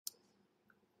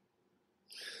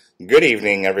Good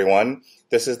evening, everyone.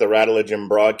 This is the Radulich and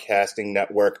Broadcasting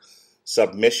Network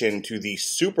submission to the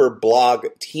Super Blog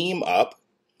Team Up.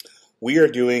 We are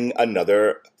doing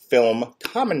another film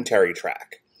commentary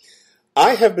track.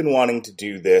 I have been wanting to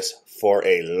do this for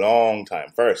a long time.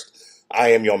 First, I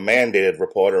am your mandated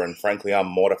reporter, and frankly, I'm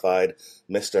mortified,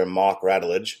 Mr. Mark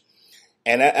Radulich.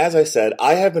 And as I said,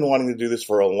 I have been wanting to do this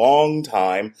for a long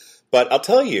time, but I'll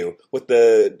tell you, with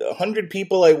the 100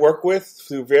 people I work with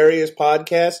through various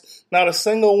podcasts, not a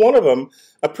single one of them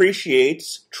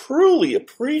truly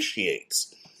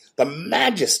appreciates the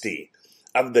majesty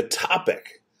of the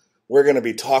topic we're going to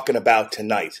be talking about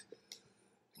tonight.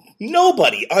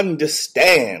 Nobody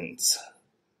understands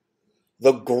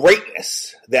the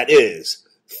greatness that is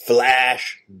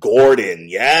Flash Gordon.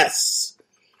 Yes!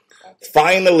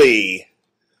 Finally,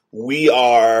 we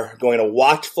are going to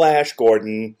watch Flash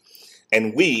Gordon,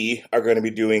 and we are going to be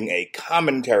doing a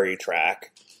commentary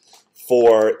track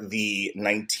for the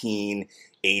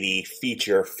 1980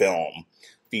 feature film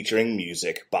featuring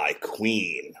music by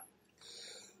Queen.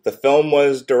 The film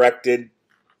was directed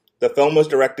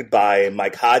by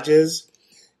Mike Hodges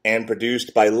and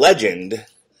produced by legend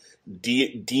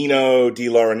Dino De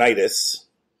Laurentiis.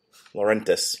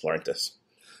 Laurentis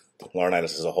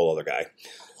is a whole other guy.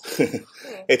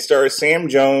 It stars Sam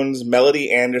Jones,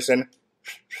 Melody Anderson,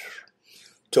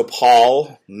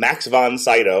 Topol, Max von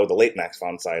Sydow, the late Max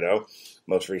von Sydow,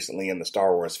 most recently in the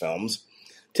Star Wars films,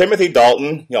 Timothy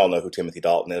Dalton, y'all know who Timothy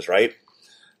Dalton is, right?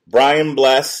 Brian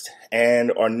Blessed, and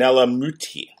Ornella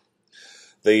Muti.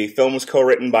 The film was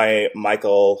co-written by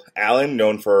Michael Allen,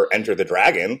 known for Enter the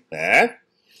Dragon,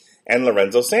 and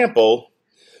Lorenzo Sample,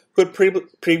 who had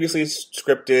previously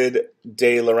scripted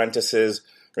De Laurentiis'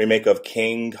 remake of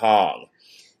King Kong,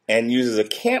 and uses a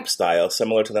camp style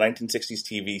similar to the 1960s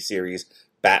TV series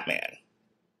Batman,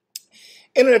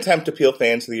 in an attempt to appeal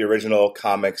fans to the original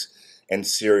comics and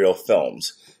serial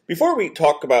films. Before we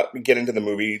get into the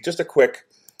movie, just a quick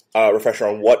refresher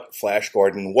on what Flash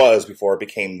Gordon was before it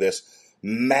became this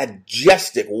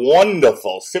majestic,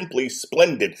 wonderful, simply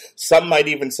splendid, some might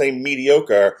even say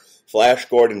mediocre, Flash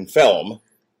Gordon film.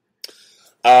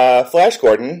 Flash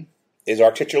Gordon is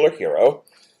our titular hero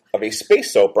of a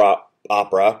space soap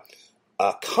opera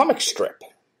comic strip.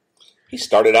 He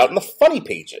started out in the funny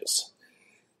pages.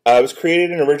 It was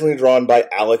created and originally drawn by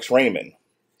Alex Raymond.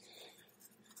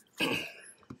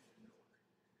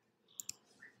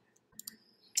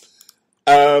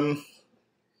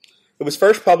 It was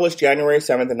first published January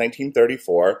 7th,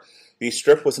 1934. The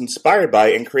strip was inspired by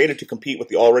and created to compete with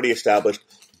the already established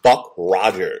Buck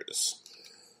Rogers.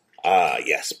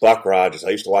 Yes, Buck Rogers. I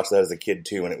used to watch that as a kid,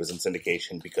 too, when it was in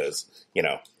syndication because,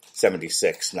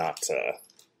 76, not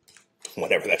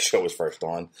whenever that show was first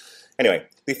on. Anyway,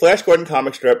 the Flash Gordon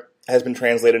comic strip has been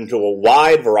translated into a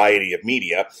wide variety of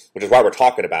media, which is why we're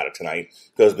talking about it tonight,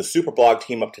 because the Super Blog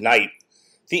Team Up tonight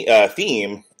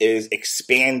theme is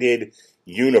expanded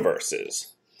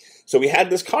universes. So we had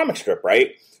this comic strip,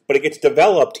 right? But it gets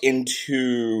developed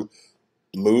into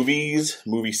movies,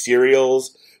 movie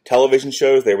serials, television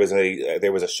shows. There was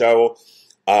a show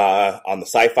on the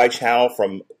Sci-Fi Channel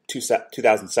from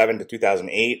 2007 to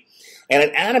 2008, and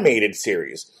an animated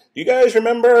series. Do you guys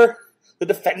remember the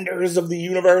Defenders of the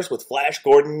Universe with Flash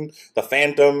Gordon, the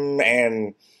Phantom,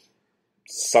 and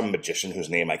some magician whose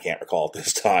name I can't recall at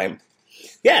this time?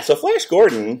 Yeah, so Flash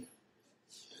Gordon,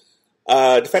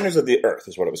 Defenders of the Earth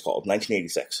is what it was called,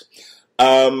 1986.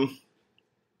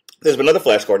 There's been other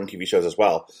Flash Gordon TV shows as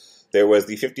well. There was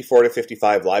the 54 to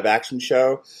 55 live-action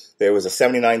show. There was a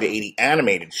 79 to 80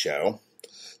 animated show.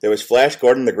 There was Flash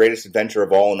Gordon, The Greatest Adventure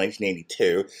of All in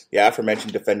 1982. The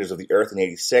aforementioned Defenders of the Earth in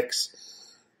 86.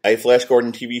 A Flash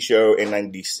Gordon TV show in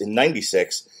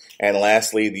 96. And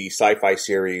lastly, the sci-fi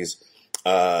series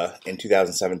in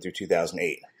 2007 through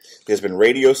 2008. There's been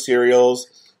radio serials.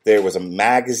 There was a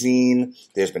magazine.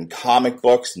 There's been comic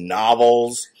books,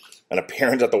 novels, an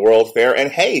appearance at the World Fair.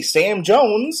 And hey, Sam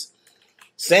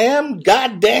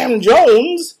goddamn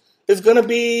Jones is going to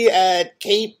be at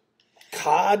Cape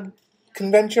Cod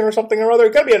Convention or something or other.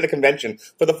 He's going to be at a convention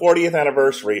for the 40th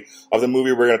anniversary of the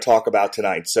movie we're going to talk about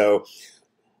tonight. So,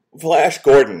 Flash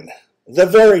Gordon, the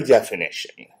very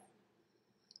definition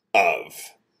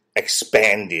of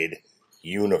expanded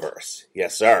universe.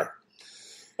 Yes, sir.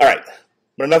 All right,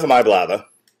 but enough of my blather.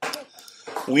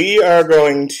 We are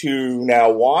going to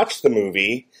now watch the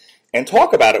movie and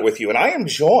talk about it with you. And I am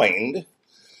joined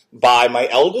by my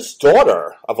eldest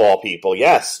daughter, of all people.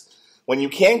 Yes, when you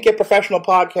can't get professional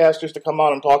podcasters to come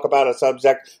on and talk about a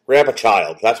subject, grab a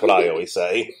child. That's what I always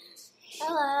say.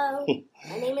 Hello,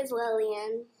 my name is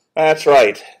Lillian. That's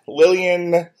right,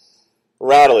 Lillian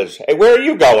Radulich. Hey, where are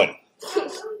you going?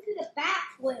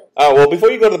 will. Oh, well,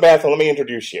 before you go to the bathroom, let me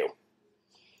introduce you.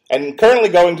 And currently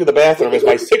going to the bathroom is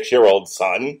my 6-year-old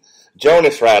son,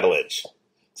 Jonas Radulich.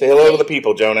 Say hello to the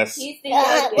people, Jonas. He's the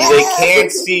They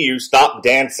can't see you. Stop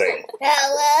dancing.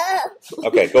 Hello.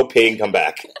 Okay, go pee and come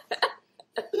back.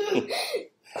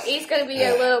 He's going to be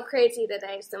a little crazy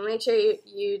today, so make sure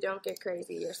you don't get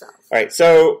crazy yourself. All right,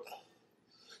 so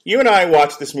you and I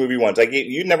watched this movie once.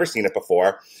 You'd never seen it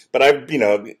before, but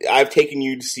I've taken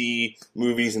you to see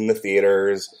movies in the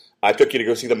theaters. I took you to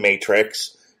go see The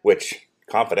Matrix, which,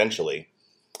 confidentially,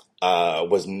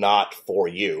 was not for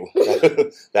you.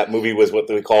 That movie was what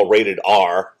we call rated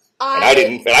R,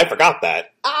 and I forgot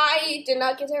that. I did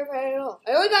not get terrified at all.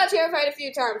 I only got terrified a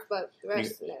few times, but the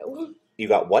rest, no. You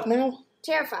got what now?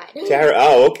 Terrified.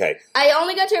 Oh, okay. I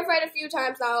only got terrified a few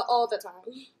times, not all the time.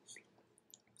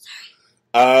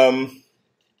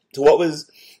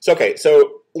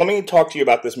 So let me talk to you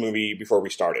about this movie before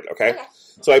we started, okay?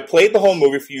 So I played the whole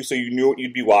movie for you so you knew what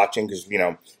you'd be watching because,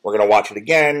 we're going to watch it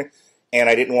again, and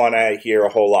I didn't want to hear a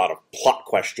whole lot of plot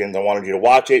questions. I wanted you to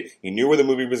watch it. You knew where the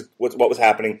movie was, what was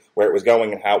happening, where it was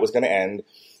going, and how it was going to end,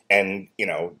 and,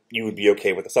 you would be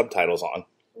okay with the subtitles on.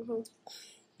 Mm-hmm.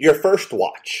 Your first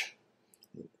watch.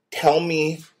 Tell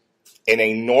me in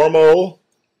a normal,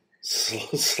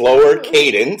 slower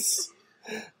cadence,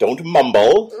 don't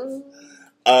mumble,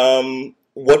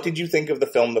 what did you think of the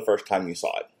film the first time you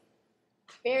saw it?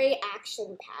 Very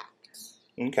action-packed.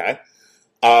 Okay.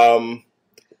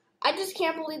 I just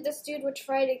can't believe this dude would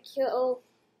try to kill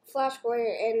Flash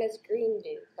Gordon and this green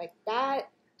dude. Like, that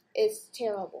is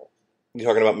terrible. You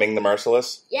talking about Ming the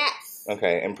Merciless? Yes.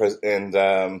 Okay,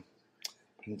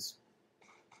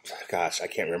 gosh, I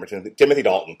can't remember. Timothy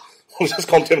Dalton. We'll just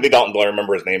call him Timothy Dalton until I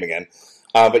remember his name again.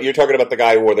 But you're talking about the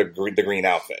guy who wore the green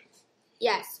outfit.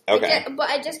 Yes. Okay.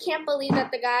 But I just can't believe that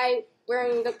the guy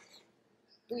wearing the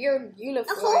weird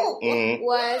uniform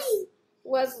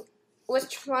was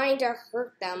trying to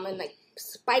hurt them and like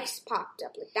spikes popped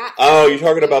up like that. Oh, you're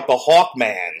talking about the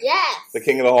Hawkman. Yes. The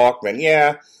King of the Hawkmen.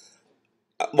 Yeah.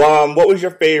 What was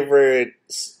your favorite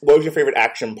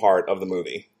action part of the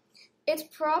movie? It's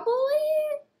probably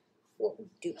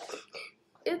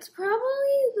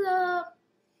the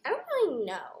I don't really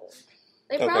know.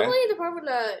 Probably the part with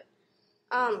the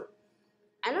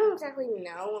I don't exactly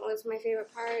know what was my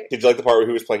favorite part. Did you like the part where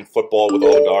he was playing football with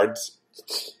all the guards?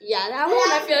 Yeah, that one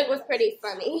I feel like was pretty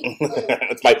funny.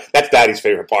 That's Daddy's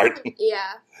favorite part.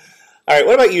 Yeah. All right,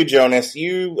 what about you, Jonas?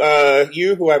 You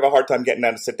who have a hard time getting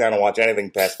down to sit down and watch anything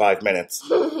past 5 minutes.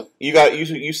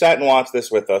 You sat and watched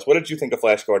this with us. What did you think of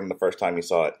Flash Gordon the first time you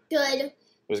saw it? Good. It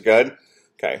was good?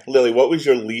 Okay. Lily, what was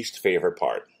your least favorite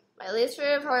part? My least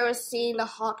favorite part was seeing the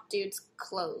Hawk dude's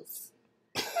clothes.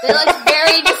 They looked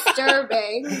very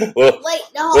disturbing. Well, wait,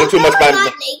 the Hawkmen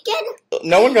got naked?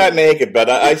 No one got naked, but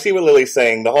I see what Lily's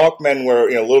saying. The Hawkmen were,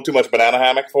 a little too much banana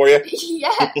hammock for you.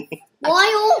 Yes.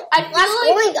 Why?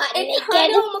 It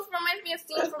kind of almost reminds me of a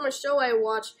scene from a show I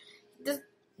watched.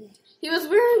 He was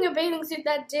wearing a bathing suit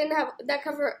that didn't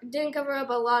cover up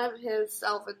a lot of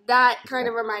himself. That kind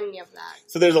of reminded me of that.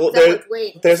 So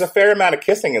there's a fair amount of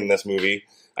kissing in this movie.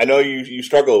 I know you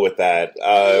struggle with that.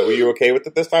 Were you okay with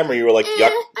it this time, or you were like,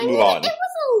 yuck, move on?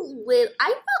 I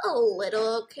felt a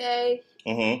little okay.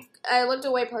 Mm-hmm. I looked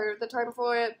away part of the time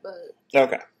for it, but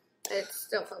okay, it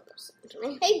still felt the same to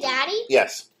me. Hey, Daddy.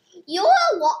 Yes.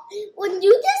 When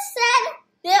you just said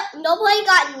that nobody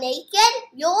got naked,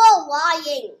 you're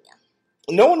lying.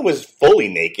 No one was fully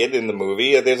naked in the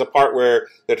movie. There's a part where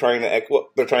they're trying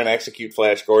to execute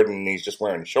Flash Gordon, and he's just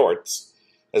wearing shorts.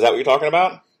 Is that what you're talking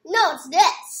about? No, it's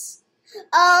this.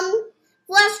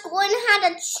 Flash Gordon had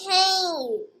to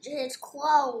change his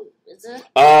clothes.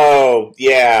 Oh,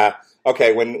 yeah.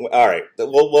 Okay, all right.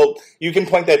 Well, you can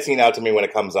point that scene out to me when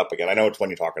it comes up again. I know which one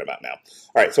you're talking about now.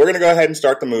 All right, so we're going to go ahead and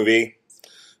start the movie.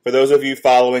 For those of you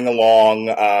following along,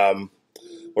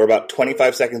 we're about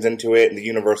 25 seconds into it, and the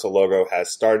Universal logo has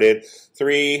started.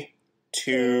 3,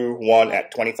 2, 1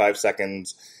 at 25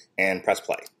 seconds, and press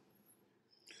play.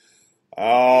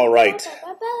 All right.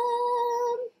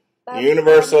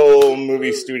 Universal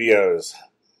Movie Studios,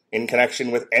 in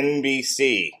connection with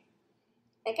NBC.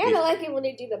 I kind of like it when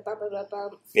they do the bum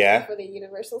for the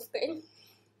Universal thing.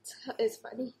 It's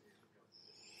funny.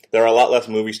 There are a lot less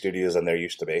movie studios than there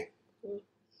used to be.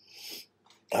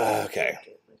 Okay.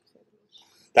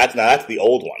 That's the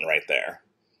old one right there.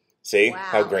 See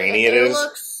how grainy it is? It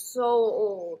looks so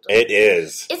old. It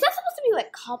is. Is that supposed to be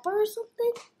like copper or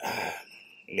something?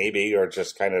 Maybe, or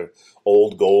just kind of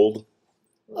old gold.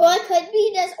 Or it could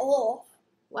be this old.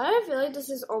 Why do I feel like this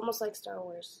is almost like Star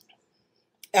Wars?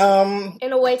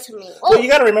 In a way to me. Well, you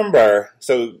got to remember.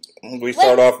 So we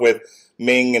start off with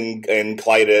Ming and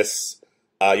Clytus,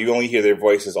 you only hear their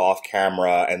voices off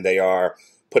camera, and they are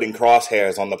putting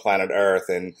crosshairs on the planet Earth,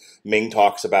 and Ming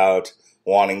talks about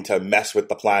wanting to mess with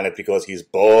the planet because he's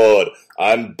bored.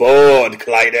 I'm bored,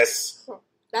 Clytus.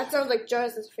 That sounds like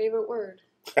Jonas' favorite word.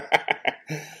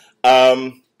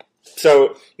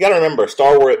 So you gotta remember,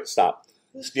 Star Wars. Stop.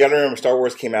 You gotta remember, Star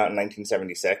Wars came out in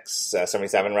 1976,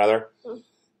 77 rather,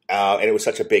 and it was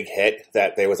such a big hit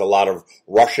that there was a lot of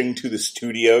rushing to the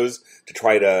studios to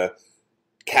try to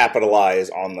capitalize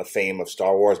on the fame of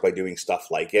Star Wars by doing stuff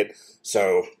like it.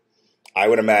 So I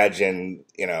would imagine,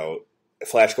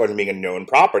 Flash Gordon being a known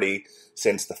property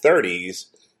since the 30s,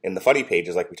 in the funny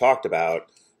pages like we talked about,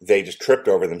 they just tripped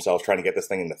over themselves trying to get this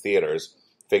thing in the theaters,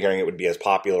 figuring it would be as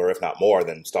popular, if not more,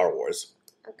 than Star Wars.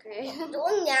 Okay.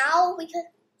 Doing now because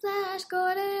Flash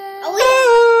Gordon.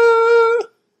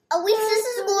 At least this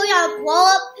is going to blow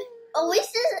up. At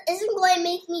least this isn't going to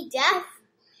make me deaf.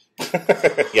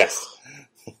 Yes.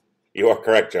 You are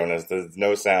correct, Jonas. There's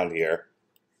no sound here.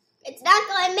 It's not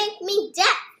going to make me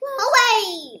deaf.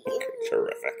 Away!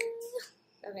 Terrific.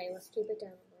 Okay, let's keep it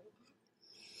down.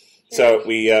 So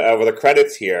we, over the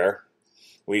credits here,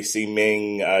 we see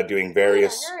Ming doing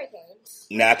various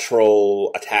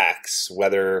natural attacks,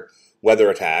 weather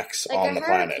attacks like on the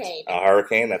planet. Hurricane. A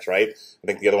hurricane, that's right. I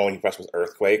think the other one he pressed was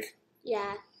earthquake.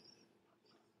 Yeah.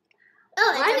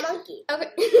 Oh, it's a monkey. Okay.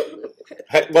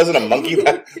 It wasn't a monkey.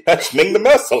 That's Ming the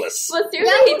Merciless. Well,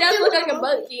 seriously, he does look like a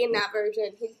monkey in that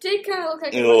version. He did kind of look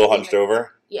like A little hunched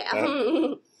over.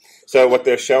 Yeah. So what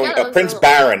they're showing, Prince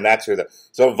Baron, that's who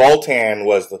so Voltan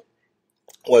was the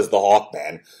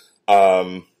Hawkman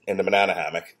in the banana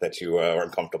hammock that you were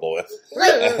uncomfortable with.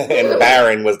 And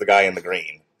Baron was the guy in the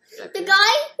green. The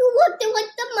guy who looked like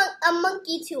a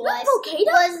monkey to us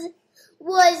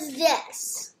was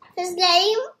this. His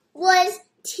name was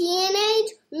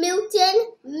Teenage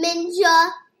Mutant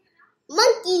Ninja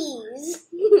Monkeys.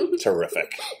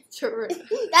 Terrific.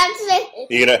 That's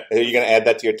it. Are you gonna add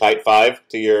that to your tight 5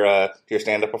 to your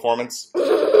stand-up performance?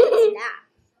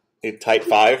 Tight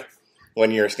 5.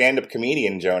 When you're a stand-up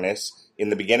comedian, Jonas, in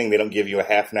the beginning they don't give you a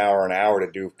half an hour or an hour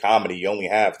to do comedy. You only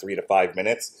have 3 to 5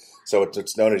 minutes, so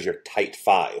it's known as your tight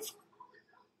 5.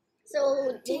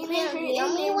 So, do you have me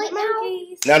right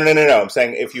now? No. I'm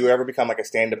saying if you ever become like a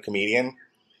stand-up comedian,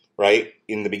 right?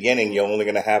 In the beginning, you're only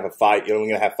gonna have 5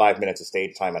 minutes of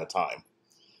stage time at a time.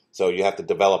 So you have to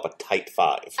develop a tight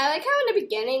 5. I like how in the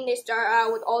beginning they start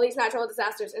out with all these natural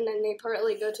disasters, and then they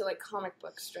partly go to like comic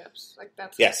book strips. Like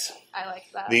that's I like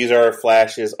that. These are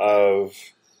flashes of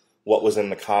what was in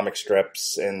the comic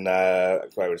strips in I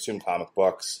would assume comic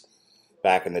books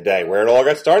back in the day, where it all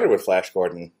got started with Flash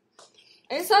Gordon.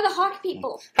 I saw the Hawk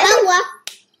people.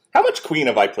 How much Queen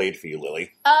have I played for you,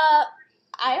 Lily? I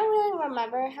don't really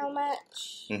remember how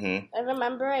much. Mm-hmm. I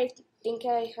remember, I think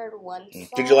I heard one song.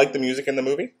 Did you like the music in the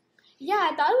movie? Yeah,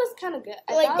 I thought it was kind of good.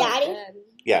 Like Daddy?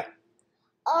 Yeah.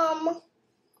 I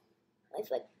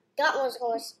forgot what was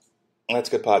going to say. That's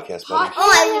good podcast, buddy.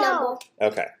 I remember.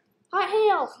 Okay. Hot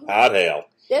hail. Hot hail.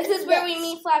 This is where we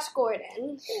meet Flash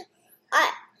Gordon.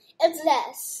 It's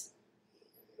this.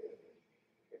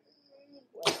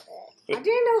 I didn't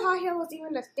know hot hail was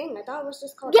even a thing. I thought it was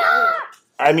just called hail.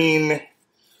 I mean,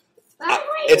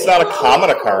 it's not a common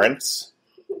occurrence.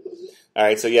 All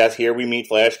right, so yes, here we meet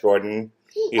Flash Gordon.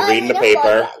 He's reading the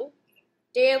paper.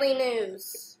 Daily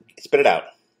News. Spit it out.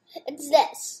 It's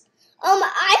this.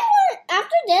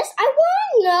 After this, I want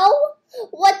to know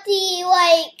what the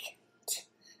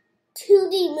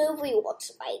 2D movie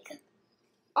looks like.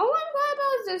 Oh, I'm glad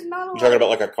about there's not a lot. You're talking about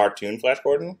like a cartoon Flash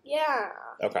Gordon? Yeah.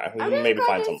 Okay, we can maybe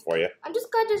find something for you. I'm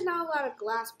just glad there's not a lot of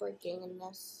glass breaking in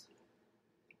this.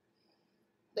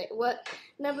 Wait, what?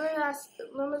 Remember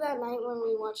that night when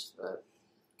we watched the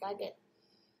guy get...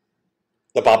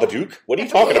 The Babadook? What are you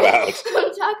talking about?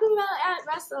 I'm talking about at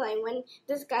wrestling when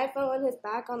this guy fell on his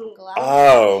back on the glass.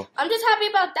 Oh. I'm just happy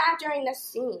about that during this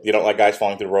scene. You don't like guys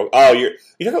falling through rope? Oh, you're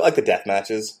talking about like the death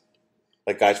matches?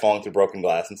 Like guys falling through broken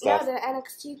glass and stuff? Yeah, the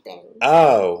NXT thing.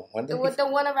 Oh. With the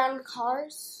one around the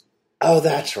cars? Oh,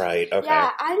 that's right. Okay.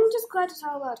 Yeah, I'm just glad to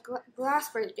talk about glass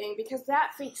breaking because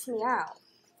that freaks me out.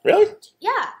 Really?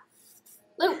 Yeah.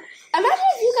 Look, imagine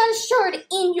if you got a shard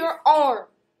in your arm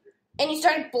and you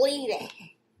started bleeding.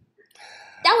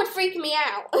 That would freak me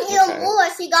out.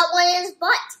 Worse, he got one in his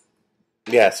butt.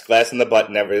 Yes, glass in the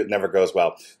butt never goes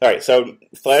well. All right, so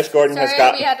Flash Gordon has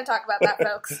got. We had to talk about that,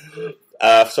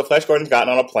 folks. So Flash Gordon's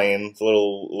gotten on a plane. It's a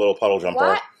little puddle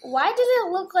jumper. Why does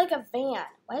it look like a van?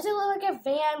 Why does it look like a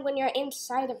van when you're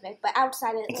inside of it, but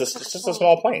outside it? It's just a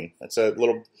small plane. It's a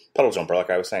little puddle jumper,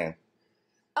 like I was saying.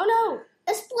 Oh no!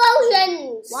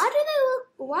 Explosions. Why do they look?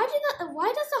 Why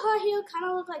does the hot hail kind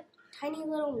of look like tiny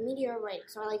little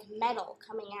meteorites or like metal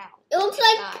coming out? It looks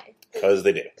like because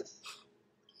they do.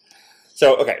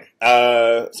 So okay,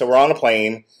 so we're on a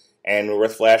plane and we're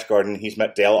with Flash Gordon. He's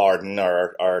met Dale Arden,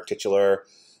 our titular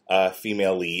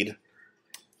female lead,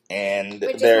 and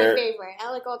which is my favorite.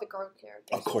 I like all the girl characters.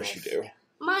 Of course you do.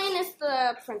 Mine is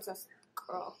the princess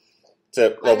girl.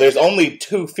 So, well, there's only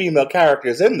 2 female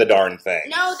characters in the darn thing.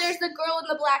 No, there's the girl in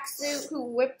the black suit who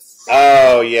whips.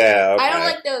 Oh yeah, okay. I don't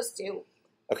like those 2.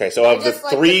 Okay, so of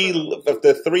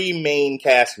the three main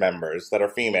cast members that are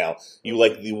female, you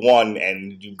like the one,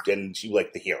 and you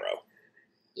like the hero.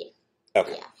 Yeah.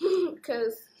 Okay. Yeah,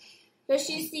 because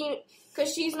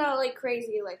she's not like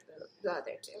crazy like the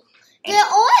other 2.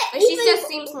 And she just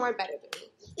seems more better than me.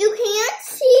 You can't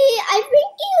see. I think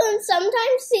you can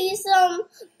sometimes see some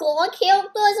girl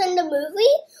characters in the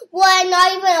movie who are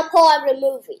not even a part of the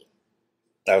movie.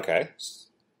 Okay.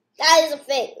 That is a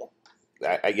thing.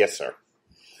 I guess, sir.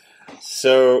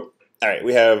 So, all right,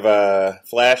 we have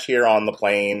Flash here on the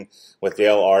plane with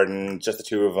Dale Arden, just the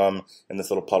 2 of them in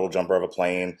this little puddle jumper of a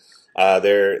plane.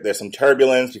 There's some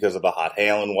turbulence because of the hot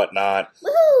hail and whatnot.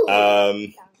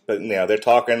 Woohoo! But they're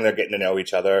talking, they're getting to know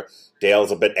each other.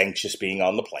 Dale's a bit anxious being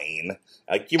on the plane.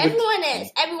 Everyone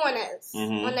is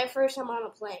mm-hmm. on their first time on a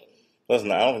plane.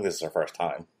 Listen, I don't think this is our first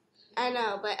time. I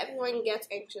know, but everyone gets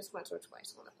anxious once or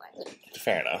twice on a plane.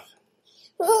 Fair enough.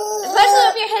 Especially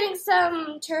if you're hitting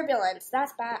some turbulence.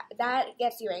 That's bad. That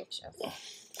gets you anxious.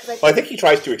 I think he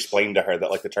tries to explain to her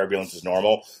that the turbulence is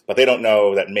normal, but they don't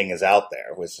know that Ming is out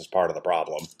there, which is part of the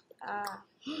problem.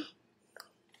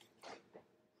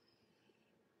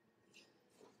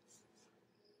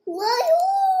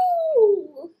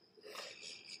 Wahoo!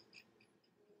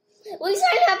 At least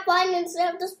I have fun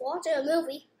instead of just watching a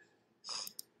movie.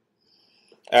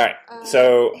 All right,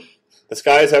 so the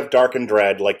skies have darkened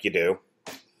red like you do.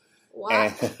 What? I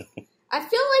feel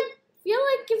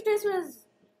like if this was,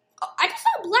 I just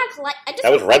saw black light.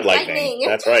 That was red lightning.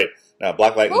 That's right. No,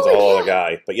 black lightning's a whole other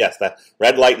guy. But yes, that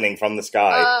red lightning from the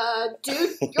sky.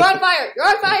 Dude, you're on fire! You're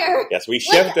on fire! Yes, we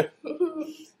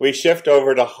shift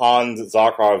over to Hans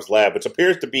Zakharov's lab, which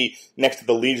appears to be next to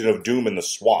the Legion of Doom in the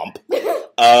swamp.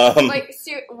 Why would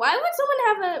someone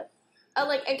have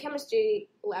a chemistry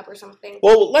lab or something?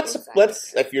 Well, let's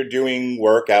if you're doing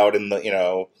work out in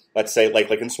the let's say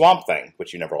like in Swamp Thing,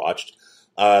 which you never watched,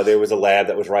 there was a lab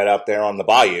that was right out there on the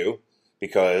bayou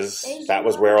because that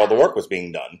was where all the work was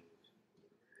being done.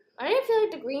 I didn't feel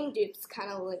like the green dudes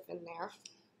kind of live in there.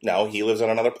 No, he lives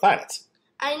on another planet.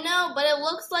 I know, but it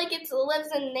looks like it lives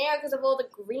in there because of all the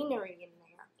greenery in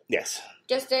there. Yes.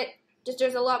 Just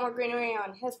there's a lot more greenery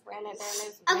on his planet than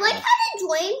is. I like how they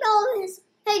drained all his.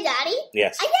 Hey, Daddy.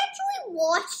 Yes. I actually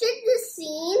watched the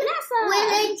scene where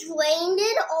they drained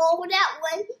it all that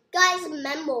one guy's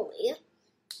memory.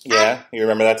 Yeah, you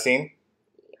remember that scene?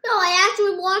 No, I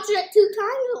actually watched it 2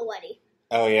 times already.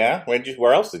 Oh yeah,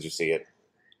 where else did you see it?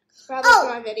 Probably from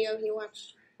my video he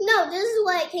watched. No, this is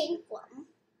where it came from.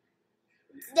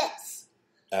 This.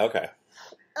 Okay.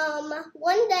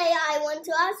 One day I went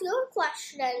to ask you a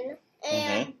question,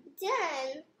 and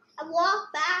then I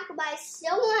walked back, but I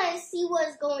still wanted to see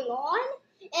what's going on.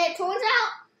 And it turns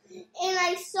out, and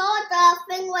I saw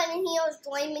the thing when he was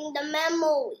dreaming the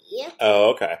memory.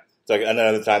 Oh, okay. So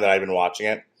another time that I've been watching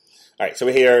it. All right, so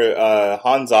we hear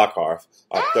Hans Zakharov,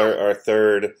 our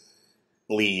third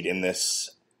lead in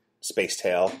this space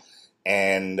tale,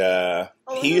 and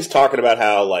he's talking about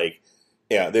how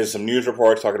there's some news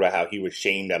reports talking about how he was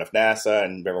shamed out of NASA,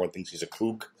 and everyone thinks he's a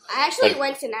kook. I actually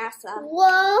went to NASA.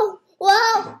 Whoa!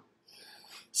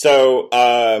 So,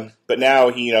 but now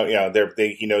he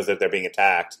knows that they're being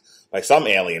attacked by some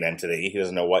alien entity. He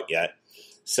doesn't know what yet.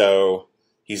 So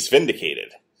he's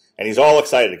vindicated, and he's all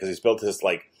excited because he's built this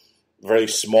very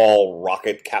small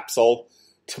rocket capsule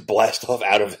to blast off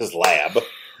out of his lab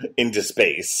into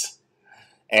space,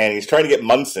 and he's trying to get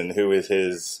Munson, who is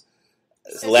his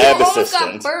lab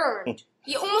assistant.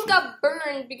 He almost got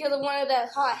burned because of one of the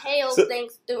hot hail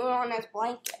things thrown on his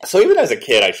blanket. So even as a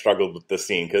kid, I struggled with this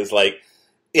scene because, why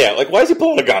is he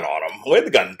pulling a gun on him? Where'd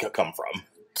the gun come from?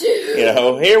 Dude.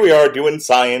 Here we are doing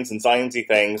science and sciencey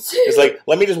things. Dude. It's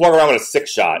let me just walk around with a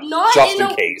 6-shot, just in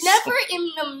case. Never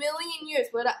in a million years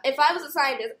would if I was a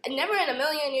scientist, never in a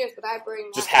million years would I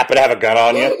bring just happen to have a gun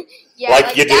on you?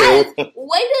 Yeah, you do.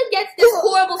 Way to get this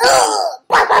horrible scene.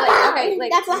 That's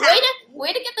what happened.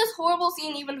 Way to get this horrible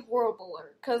scene even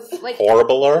horribler.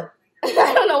 Horribler?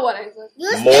 I don't know what I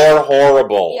said. More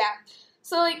horrible. Yeah.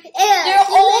 So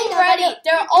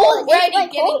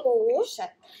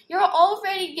you're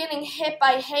already getting hit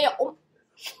by hail.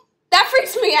 That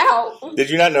freaks me out. Did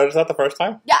you not notice that the first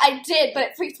time? Yeah, I did, but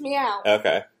it freaks me out.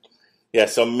 Okay. Yeah,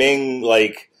 so Ming,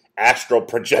 astral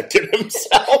projected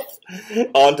himself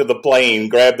onto the plane,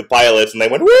 grabbed the pilots, and they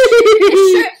went, whee!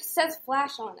 His shirt says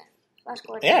Flash on it. Flash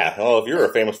Gordon. Yeah, well, if you were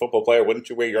a famous football player, wouldn't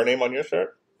you wear your name on your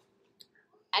shirt?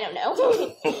 I don't know.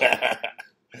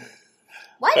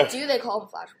 Why do they call him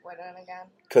Flash Gordon again?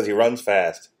 Because he runs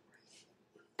fast.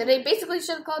 But they basically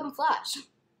should have called him Flash.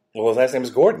 Well, his last name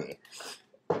is Gordon.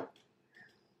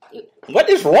 What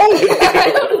is wrong with you?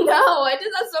 I don't know. I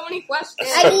just have so many questions.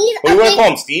 You want to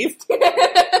call him Steve?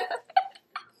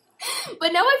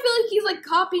 But now I feel like he's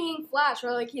copying Flash,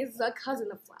 or he's a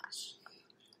cousin of Flash.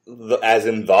 As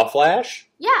in the Flash?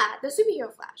 Yeah, the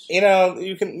superhero Flash.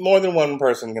 You can more than one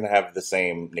person can have the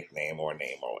same nickname or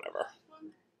name or whatever.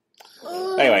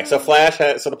 Anyway, so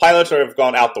the pilots have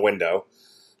gone out the window,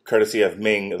 courtesy of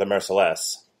Ming the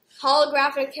Merciless.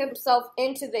 Holographic himself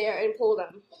into there and pulled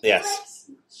him. Yes.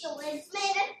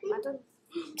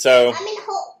 So,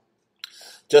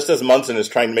 just as Munson is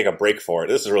trying to make a break for it,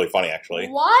 this is really funny, actually.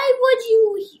 Why would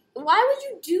you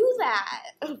do that?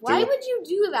 Why would you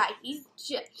do that? He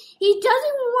doesn't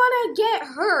want to get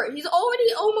hurt. He's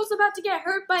already almost about to get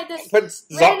hurt by this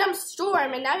random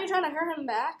storm, and now you're trying to hurt him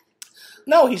back?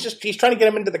 No, he's trying to get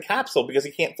him into the capsule because he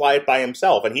can't fly it by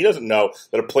himself, and he doesn't know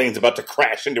that a plane's about to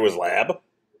crash into his lab.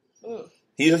 Mm.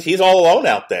 He's all alone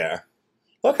out there.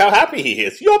 Look how happy he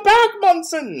is. You're back,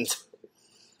 Munson!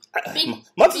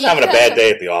 Munson's having a bad day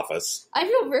at the office. I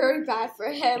feel very bad for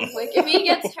him. If he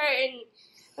gets hurt,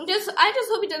 and I just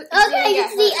hope he doesn't. Okay,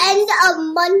 it's the end of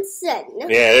Munson.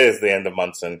 Yeah, it is the end of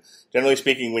Munson. Generally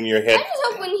speaking, when you're hit, I just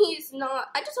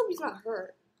hope he's not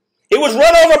hurt. He was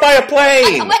run over by a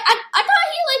plane. I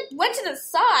thought he went to the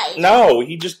side. No,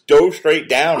 he just dove straight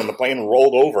down, and the plane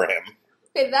rolled over him.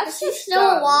 Okay, that's just still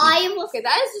alive. Okay,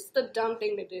 that is just the dumb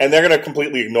thing to do. And they're gonna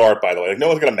completely ignore it, by the way. No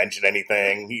one's gonna mention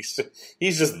anything. He's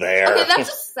just there. Okay, that's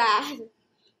just sad.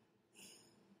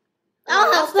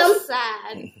 I'll help him.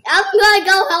 Sad. I'm gonna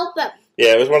go help him.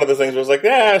 Yeah, it was one of those things where it was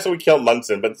yeah, so we killed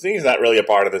Munson, but he's not really a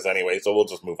part of this anyway, so we'll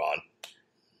just move on.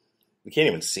 We can't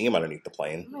even see him underneath the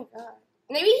plane. Oh my god.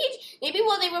 Maybe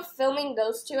while they were filming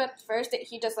those two at first,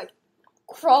 he just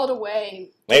crawled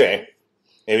away.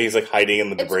 Maybe he's hiding in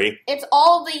the debris. It's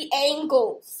all the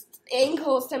angles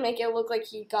to make it look like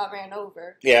he got ran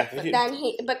over. Yeah.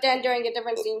 But then during a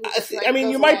different scene,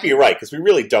 you might be right, because we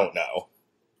really don't know.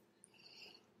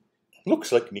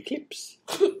 Looks like an eclipse.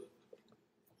 That's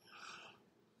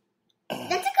a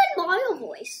good Mario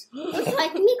voice. Looks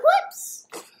like an eclipse.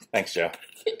 Thanks, Joe.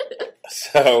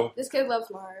 So this kid loves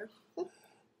Mario.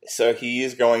 So he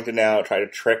is going to now try to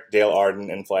trick Dale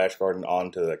Arden and Flash Gordon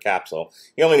onto the capsule.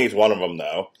 He only needs one of them,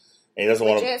 though. And he doesn't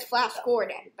want to. Which is Flash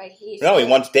Gordon, but No, he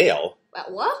wants Dale.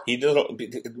 What? He doesn't.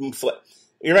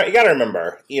 You're right. You got to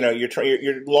remember.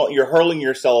 You're hurling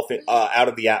yourself out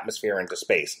of the atmosphere into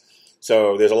space.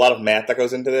 So there's a lot of math that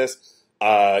goes into this.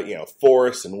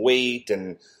 Force and weight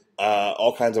and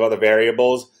all kinds of other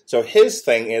variables. So his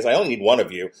thing is, I only need one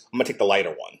of you. I'm gonna take the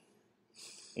lighter one.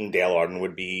 And Dale Arden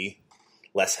would be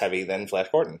less heavy than Flash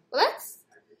Gordon. Well, that's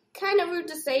kind of rude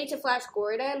to say to Flash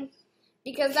Gordon,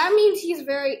 because that means he's a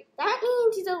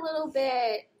little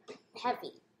bit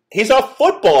heavy. He's a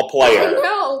football player. I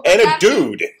know. And a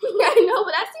dude. I know,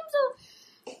 but that seems so...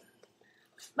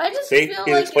 But I just See, feel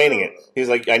he's explaining it. He's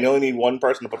like, I only need one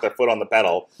person to put their foot on the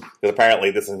pedal, because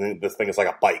apparently this thing is like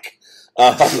a bike.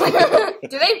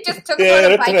 Do they just took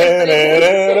the bike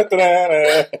and put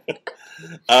it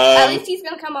at least he's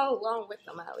going to come along with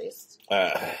them, at least.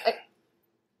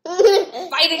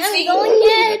 Fighting scene. Going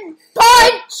in.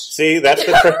 Punch! See, that's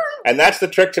the trick. And that's the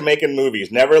trick to making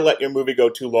movies. Never let your movie go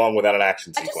too long without an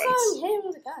action sequence. I just saw him hit him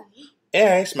with a gun.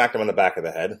 Yeah, he smacked him in the back of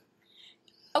the head.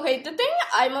 Okay, the thing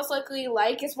I most likely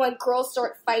like is when girls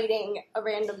start fighting a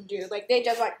random dude. They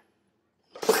just I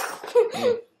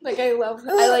like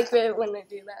it when they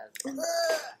do that.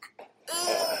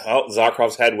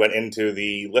 Zarkov's head went into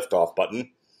the liftoff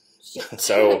button.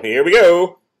 So, here we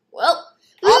go. Well,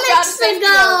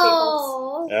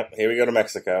 Mexico! Yep, here we go to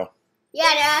Mexico. Yeah,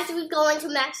 they're actually going to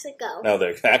Mexico. No,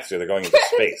 they're going into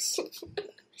space.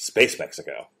 Space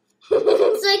Mexico.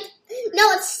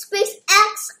 It's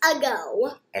SpaceX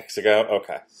ago. X-ago?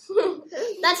 Okay.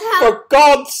 That's how... For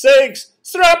God's sakes,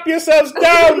 strap yourselves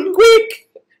down, quick!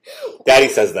 Daddy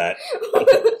says that.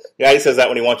 Daddy says that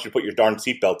when he wants you to put your darn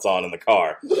seatbelts on in the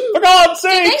car. For God's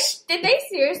sakes! Did they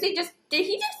seriously did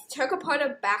he just took apart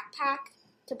a backpack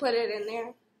to put it in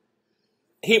there?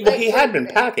 He had been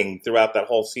packing throughout that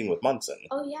whole scene with Munson.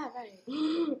 Oh, yeah, right.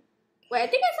 Wait, I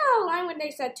think I saw a line when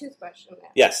they said toothbrush in there.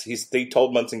 Yes, they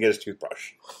told Munson to get his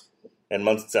toothbrush. And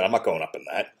Munson said, I'm not going up in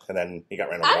that. And then he got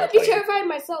ran over I by a would be plane. terrified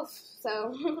myself,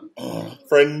 so.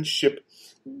 Friendship.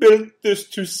 Built this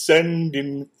to send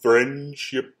in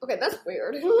friendship. Okay, that's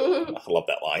weird. I love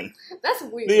that line. That's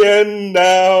weird. The end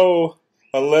now.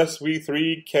 Unless we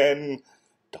three can... ...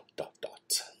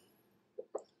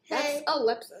 That's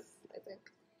ellipsis, I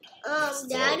think.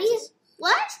 Daddy,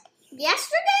 what?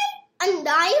 Yesterday, a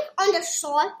knife on the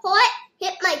soft part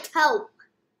hit my toe.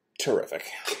 Terrific.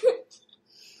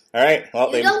 All right.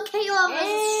 Well, You don't care of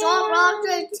a soft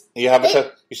object. you have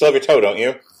you still have your toe, don't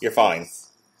you? You're fine.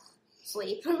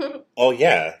 Sleep. Oh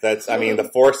yeah, that's. I mean, the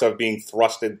force of being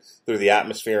thrusted through the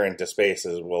atmosphere into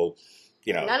spaces will,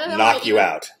 knock you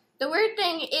out. The weird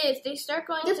thing is, they start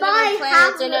going to Goodbye, different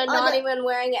planets and have they're not other- even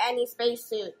wearing any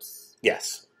spacesuits.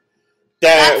 Yes.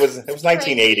 Yeah, it was That's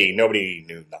 1980. crazy. Nobody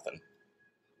knew nothing.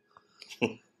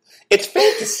 It's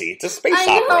fantasy. It's a space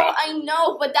opera. I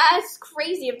know, but that's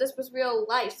crazy if this was real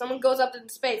life. Someone goes up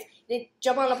into space, they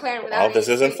jump on a planet without Well, this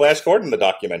any isn't space. Flash Gordon, the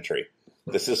documentary.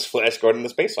 This is Flash Gordon, the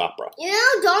space opera. You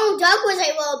know, Donald Duck was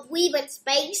able to breathe in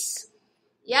space.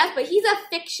 Yes, but he's a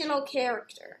fictional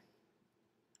character.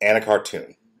 And a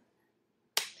cartoon.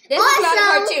 This is not a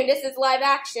Also- cartoon. This is live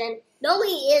action. No,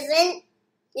 he isn't.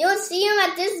 You don't see him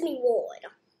at Disney World.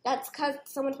 That's because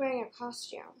someone's wearing a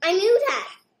costume. I knew that.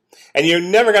 And you're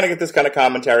never going to get this kind of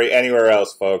commentary anywhere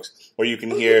else, folks, where you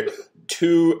can hear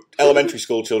two elementary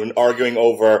school children arguing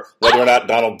over whether or not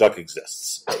Donald Duck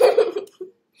exists.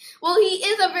 Well, he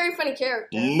is a very funny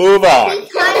character. Move on. He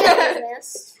kind of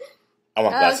is. I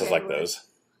want glasses Okay. like those.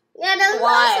 Yeah, those are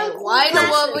Why? some cool Why in the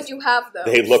world glasses. would you have those?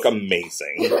 They look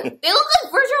amazing. They look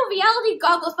like virtual reality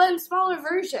goggles, but in smaller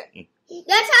version.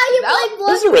 That's how you That- play.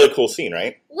 This is a really cool scene,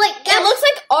 right? Wait, It looks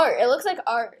like art. It looks like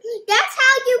art. that's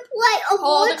how you play a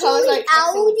All the virtual colors like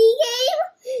reality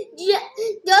game.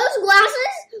 Those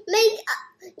glasses make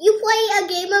you play a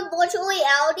game of virtual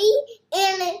reality,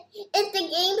 and if the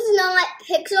game's not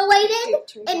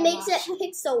pixelated, it makes it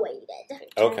pixelated.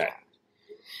 Okay.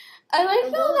 I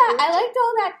liked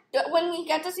all that when we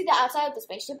got to see the outside of the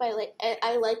spaceship.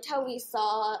 I liked how we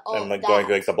saw all And like that. going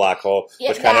to like the black hole, Yeah,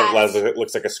 which kind that. of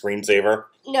looks like a screensaver.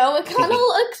 No, it kind of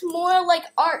looks more like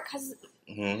art because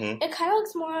Mm-hmm. it kind of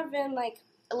looks more of in like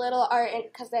a little art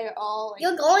because they're all like.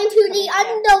 You're going to the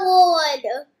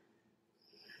underworld.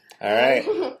 All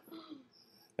right.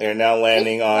 They're now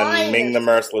landing on fine. Ming the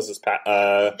Merciless's That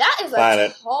is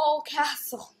planet. a tall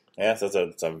castle. Yes,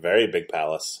 it's a very big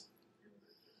palace.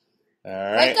 All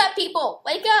right. Wake up, people!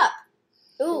 Wake up!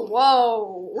 Ooh.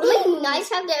 Whoa! It would be nice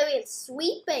to have the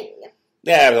sweeping.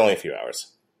 Yeah, it was only a few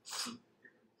hours.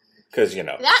 Because,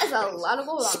 That is a lot of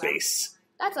gold on them. space.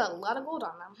 That's a lot of gold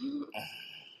on them.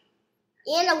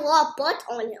 And a lot of butt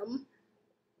on him.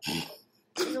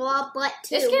 There's a lot of butt,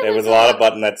 too. This kid- There was a lot of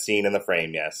butt in that scene in the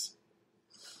frame, yes.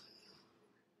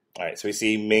 All right, so we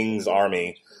see Ming's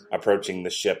army approaching the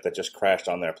ship that just crashed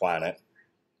on their planet.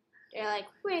 They're like,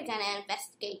 we're gonna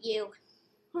investigate you.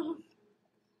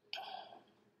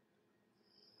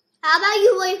 How about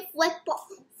you play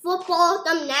football with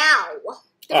them now?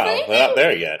 The Oh, funny they're not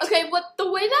there yet. Okay, the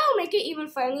way that'll make it even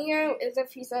funnier is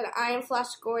if he said, I am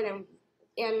Flash Gordon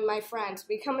and my friends,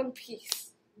 we come in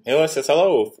peace. He says,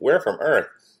 hello, we're from Earth.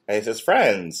 And he says,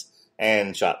 friends.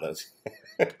 And shot those.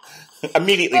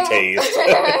 Immediately tased.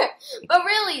 But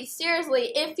really,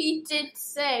 seriously, if he did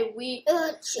say, we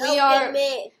We are-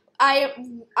 me. I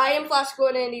am Flash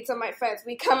Gordon and these are my friends,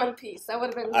 we come in peace, that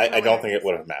would have been I don't think it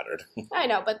would have mattered. I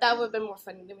know, but that would have been more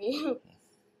funny to me.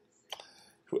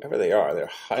 Whoever they are, they're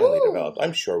highly Ooh. developed.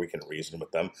 I'm sure we can reason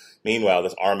with them. Meanwhile,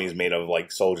 this army is made of,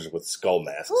 like, soldiers with skull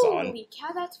masks on. Holy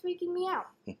cow, that's freaking me out.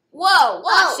 Whoa,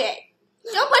 watch it.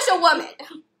 Don't push a woman.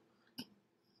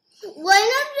 One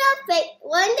of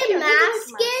the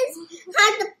maskers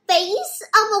had the face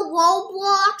of a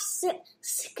Roblox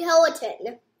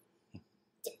skeleton.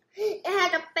 It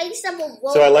had the face of a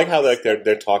Roblox. So I like how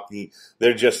they're talking.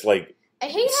 They're just like I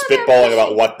hate how they're spitballing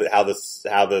about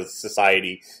pushing- how the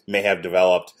society may have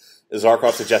developed.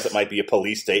 Zarkov suggests it might be a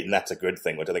police state, and that's a good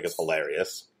thing, which I think is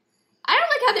hilarious. I don't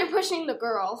like how they're pushing the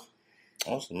girl.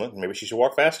 Oh, so maybe she should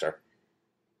walk faster.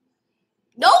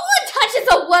 No one touches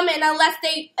a woman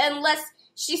unless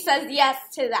she says yes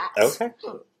to that. Okay.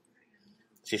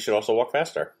 She should also walk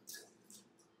faster.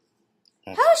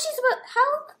 How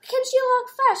can she walk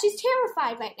fast? She's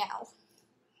terrified right now.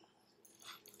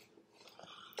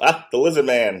 Ah, the lizard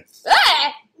man.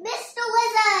 Ah, Mr.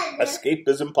 Wizard! Escape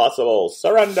is impossible.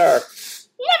 Surrender.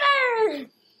 never.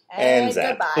 And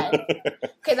zap. Goodbye.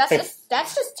 Okay,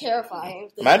 that's just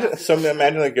terrifying.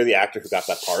 Imagine like you're the actor who got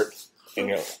that part, and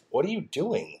you're like, what are you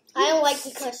doing? I don't like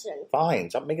the cushion. Fine,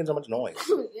 stop making so much noise.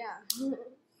 Yeah.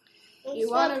 You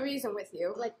want to reason with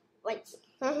you. Like.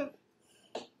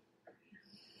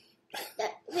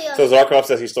 So Zarkov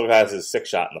says he still has his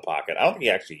 6-shot in the pocket. I don't think he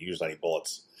actually used any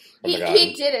bullets. He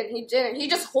didn't. He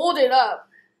just hold it up.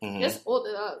 Mm-hmm. Just hold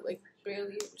it up. Like,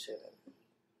 barely even shouldn't.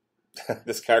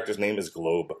 This character's name is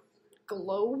Globe.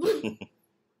 Globe? And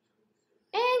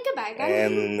goodbye, guys.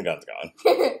 And the gun's gone.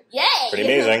 Yay! Pretty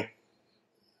amazing.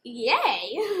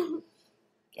 Yay!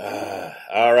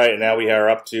 All right, now we are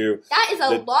up to... That is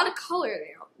a lot of color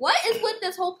there. What is with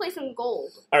this whole place in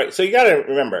gold? All right, so you got to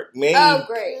remember, Ming... Oh,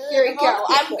 great. Here we go.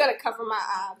 I'm going to cover my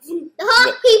eyes. The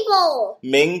hot people!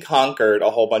 Ming conquered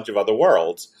a whole bunch of other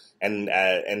worlds,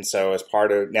 and so as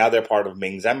part of... Now they're part of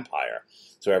Ming's empire.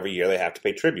 So every year they have to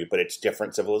pay tribute, but it's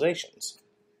different civilizations.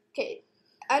 Okay,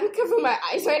 I'm covering my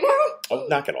eyes right now. Oh,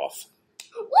 knock it off.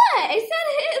 What? I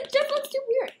said it just looks too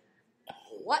weird.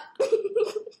 What?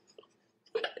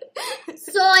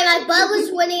 Sorry, my butt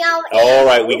was running out. All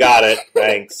right, we got it.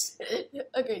 Thanks.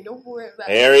 Okay, don't worry about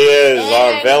it. Here he is,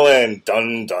 our villain.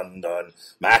 Dun, dun, dun.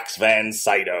 Max Van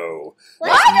Sydow.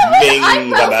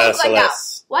 Ming the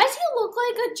Merciless. Why does he look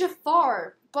like a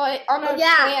Jafar, but on a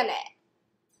planet?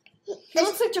 He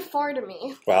looks like Jafar to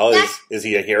me. Well, is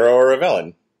he a hero or a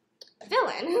villain?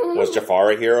 Villain. Was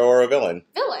Jafar a hero or a villain?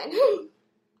 Villain.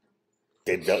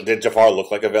 Did Jafar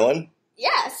look like a villain?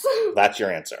 Yes. That's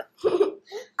your answer. Oh,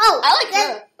 I like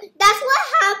her. That's what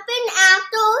happened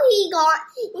after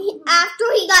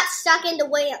he got stuck in the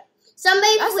wind.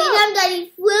 Somebody freed him that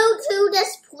he flew to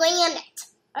this planet.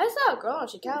 I saw a girl.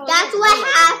 She kind of. That's what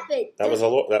happened. That was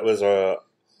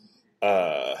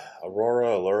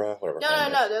Allura, whatever.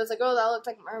 No. There was a girl that looked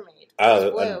like a mermaid.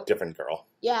 Oh, a different girl.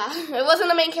 Yeah, it wasn't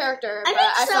the main character. But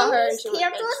I saw her and she was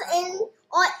characters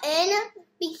are in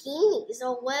bikinis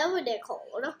or whatever they're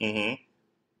called. Mm-hmm.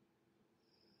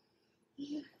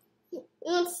 You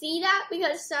don't see that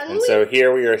because suddenly. And so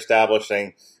here we are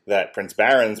establishing that Prince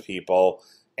Baron's people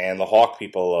and the Hawk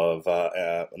people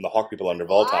under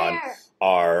Voltan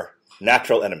are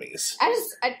natural enemies.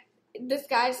 This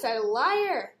guy said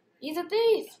liar. He's a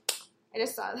thief. I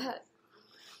just saw that.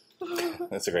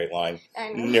 That's a great line.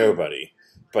 I know. Nobody,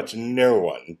 but no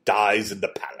one dies in the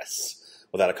palace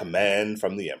without a command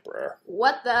from the Emperor.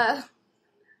 What the?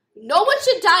 No one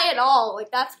should die at all.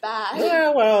 Like, that's bad.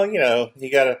 Yeah, well, you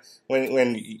gotta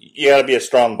you gotta be a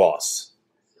strong boss.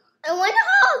 I wonder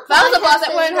how. If I was a boss,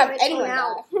 I wouldn't have anyone die.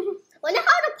 I wonder how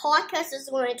the podcast is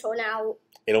going to turn out.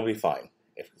 It'll be fine,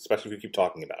 especially if you keep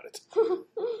talking about it.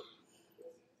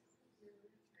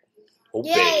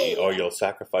 Obey, or you'll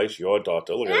sacrifice your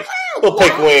daughter. Look at this little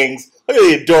pink wings. Look at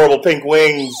the adorable pink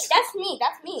wings. That's me.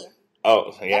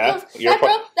 Oh, yeah?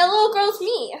 That little girl's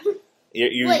me.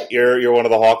 You're one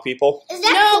of the Hawk people? But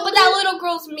that little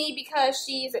girl's me because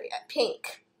she's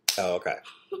pink. Oh, okay.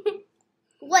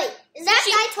 Wait, is that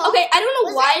guy talking? Okay, I don't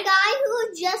know why. Was that guy who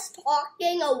was just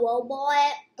talking a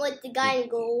robot with the guy in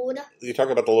gold? You're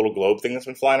talking about the little globe thing that's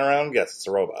been flying around? Yes, it's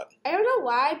a robot. I don't know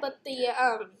why, but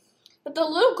the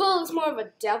little girl is more of a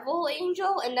devil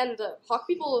angel, and then the Hawk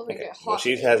people look like a Hawk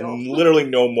she angel. has literally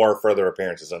no more further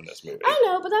appearances in this movie. I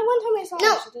know, but that one time I saw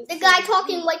No, her, the guy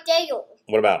talking like Dale.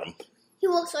 What about him? He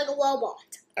looks like a robot.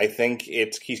 I think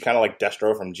he's kind of like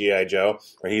Destro from G.I. Joe,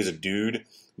 where he's a dude,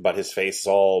 but his face is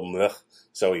all blech,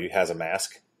 so he has a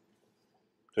mask.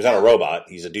 He's not a robot,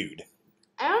 he's a dude.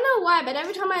 I don't know why, but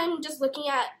every time I'm just looking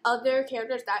at other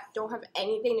characters that don't have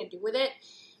anything to do with it,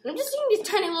 and I'm just seeing these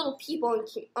tiny little people in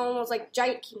almost like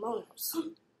giant kimonos.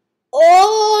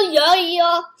 Oh,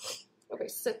 yeah. Okay,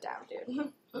 sit down,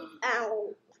 dude.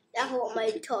 Ow. That hurt my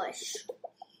tush.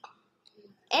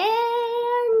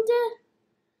 And...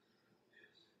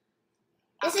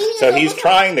 So he's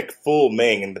trying to fool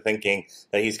Ming into thinking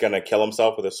that he's going to kill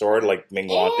himself with a sword like Ming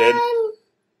wanted.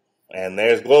 And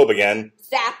there's Globe again.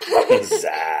 Zap.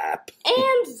 Zap.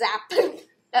 And zap.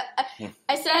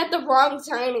 I said it at the wrong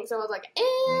timing, so I was like,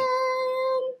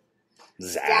 and...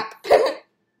 Zap.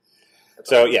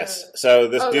 So, yes. So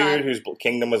this dude whose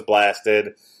kingdom was blasted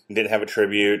and didn't have a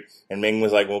tribute, and Ming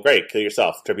was like, well, great, kill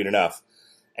yourself. Tribute enough.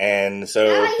 And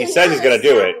so he says he's going to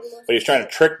do it, but he was trying to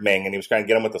trick Ming, and he was trying to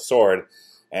get him with the sword,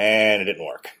 and it didn't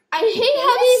work. I hate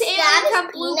how these aliens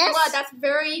have blue blood. That's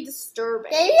very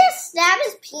disturbing. Did he just stab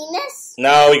his penis?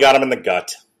 No, he got him in the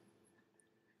gut.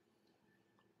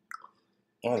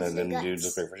 Oh, then the dude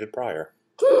looked like Richard Pryor.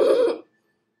 Oh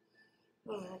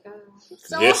my god.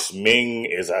 This Ming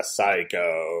is a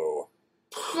psycho.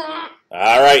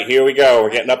 Alright, here we go.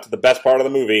 We're getting up to the best part of the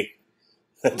movie.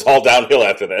 It's all downhill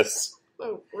after this.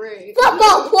 Oh, great.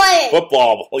 Football playing!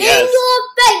 Football, yes. In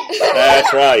your face!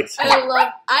 That's right.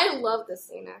 I love this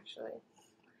scene, actually.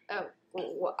 Oh,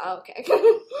 Okay.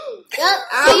 What?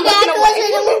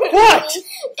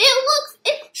 It looks.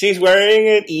 She's wearing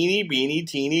an eeny, beeny,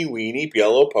 teeny, weeny,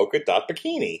 yellow polka dot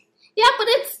bikini. Yeah, but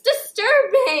it's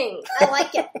disturbing. I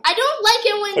like it. I don't like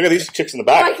it when... Look at these chicks in the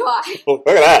back. Oh my god. Look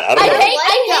at that.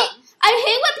 I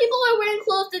hate when people are wearing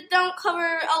clothes that don't cover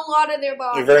a lot of their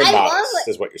body. You're very modest,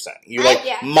 is what you're saying.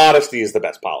 Modesty is the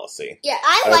best policy. Yeah,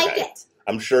 I like it.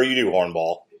 I'm sure you do,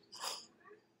 Hornball.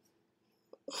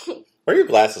 Where are your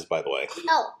glasses, by the way?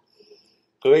 Oh.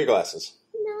 Go get your glasses.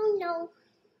 No.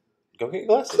 Go get your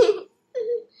glasses.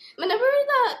 Whenever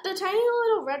the tiny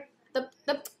little red... The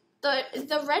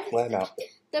red... Let out.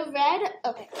 The red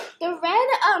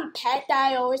pet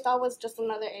that I always thought was just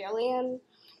another alien.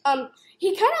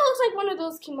 He kind of looks like one of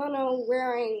those kimono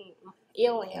wearing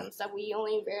aliens that we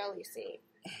only rarely see.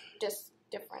 Just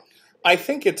different. I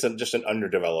think it's just an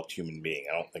underdeveloped human being.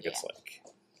 I don't think it's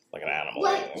like an animal.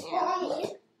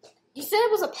 You said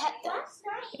it was a pet, though.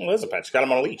 Well, it is a pet. She got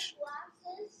him on a leash.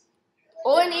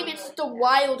 Or maybe it's just a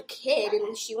wild kid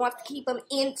and she wants to keep him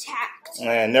intact.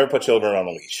 And never put children on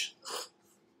a leash.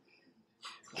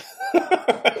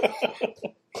 I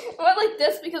went like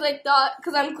this because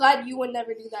I'm glad you would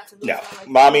never do that to me. No.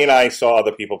 Mommy and I saw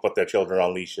other people put their children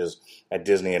on leashes at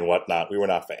Disney and whatnot. We were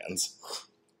not fans.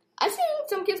 I've seen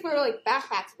some kids wear like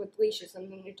backpacks with leashes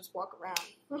and then they just walk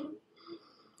around.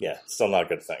 Yeah, still not a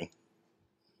good thing.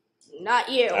 Not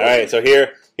you. All right, so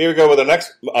here we go with the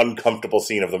next uncomfortable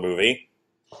scene of the movie.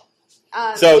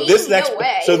 This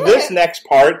next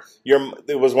part,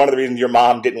 it was one of the reasons your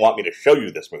mom didn't want me to show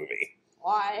you this movie.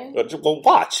 Why? Well,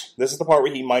 watch. This is the part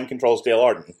where he mind controls Dale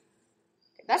Arden.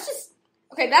 That's just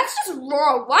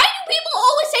wrong. Why do people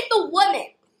always take the woman?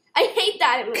 I hate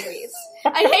that in movies.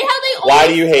 I hate how they always... Why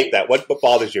do you hate that? What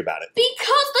bothers you about it?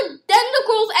 Because then the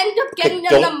girls end up getting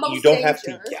in the most danger. You don't have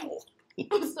to yell.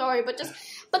 I'm sorry, but then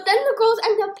the girls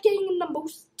end up getting in the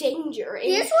most danger.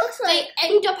 This looks like... They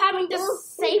end up having to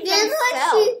save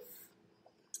themselves.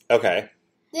 Okay.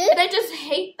 And I just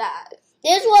hate that.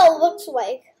 This is what it looks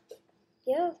like.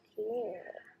 Yeah.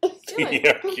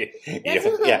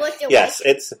 Yes,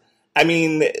 it's... I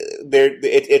mean,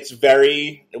 it's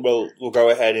very... We'll go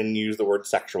ahead and use the word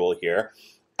sexual here.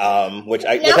 Which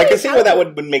I can see where that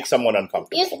would make someone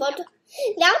uncomfortable.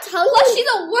 Now tell me. Plus, she's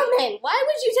a woman. Why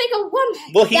would you take a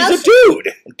woman? Well, he's a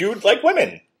dude. Dudes like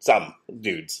women. Some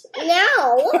dudes. No.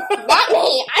 Not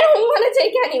me. I don't want to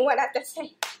take anyone at the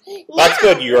same time. That's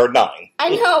good. You're 9. I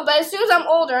know, but as soon as I'm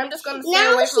older, I'm just going to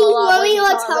stay away from a lot of Now she's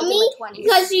really tummy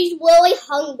because she's really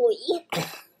hungry.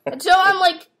 Until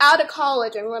I'm, out of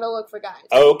college, I'm going to look for guys.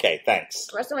 Okay, thanks.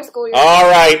 The rest of my school year. All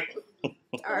right.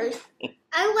 Sorry.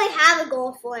 I don't have a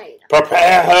girlfriend.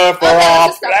 Prepare her for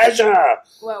our pleasure.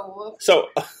 Whoa. So,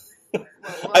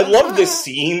 I love this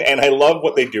scene, and I love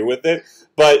what they do with it,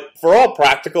 but for all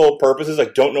practical purposes, I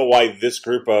don't know why this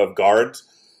group of guards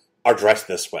are dressed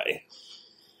this way.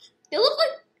 They look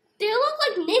like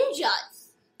ninjas.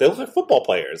 They look like football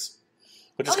players,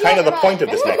 which is kind of the point of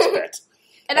this next bit.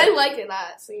 And I liked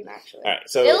that scene, actually. All right,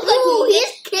 so they look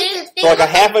like a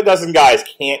half a dozen guys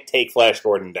can't take Flash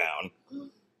Gordon down.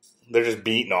 They're just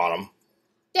beating on him.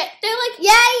 They're like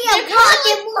they're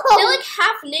like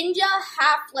half ninja,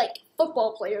 half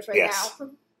football players now.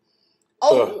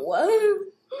 Oh,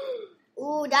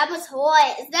 ooh, that was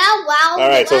hot. Is that wow? All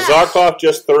right, so Zarkov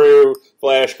just threw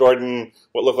Flash Gordon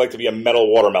what looked like to be a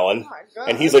metal watermelon,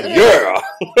 and he's like, "Yeah!"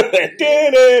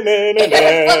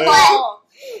 Football.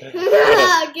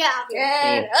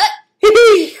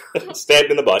 Stabbed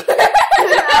in the butt.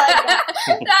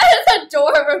 That is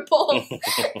adorable.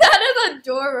 That is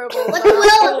adorable.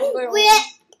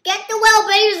 Get the well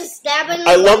babies and stab in the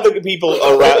I love the people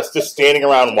around, just standing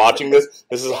around watching this.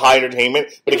 This is high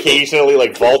entertainment, but occasionally,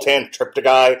 Voltan tripped a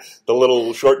guy. The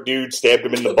little short dude stabbed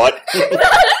him in the butt.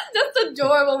 That's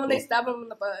adorable when they stab him in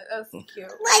the butt. That's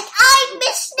cute. I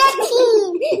missed the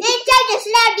team. They tried to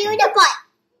stab you in the butt.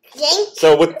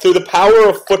 So, through the power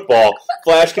of football,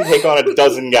 Flash can take on a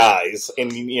dozen guys,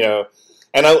 and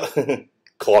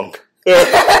clunk. And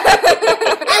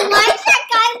why does that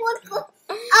guy look?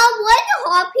 Why do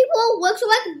hot people look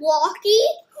like Walkie?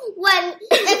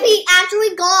 If he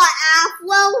actually got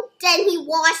afro, then he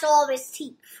washed all of his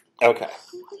teeth. Okay.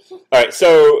 All right.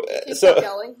 So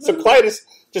Clyde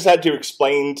just had to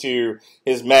explain to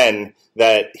his men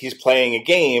that he's playing a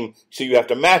game, so you have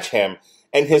to match him.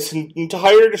 And his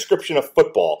entire description of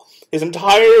football, his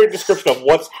entire description of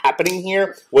what's happening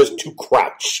here was to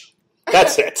crouch.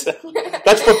 That's it.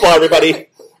 That's football, everybody.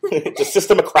 It's a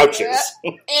system of crouches.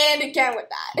 And again with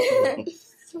that.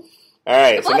 All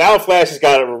right, so now Flash has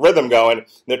got a rhythm going.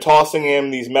 They're tossing him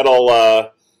these metal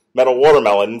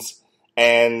watermelons,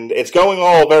 And it's going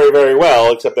all very, very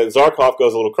well, except that Zarkov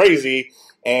goes a little crazy,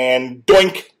 and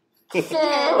doink!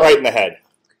 Right in the head.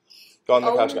 Go on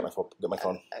the couch, get my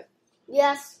phone.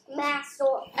 Yes, master.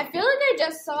 I feel like I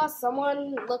just saw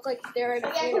someone look like they're in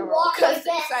a funeral. Because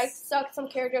I saw some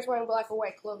characters wearing black and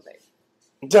white clothing.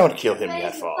 Don't kill him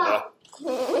yet, Father.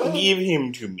 Give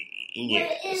him to me.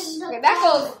 Yes. Okay, that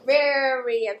goes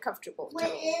very uncomfortable. Where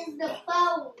is the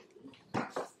phone?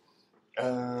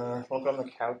 Won't go on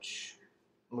the couch.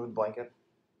 Mood blanket.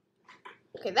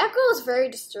 Okay, that girl is very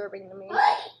disturbing to me.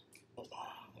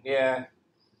 Yeah.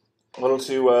 A little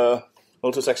too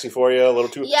sexy for you. A little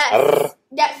too. Yes.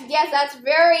 Yes. That's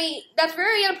very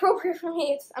inappropriate for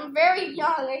me. I'm very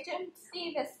young. I shouldn't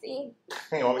see this scene.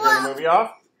 You want me to turn the movie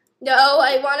off? No,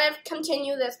 I want to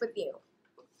continue this with you.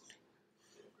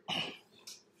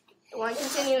 I want to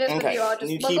continue this with you. I'll just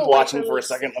you keep watching for a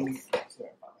second. Let me.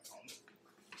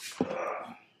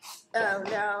 Oh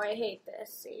no, I hate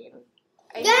this scene.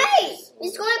 Yay!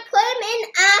 He's going to put him in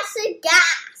acid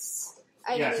gas.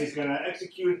 Yes, he's going to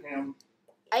execute him.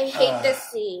 I hate this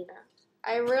scene.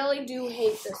 I really do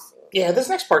hate this scene. Yeah, this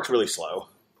next part's really slow.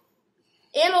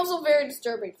 And also very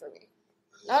disturbing for me.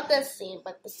 Not this scene,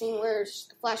 but the scene where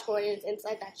Flash Gordon is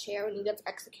inside that chair when he gets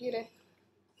executed.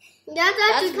 That's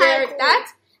actually kind of cool.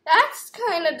 That's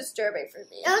kind of disturbing for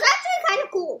me. It was actually kind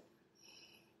of cool.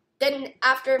 Then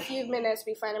after a few minutes,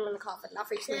 we find him in the coffin. That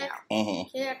freaks me out.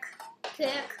 Mm-hmm.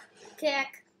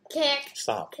 Kick.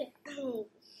 Stop. Kick.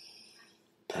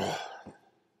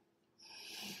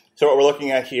 So what we're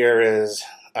looking at here is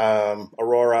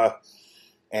Aurora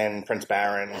and Prince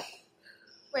Baron.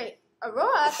 Wait,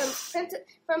 Aurora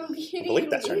from Beauty I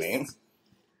believe that's her Beast? name.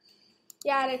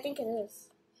 Yeah, I think it is.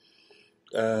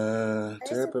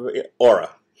 Aura.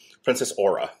 Princess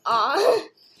Aura. Aw.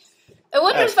 It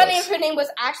would have been funny close. if her name was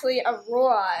actually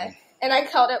Aurora, and I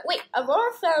called it, wait,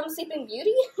 Aurora from Sleeping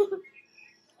Beauty?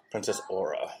 Princess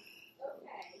Aura.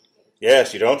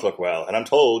 Yes, you don't look well, and I'm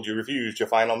told you refused your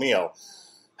final meal.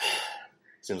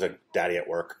 Seems like Daddy at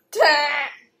work.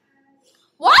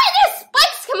 Why are there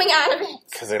spikes coming out of it?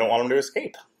 Because they don't want him to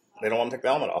escape. They don't want to take the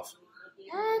helmet off.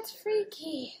 That's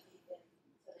freaky.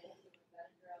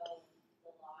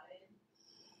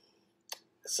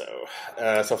 So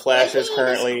Flash is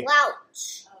currently...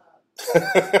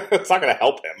 It's not going to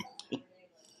help him.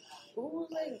 Who's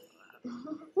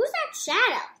that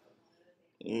shadow?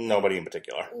 Nobody in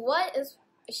particular. What is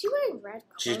she wearing red?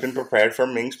 She's been prepared for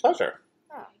Ming's pleasure.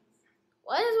 Oh.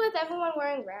 What is with everyone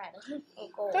wearing red? And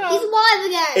gold? He's alive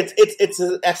again. It's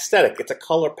an aesthetic. It's a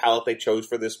color palette they chose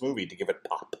for this movie to give it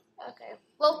pop. Okay.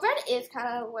 Well, red is kind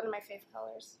of one of my favorite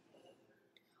colors.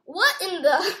 What in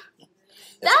the...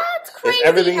 That's crazy.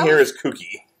 Everything here is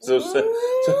kooky.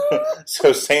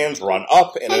 So sands run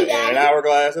up in an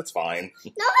hourglass. It's fine.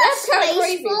 No, that's kind of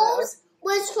crazy.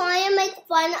 Was trying to make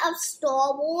fun of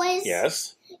Star Wars.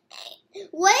 Yes.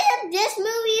 What if this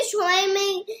movie is trying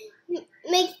to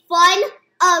make fun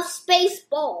of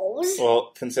Spaceballs?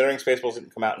 Well, considering Spaceballs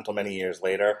didn't come out until many years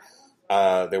later,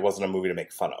 there wasn't a movie to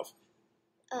make fun of.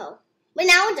 Oh, but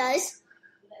now it does.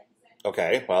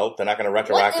 Okay, well, they're not going to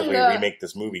retroactively remake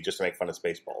this movie just to make fun of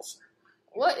Spaceballs.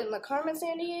 What, in the Carmen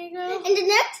Sandiego? And the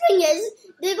next thing is,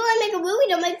 they're going to make a movie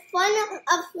to make fun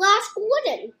of Flash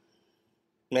Gordon.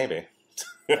 Maybe.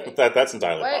 That's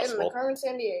entirely what possible. In the Carmen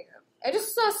Sandiego? I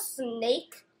just saw a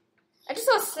snake. I just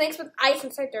saw snakes with ice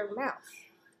inside their mouth.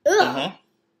 Ugh. Mm-hmm.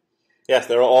 Yes,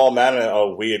 there are all manner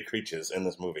of weird creatures in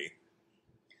this movie.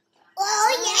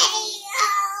 Oh, yay!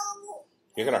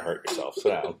 You're going to hurt yourself. Sit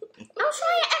down. I'll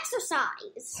try to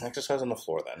exercise. Exercise on the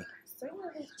floor, then.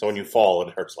 So when you fall,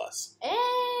 it hurts less. And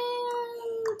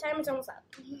time is almost up.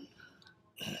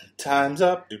 Time's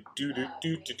up.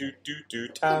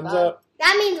 Time's up.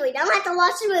 That means we don't have to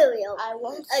watch the movie I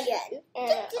won't. again.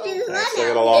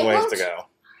 Still got a long ways to go.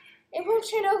 It won't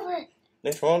turn over.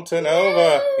 It won't turn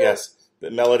over. Yes.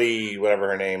 The Melody, whatever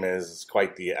her name is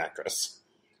quite the actress.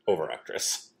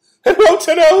 Over-actress. It won't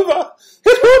turn over!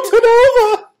 It won't turn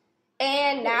over!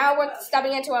 And now we're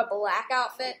stepping into a black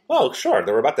outfit. Well, sure.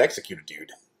 They were about to execute a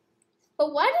dude.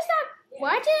 But why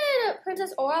did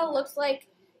Princess Aura look like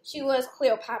she was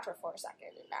Cleopatra for a second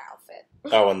in that outfit?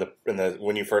 Oh, in the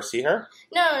when you first see her?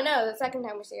 No, the second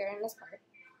time we see her in this part.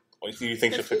 Well, you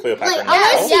think she's Cleopatra Wait, now? I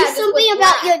want to see something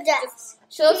about your dress.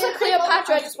 She looks like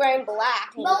Cleopatra just wearing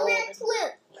black. Moment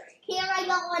flip. Here I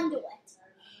go under it.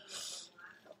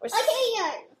 Okay,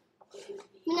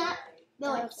 yeah.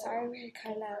 No, I'm sorry, we're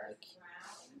kind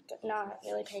of not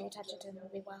really paying attention to the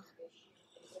movie well.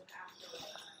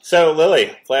 So,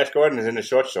 Lily, Flash Gordon is in his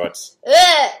short shorts.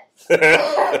 Ugh. I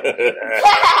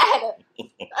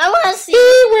want to see.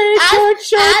 He wears short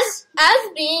shorts.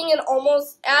 being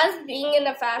in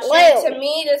a fashion, to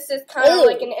me, this is kind of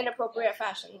like an inappropriate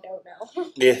fashion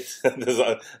no-no. Yes, there's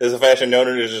a fashion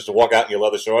no-no to just walk out in your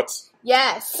leather shorts.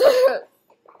 Yes.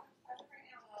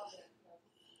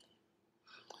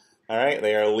 All right,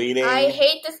 they are leading. I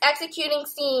hate this executing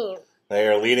scene. They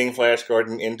are leading Flash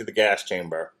Gordon into the gas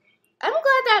chamber. I'm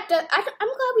glad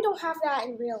we don't have that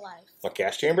in real life. What,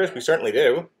 gas chambers? We certainly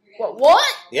do. What?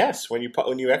 Yes, when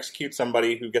you execute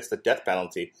somebody who gets the death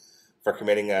penalty for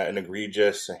committing an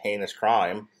egregious, heinous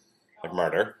crime, like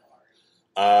murder,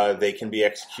 they can be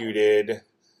executed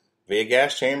via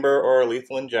gas chamber or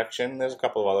lethal injection. There's a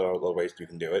couple of other ways you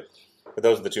can do it, but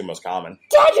those are the two most common.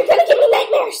 Dad, you're gonna give me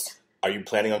nightmares! Are you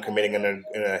planning on committing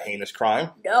a heinous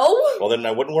crime? No. Well, then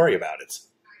I wouldn't worry about it.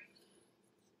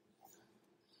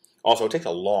 Also, it takes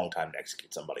a long time to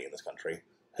execute somebody in this country.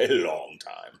 A long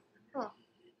time. Huh.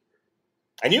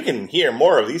 And you can hear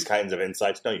more of these kinds of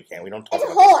insights. No, you can't. We don't talk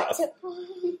about this stuff.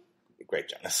 Great,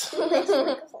 Jonas.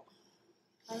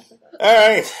 All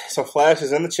right, so Flash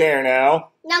is in the chair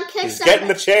now. Now kick He's getting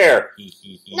the chair.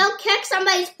 Now kick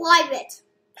somebody's private.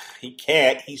 He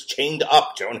can't. He's chained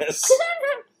up, Jonas.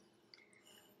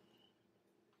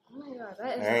 Oh my God,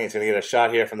 that is... All right, he's going to get a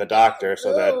shot here from the doctor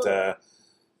so that...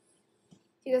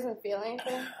 he doesn't feel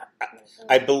anything?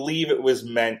 I believe it was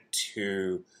meant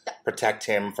to protect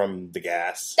him from the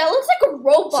gas. That looks like a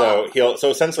robot. So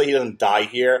essentially he doesn't die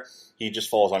here. He just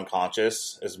falls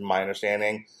unconscious, is my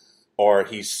understanding. Or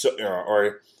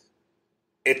or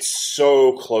it's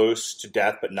so close to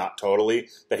death, but not totally,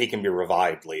 that he can be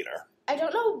revived later. I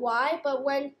don't know why, but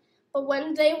when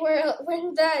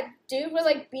that dude was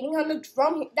like beating on the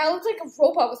drum, that looks like a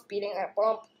robot was beating that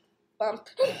bump. I'm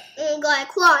going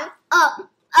to climb up.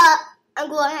 I'm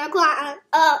going to climb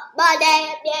up my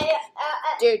damn.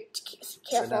 Dude,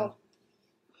 careful.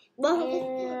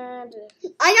 And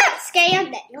I got scared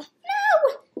there. No.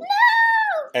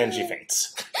 And she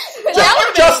faints.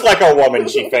 Just like a woman,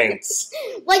 she faints.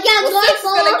 Like she's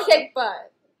gonna kick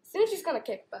butt. Soon she's gonna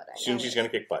kick butt. Soon she's gonna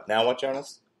kick butt. Now what,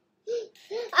 Jonas?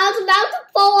 I was about to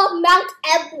fall off Mount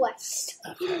Everest.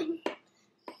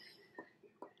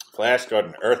 Flash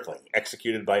Gordon, Earthling,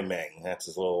 executed by Ming. That's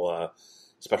his little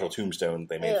special tombstone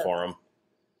they made for him.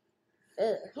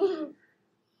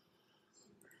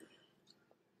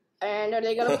 And are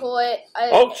they gonna pull it?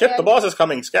 Oh shit! The boss is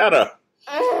coming. Scatter.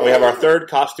 We have our third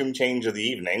costume change of the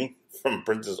evening from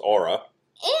Princess Aura.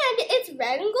 And it's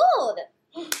red and gold.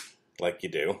 Like you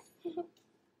do.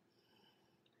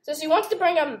 So she wants to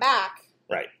bring him back.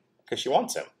 Right. Because she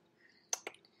wants him.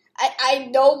 I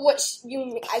know what you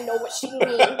mean. I know what she means.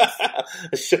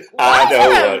 I know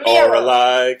what Aura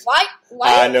likes. Why?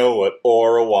 I know what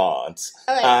Aura wants.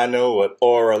 Okay. I know what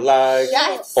Aura likes.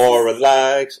 Yes. Aura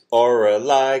likes. Aura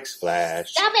likes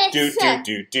Flash. Stop it. Do. Stop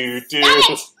it.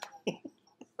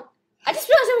 I just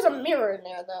realized there was a mirror in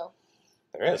there, though.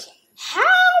 There is. How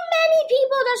many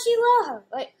people does she love?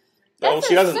 Well,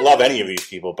 she doesn't love any of these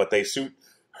people, but they suit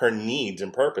her needs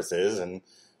and purposes, and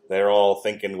they're all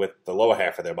thinking with the lower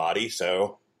half of their body,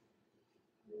 so...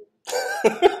 So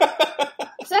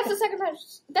that's the second time...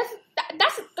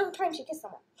 That's the third time she kissed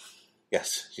someone.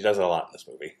 Yes, she does it a lot in this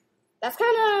movie. That's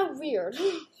kind of weird to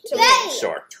me.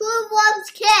 Sure. Two of one's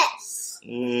kiss.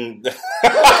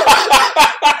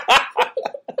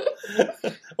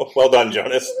 Well done,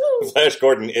 Jonas. Flash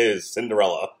Gordon is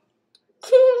Cinderella.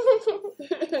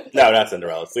 No, not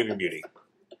Cinderella. Sleeping Beauty.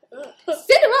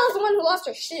 Cinderella's the one who lost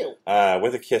her shoe.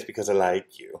 With a kiss because I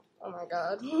like you. Oh my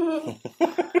God.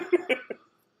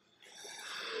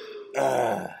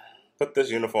 Put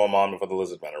this uniform on before the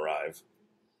lizard men arrive.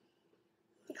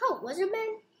 They call it lizard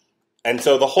men? And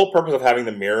so the whole purpose of having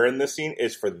the mirror in this scene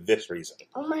is for this reason.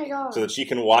 Oh my God. So that she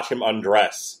can watch him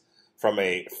undress from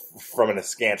an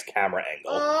askance camera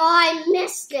angle. Oh, I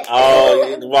missed it.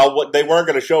 Well, they weren't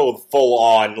going to show full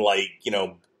on,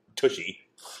 Tushy.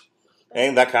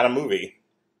 Ain't that kind of movie.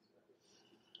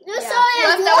 You saw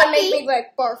that would make me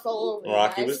barf all over.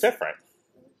 Rocky was different.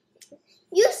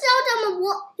 You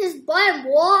saw his butt in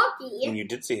Rocky. And you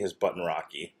did see his butt in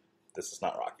Rocky. This is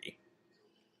not Rocky.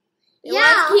 You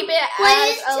want to keep it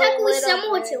it's technically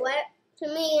similar to it. To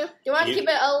me. You want to keep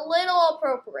it a little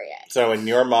appropriate. So in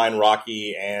your mind,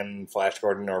 Rocky and Flash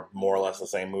Gordon are more or less the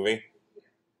same movie?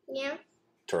 Yeah.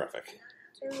 Terrific.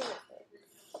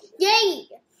 Yay!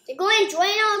 They're going to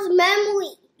drain out his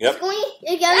memory. Yep.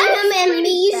 They're giving him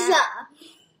amnesia.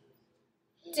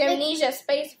 The amnesia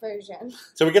space version.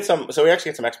 So we actually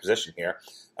get some exposition here.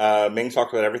 Ming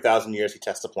talks about every 1,000 years he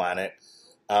tests a planet.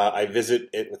 I visit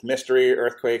it with mystery,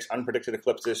 earthquakes, unpredicted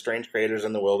eclipses, strange craters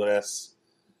in the wilderness.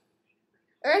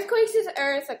 Earthquakes is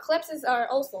Earth. Eclipses are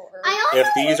also Earth. If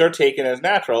these are taken as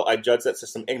natural, I judge that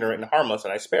system ignorant and harmless,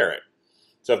 and I spare it.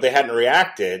 So if they hadn't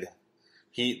reacted,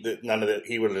 he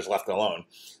would have just left it alone.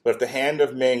 But if the hand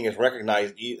of Ming is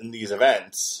recognized in these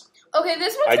events, okay,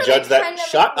 this one's I judge that.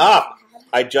 Shut up!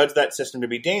 I judge that system to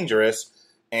be dangerous,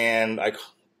 and I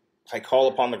call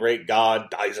upon the great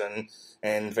God Daisen,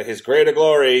 and for his greater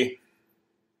glory,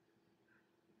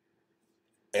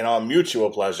 in our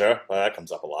mutual pleasure. Well, that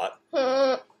comes up a lot.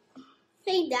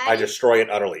 Hey, Daddy. I destroy it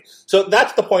utterly. So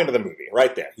that's the point of the movie,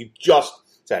 right there. He just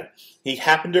said he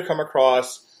happened to come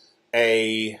across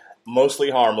a mostly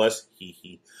harmless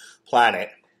planet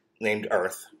named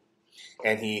Earth,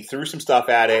 and he threw some stuff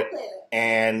at it,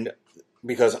 and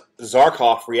because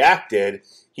Zarkov reacted,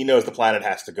 he knows the planet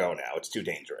has to go now. It's too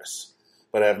dangerous.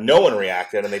 But if no one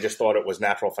reacted and they just thought it was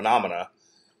natural phenomena,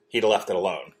 he'd have left it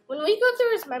alone. When we go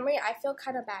through his memory, I feel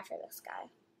kind of bad for this guy.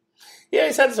 Yeah,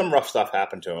 he's had some rough stuff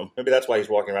happen to him. Maybe that's why he's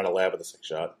walking around a lab with a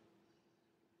 6-shot.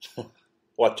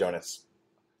 What, Jonas?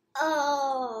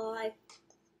 Oh, I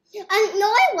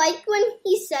like when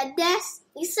he said this.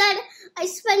 He said, I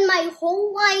spend my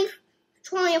whole life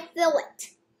trying to fill it.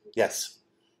 Yes,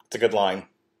 it's a good line.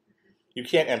 You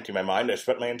can't empty my mind. I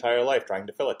spent my entire life trying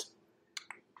to fill it.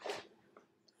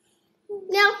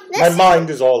 Now, my mind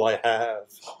is all I have.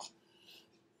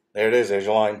 There it is. There's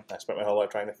your line. I spent my whole life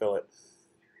trying to fill it.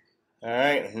 All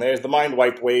right, and there's the mind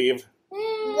wipe wave.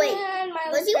 Wait,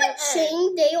 was he with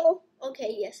Shane Dale?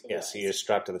 Okay, yes. Yes, he is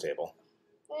strapped to the table.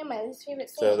 Yeah, my least favorite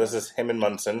scene. So this is him and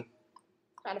Munson.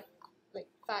 Kind of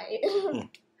fight. Okay,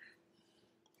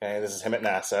 this is him at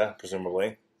NASA,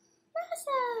 presumably.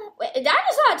 NASA. Wait, I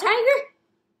just saw a tiger.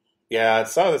 Yeah,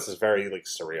 some of this is very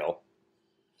surreal.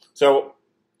 So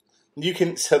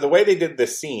the way they did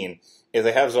this scene is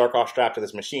they have Zarkov strapped to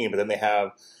this machine, but then they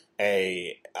have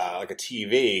a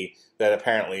TV that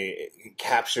apparently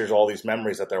captures all these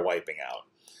memories that they're wiping out.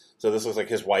 So this looks like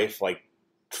his wife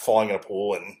falling in a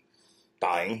pool and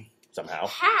dying somehow.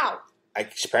 How?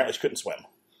 Apparently she couldn't swim,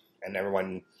 and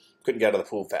everyone couldn't get out of the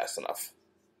pool fast enough.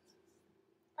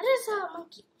 What is a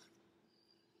monkey?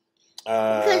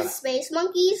 Because space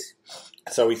monkeys.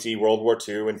 So we see World War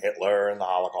II and Hitler and the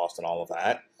Holocaust and all of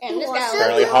that. And this guy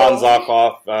apparently Hans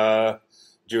Zarkov,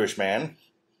 Jewish man,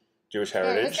 Jewish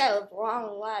heritage. And this guy lived a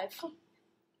long life.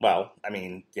 Well, I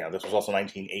mean, this was also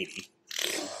 1980.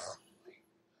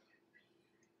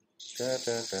 Do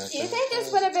you think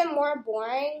this would have been more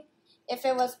boring if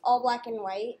it was all black and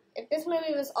white? If this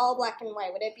movie was all black and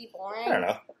white, would it be boring? I don't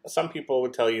know. Some people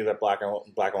would tell you that black and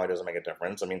white doesn't make a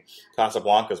difference. I mean,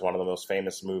 Casablanca is one of the most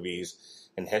famous movies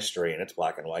in history, and it's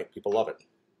black and white. People love it.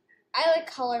 I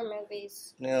like color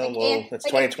movies. Yeah, it's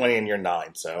 2020 and you're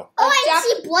 9, so. Oh, I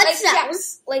see blood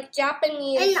cells. Like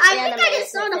Japanese and I think I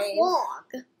just saw the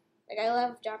vlog. I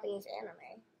love Japanese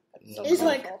anime. It's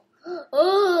like,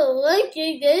 oh, look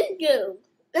at this go.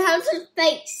 How's his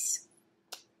face?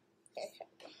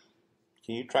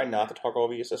 Can you try not to talk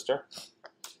over your sister?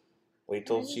 Wait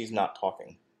till she's not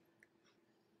talking.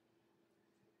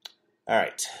 All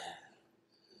right.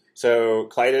 So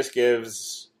Clytus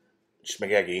gives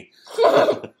Schmagegi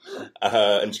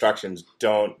instructions.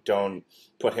 Don't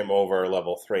put him over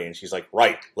level 3, and she's like,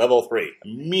 right, level 3.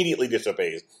 Immediately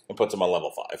disobeys and puts him on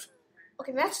level 5.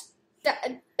 Okay, that's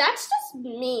just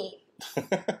me.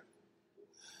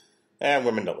 And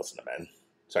women don't listen to men.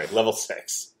 Sorry, level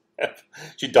 6.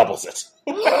 She doubles it.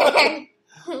 That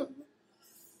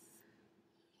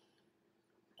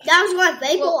was going to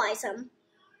vaporize him.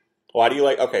 Why do you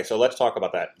like... Okay, so let's talk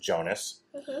about that, Jonas.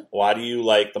 Mm-hmm. Why do you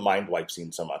like the mind wipe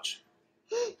scene so much?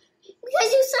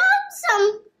 Because you saw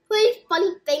some pretty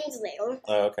funny things there.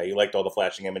 Okay, you liked all the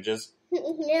flashing images?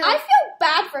 Yeah. I feel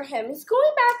bad for him. He's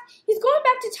going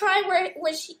back to time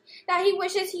that he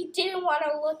wishes he didn't want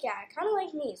to look at. Kind of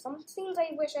like me. Some things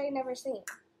I wish I had never seen.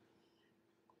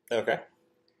 Okay.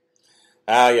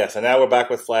 Yes, and now we're back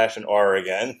with Flash and Aura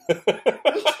again. Kissing!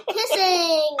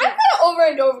 I'm gonna over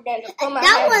and over again.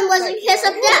 That one was a kiss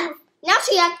of death. Now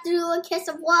she has to do a kiss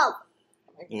of love.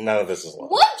 None of this is love.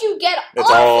 What'd you get It's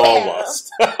off all him? lust.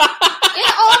 Get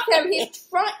off him. He's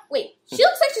trying. Wait, she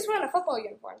looks like she's wearing a football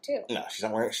uniform, too. No, she's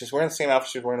not wearing... She's wearing the same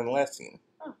outfit she was wearing in the last scene.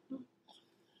 Oh.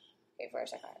 Wait for a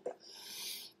second.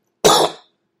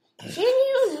 Can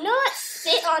you not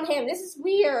sit on him? This is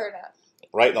weird.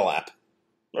 Right in the lap.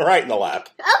 Right in the lap.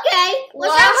 Okay.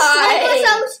 Let's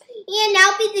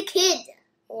now be the kid.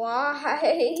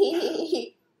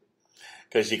 Why?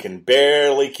 Because she can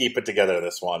barely keep it together,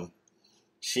 this one.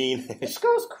 This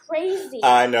girl's crazy.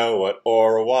 I know what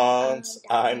Aura wants.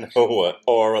 I know what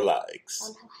Aura likes.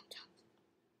 On my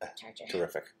laptop. Charger.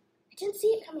 Terrific. I didn't see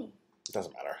it coming. It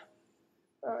doesn't matter.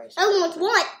 Almost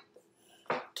what?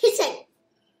 Kissing.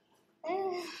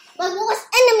 My worst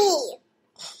enemy.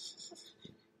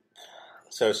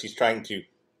 So she's trying to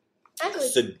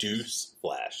seduce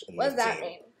Flash. What does that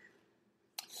mean?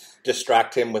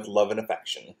 Distract him with love and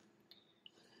affection.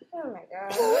 Oh my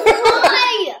god.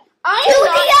 Why? To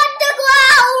the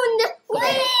underground.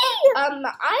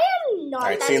 I am not.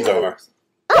 Alright, scene's over.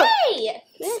 Hey!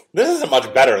 This isn't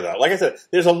much better, though. Like I said,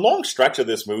 there's a long stretch of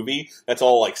this movie that's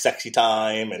all, like, sexy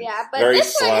time and very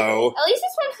slow. At least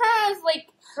this one has, like,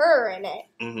 her in it.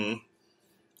 Mm-hmm.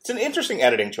 It's an interesting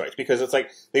editing choice, because it's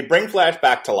like, they bring Flash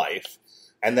back to life,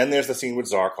 and then there's the scene with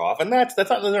Zarkov, and that's not,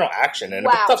 there's no action in it,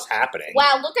 but stuff's happening.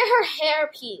 Wow, look at her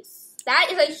hairpiece. That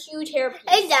is a huge hairpiece.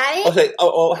 Hey, Daddy. Okay,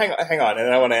 hang on,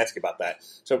 and I want to ask you about that.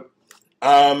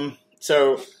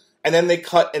 And then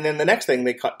the next thing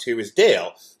they cut to is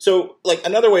Dale. So, like,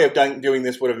 another way of doing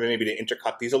this would have been maybe to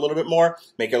intercut these a little bit more,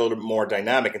 make it a little bit more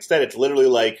dynamic. Instead, it's literally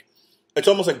like, it's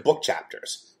almost like book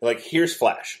chapters. Like, here's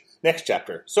Flash. Next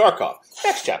chapter, Zarkov.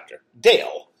 Next chapter,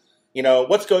 Dale. You know,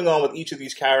 what's going on with each of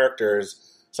these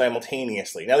characters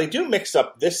simultaneously. Now, they do mix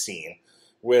up this scene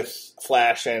with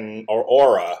Flash or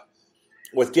Aura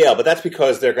with Dale, but that's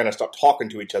because they're going to start talking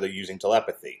to each other using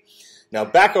telepathy. Now,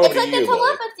 back over to you, It's like the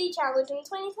telepathy challenge in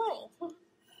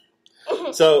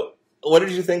 2020. So, what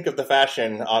did you think of the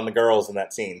fashion on the girls in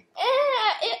that scene?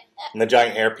 And the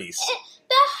giant hairpiece.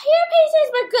 The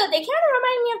hairpieces were good. They kind of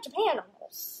remind me of Japan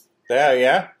almost.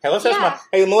 Yeah? Hey, let's ask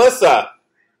Hey, Melissa!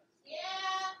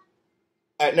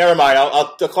 Yeah? Never mind.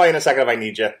 I'll call you in a second if I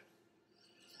need you.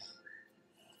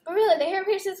 But really, the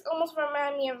hairpieces almost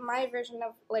remind me of my version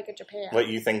of, like, a Japan. What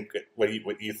you think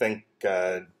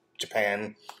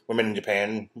women in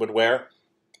Japan would wear?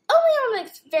 Only on,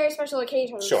 like, very special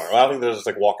occasions. Sure. Well, I think they're just,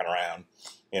 like, walking around,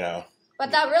 you know.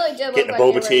 But that really did look getting like a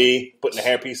boba tea, putting a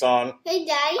hairpiece on. Hey,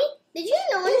 Daddy, did you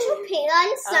know in Japan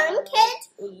some kids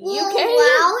were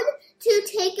allowed to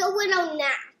take a little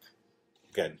nap?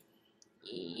 Good.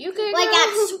 You could like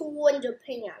at school in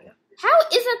Japan. How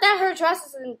is it that her dress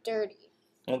isn't dirty?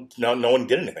 Well, no one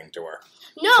did anything to her.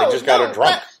 No, they just got her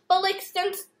drunk. But like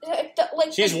since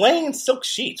she's laying in silk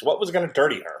sheets, what was going to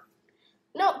dirty her?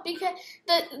 No, because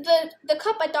the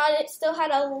cup, I thought it still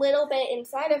had a little bit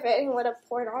inside of it and would have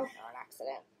poured on her on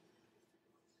accident.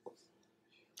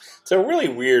 It's a really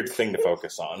weird thing to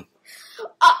focus on.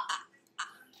 I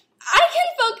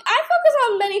focus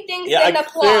on many things in the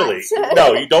plot. Clearly.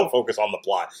 No, you don't focus on the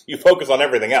plot. You focus on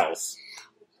everything else.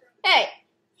 Hey.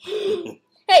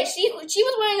 Hey, she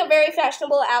was wearing a very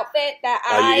fashionable outfit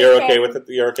that You're okay with it?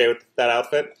 You're okay with that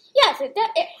outfit? Yes, it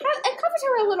covers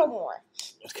her a little more.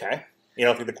 Okay. You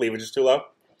don't think the cleavage is too low?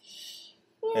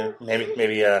 Yeah.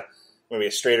 Maybe a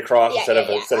straight across instead of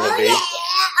a V.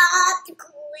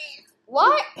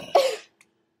 What?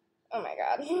 Oh my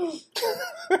god. Did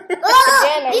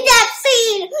that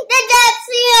scene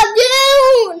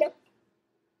of Dune?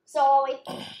 Sorry.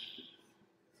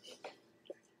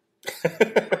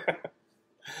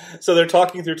 So they're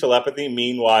talking through telepathy.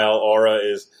 Meanwhile, Aura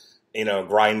is,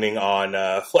 grinding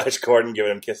on Flash Gordon,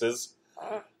 giving him kisses.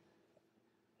 All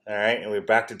right, and we're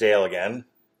back to Dale again.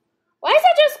 Why does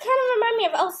that just kind of remind me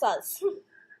of Elsa's?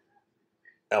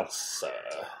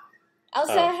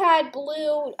 Elsa had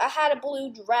a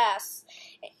blue dress.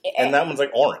 And that one's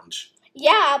like orange.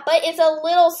 Yeah, but it's a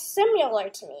little similar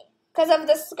to me because of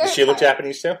the skirt. Does she look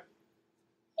Japanese too?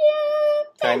 Yeah,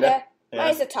 kinda. Yeah.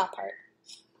 Mine's the top part.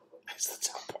 It's the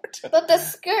top part. But the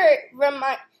skirt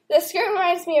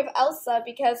reminds me of Elsa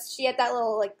because she had that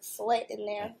little like slit in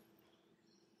there.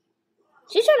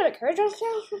 She's trying to make her drunk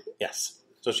now? Yes,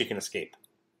 so she can escape.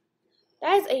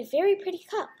 That is a very pretty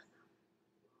cup.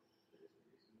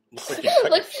 Looks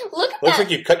like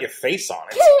you cut your face on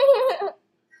it.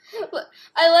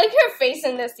 I like her face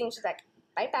in this scene. She's like,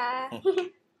 bye-bye. All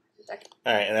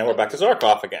right, and then we're back to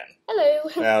Zarkov again. Hello.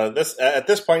 Now, at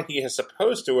this point, he is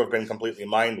supposed to have been completely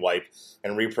mind-wiped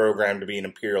and reprogrammed to be an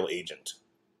Imperial agent.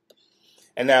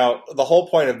 And now, the whole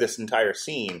point of this entire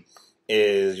scene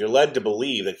is you're led to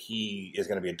believe that he is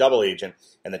going to be a double agent,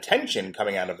 and the tension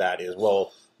coming out of that is,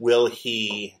 well, will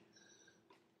he...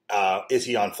 is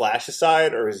he on Flash's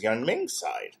side or is he on Ming's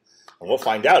side? And we'll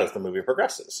find out as the movie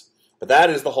progresses. But that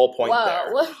is the whole point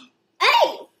there.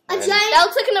 Hey! That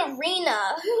looks like an arena.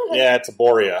 Yeah, it's a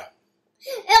Borea.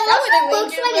 It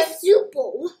looks like a soup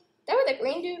bowl. That where the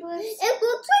green dude was? It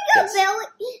looks like a belly.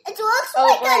 It looks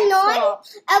like a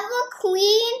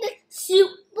non-ever-cleaned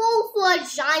soup bowl for a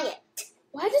giant.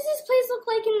 What does this place look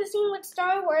like in the scene with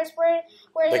Star Wars where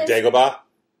like Dagobah?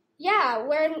 Yeah,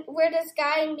 where this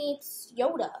guy meets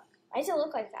Yoda. Why does it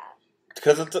look like that?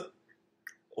 Because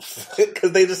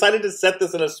they decided to set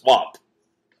this in a swamp.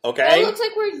 Okay? It looks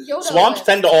like where Yoda Swamps lives.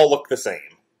 tend to all look the same.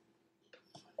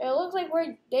 It looks like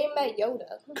where they met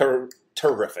Yoda.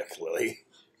 Terrific, Lily.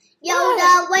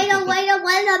 Yoda, wait.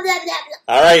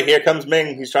 All right, here comes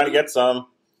Ming. He's trying to get some.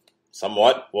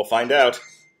 Somewhat. We'll find out.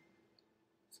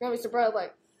 It's gonna be surprised,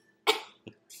 like.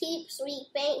 Keep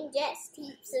sleeping, just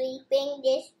keep sleeping,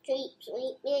 just keep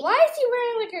sleeping. Why is he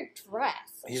wearing like a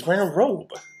dress? He's wearing a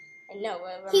robe. I know.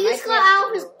 He just got out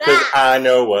of his Because bath. I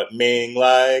know what Ming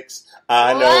likes.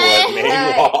 I know what Ming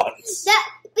wants.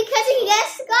 Because he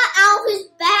just got out of his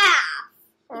bath.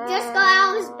 He just got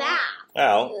out of his bath.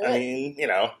 Well, I mean, you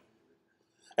know.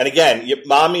 And again,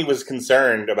 Mommy was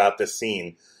concerned about this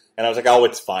scene. And I was like, oh,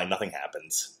 it's fine. Nothing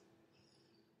happens.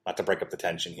 Not to break up the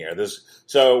tension here.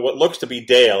 So what looks to be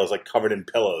Dale is like covered in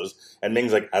pillows. And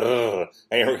Ming's like, argh,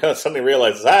 and he suddenly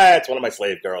realizes, it's one of my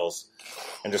slave girls.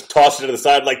 And just tosses it to the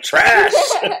side like trash.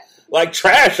 Like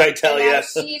trash, I tell you.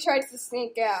 She tries to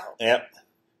sneak out. Yep.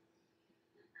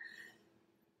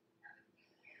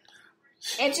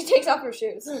 And she takes off her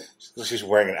shoes. She's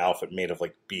wearing an outfit made of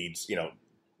like beads,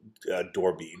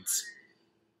 door beads.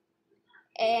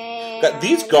 And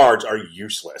These guards are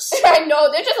useless. I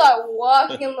know, they're just like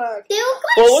walking like. They look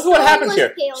like Well, look what happens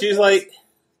here. Star Wars She's like,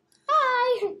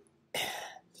 Hi.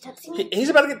 he's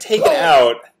about to get taken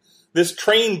out. This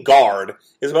trained guard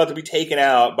is about to be taken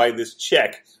out by this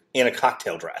chick in a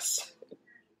cocktail dress.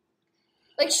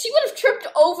 Like, she would have tripped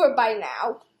over by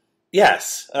now.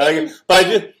 Yes.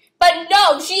 But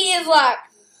no, she is like.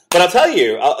 But I'll tell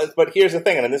you, but here's the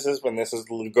thing, and this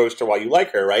goes to why you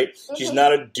like her, right? Mm-hmm. She's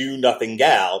not a do-nothing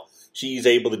gal. She's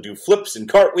able to do flips and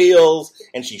cartwheels,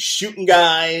 and she's shooting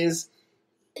guys,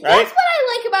 right? That's what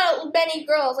I like about many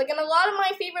girls. Like, in a lot of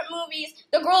my favorite movies,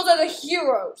 the girls are the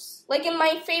heroes. Like, in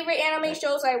my favorite anime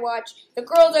shows I watch, the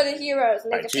girls are the heroes.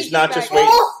 And right. She's not just waiting.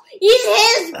 Oh, he's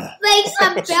his face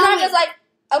up. She's not just like,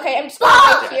 okay, I'm just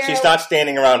gonna wait here. She's not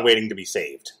standing around waiting to be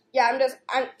saved. Yeah,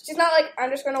 she's not like, I'm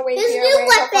just gonna wait His here. new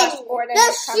weapon,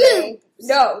 the shoes.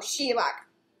 No, she like.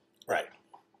 Right.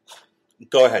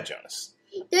 Go ahead, Jonas.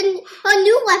 Her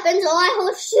new weapons are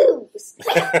her shoes.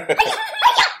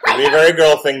 It'd be a very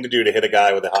girl thing to do to hit a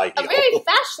guy with a high heel. A very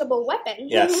fashionable weapon.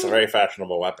 Yes, a very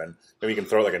fashionable weapon. Maybe you can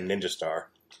throw it like a ninja star.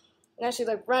 Now she's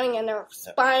like running and they're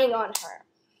spying on her.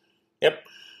 Yep.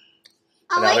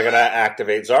 And now they're going to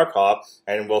activate Zarkov,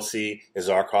 and we'll see, is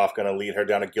Zarkov going to lead her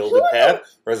down a gilded path,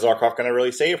 or is Zarkov going to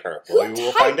really save her? Well,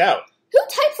 we'll find out. Who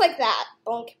types like that?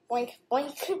 Boink, boink,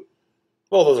 boink.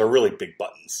 Well, those are really big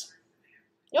buttons.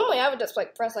 Normally I would just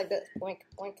like press like this. Boink,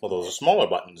 boink. Well, those are smaller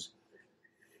buttons.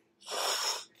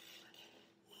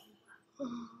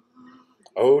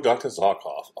 Oh, Dr.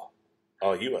 Zarkov.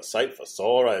 Oh, you a sight for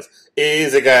sore eyes.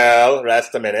 Easy, girl.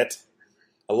 Rest a minute.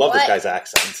 I love this guy's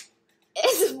accent.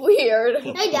 It's weird.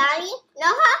 Hey, Daddy.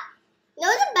 Know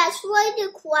the best way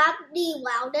to clap the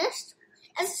loudest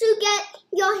is to get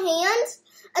your hands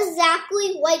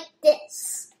exactly like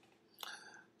this.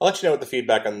 I'll let you know what the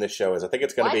feedback on this show is. I think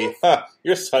it's going to be,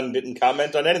 your son didn't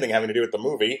comment on anything having to do with the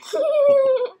movie.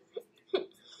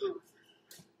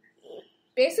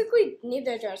 Basically,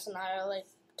 neither Josh and I are like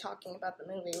talking about the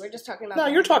movie. We're just talking about. No,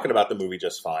 you're talking about the movie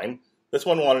just fine. This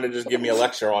one wanted to just give me a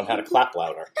lecture on how to clap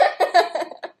louder.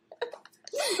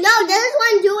 No, this is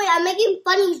what I'm doing. I'm making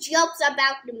funny jokes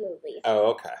about the movie.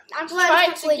 Oh, okay. That's what I'm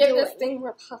I'm trying to give doing. this thing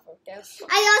Republicans.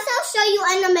 I also show you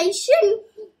animation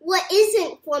what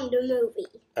isn't from the movie.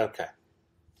 Okay.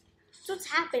 That's what's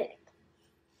happening.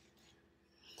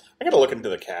 I got to look into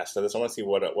the cast of this. I want to see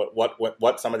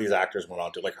what some of these actors went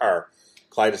on to. Like her,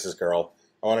 Clytus's girl.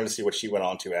 I wanted to see what she went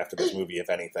on to after this movie, if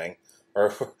anything.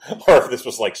 Or if this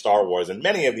was like Star Wars. And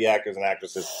many of the actors and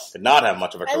actresses did not have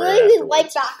much of a career I'm going to afterwards.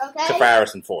 right back, okay? Except for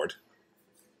Harrison Ford.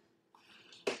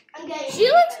 She kind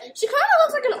of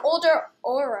looks like an older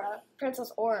Aura,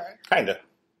 Princess Aura. Kind of.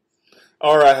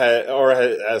 Aura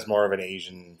has more of an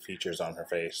Asian features on her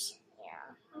face.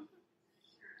 Yeah.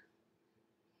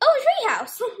 Oh,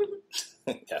 Treehouse.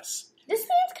 Yes. This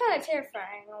thing's kind of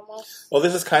terrifying, almost. Well,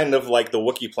 this is kind of like the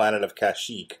Wookiee planet of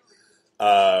Kashyyyk,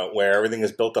 where everything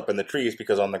is built up in the trees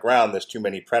because on the ground there's too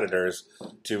many predators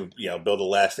to build a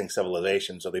lasting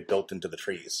civilization, so they built into the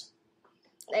trees.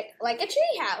 Like a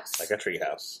treehouse. Like a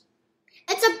treehouse.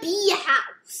 It's a bee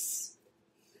house.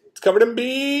 It's covered in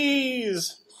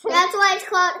bees. That's why it's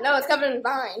called. No, it's covered in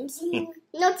vines.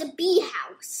 No, it's a bee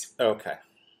house. Okay.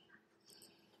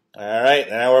 All right,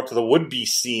 now we're up to the would-be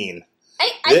scene.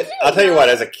 I'll tell you what,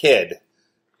 as a kid...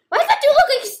 Why does that dude look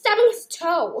like he's stabbing his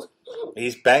toe?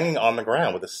 He's banging on the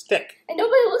ground with a stick. And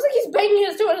nobody looks like he's banging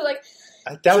his toe and like,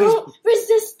 I doubt don't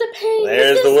resist the pain.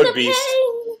 There's resist the wood-beast.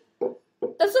 He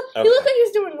looks like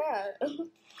he's doing that.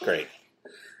 Great.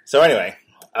 So anyway,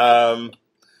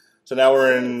 So now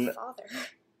we're in...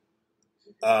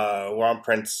 Father. We're on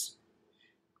Prince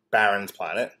Baron's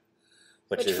planet,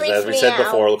 which is, freaks as we me said out.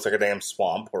 before, looks like a damn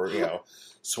swamp, or,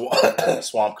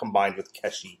 swamp combined with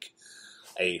Kashyyyk,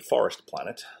 a forest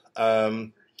planet.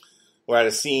 We're at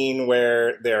a scene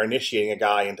where they're initiating a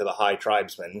guy into the High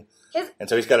Tribesman, and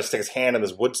so he's got to stick his hand in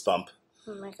this wood stump.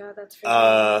 Oh my god, that's freaking me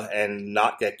out. And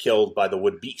not get killed by the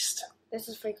wood beast. This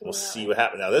is freaking me out. We'll see what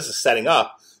happens. Now, this is setting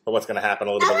up for what's going to happen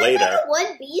a little bit later. The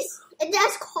wood beast, it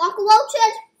does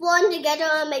cockroaches run together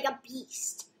and make a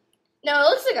beast. No, it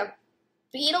looks like a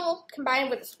beetle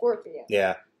combined with a scorpion.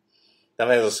 Yeah.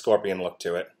 Definitely has a scorpion look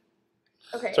to it.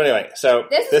 Okay. So anyway, this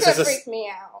is going to freak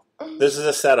me out. This is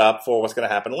a setup for what's going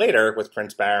to happen later with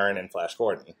Prince Baron and Flash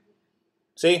Gordon.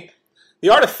 See? The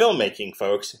art of filmmaking,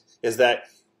 folks, is that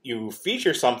you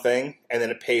feature something and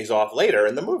then it pays off later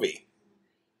in the movie.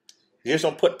 You just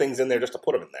don't put things in there just to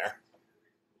put them in there.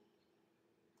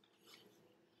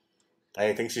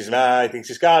 I think she's got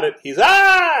it. He's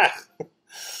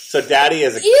So Daddy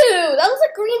is Ew, that was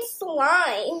a green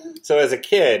slime. So as a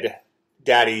kid,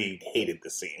 Daddy hated the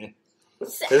scene.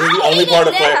 This is the I only hate part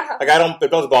it of now. it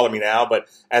doesn't bother me now, but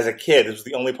as a kid, this was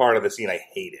the only part of the scene I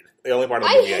hated. The only part of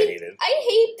the movie I hated. I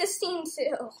hate this scene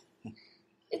too.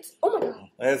 It's oh my god.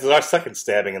 And this is our second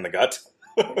stabbing in the gut.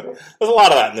 There's a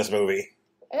lot of that in this movie.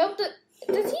 I hope that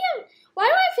does he have? Why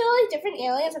do I feel like different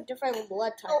aliens have different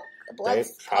blood type? They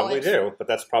probably do, but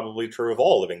that's probably true of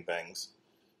all living things.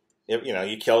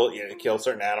 You kill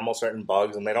certain animals, certain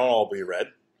bugs, and they don't all be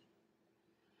red.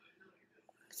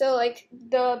 So, like,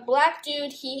 the black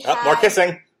dude, he had... Oh, more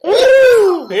kissing.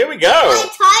 Ooh! Here we go. I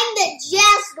timed it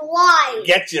just right.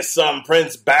 Get you some,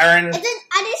 Prince Baron. Are they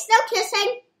still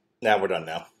kissing? Now we're done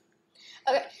now.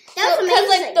 Okay. That was amazing. Because,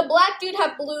 like, the black dude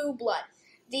had blue blood.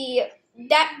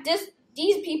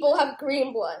 These people have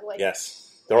green blood. Like,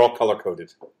 yes. They're all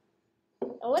color-coded.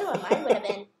 I wonder what mine would have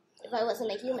been if I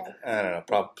wasn't a human. I don't know.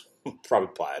 Probably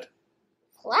plaid.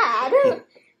 Plaid? Ew,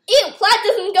 plaid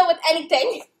doesn't go with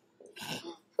anything.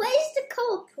 Where's the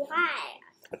color plaid?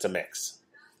 That's a mix.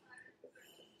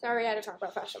 Sorry, I had to talk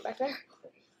about fashion back there.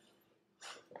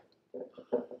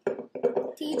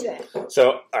 TJ.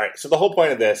 So, all right. So the whole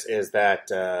point of this is that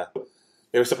they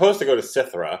were supposed to go to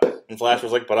Sithra, and Flash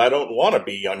was like, "But I don't want to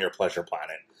be on your pleasure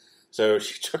planet." So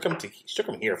she took him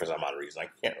here for some odd reason. I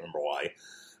can't remember why.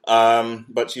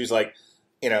 But she was like,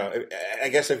 I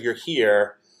guess if you're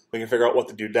here, we can figure out what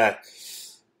to do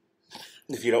next.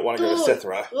 If you don't want to go to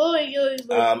Sithra,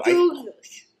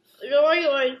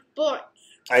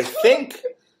 I think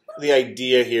the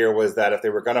idea here was that if they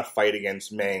were going to fight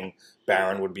against Ming,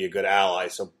 Baron would be a good ally.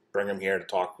 So bring him here to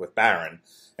talk with Baron.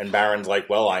 And Baron's like,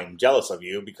 "Well, I'm jealous of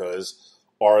you because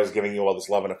Aura's giving you all this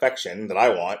love and affection that I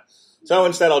want. So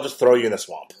instead, I'll just throw you in the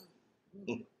swamp."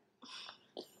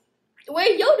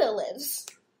 Where Yoda lives.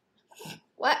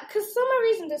 What? Because for some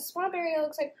reason, this swamp area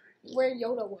looks like where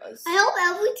Yoda was. I hope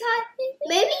every time,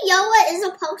 maybe Yoda is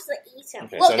supposed to eat him.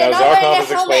 Okay, Look, so now they're not wearing Zarkov a is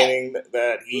helmet. explaining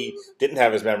that he didn't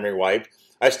have his memory wiped.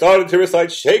 "I started to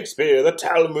recite Shakespeare, the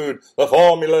Talmud, the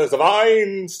formulas of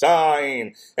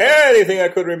Einstein, anything I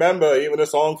could remember, even a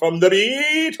song from the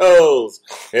Beatles.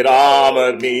 It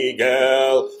armored me,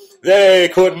 girl. They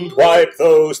couldn't wipe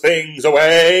those things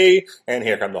away." And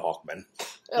here come the Hawkmen.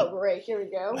 Oh, great. Here we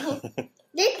go.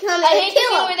 They come I and hate the kill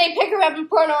scene him. where they pick her up and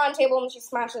put her on a table and she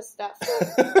smashes stuff.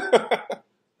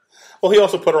 Well, he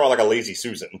also put her on like a lazy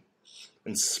Susan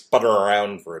and spun her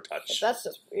around for a touch. That's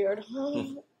just weird. I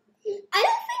don't think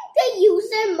they use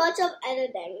them much of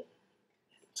editing.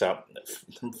 So,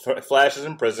 Flash is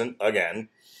in prison again.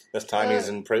 This time he's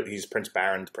Prince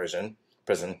Baron's prison.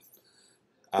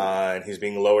 And he's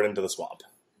being lowered into the swamp.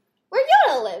 Where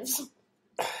Yoda lives.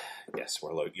 Yes,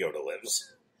 where Yoda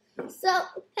lives. So,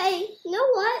 hey, you know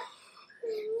what?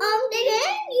 They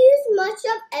didn't use much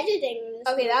of editing in this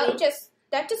Okay, movie.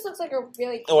 that just looks like a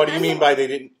really... Oh, what do you mean by they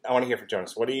didn't... I want to hear from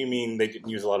Jonas. What do you mean they didn't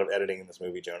use a lot of editing in this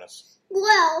movie, Jonas?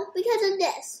 Well, because of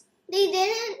this. They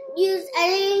didn't use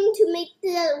editing to make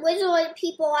the wizard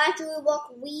people actually look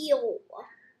real.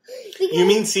 Because You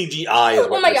mean CGI is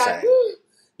what Oh my you're god. saying.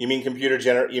 You mean You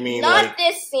mean Not like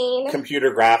this scene.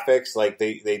 computer graphics? Like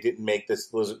they didn't make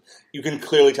this... You can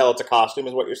clearly tell it's a costume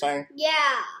is what you're saying?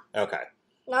 yeah, Okay.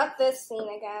 Not this scene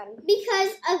again.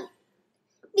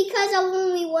 because of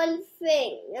only one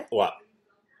thing. What?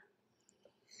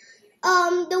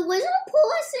 The wizard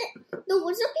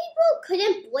people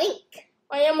couldn't blink.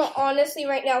 I am honestly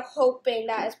right now hoping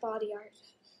that is body art.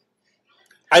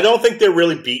 I don't think they're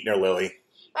really beating her, Lily.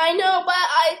 I know, but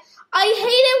I hate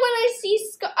it when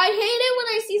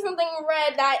I see something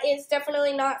red that is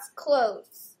definitely not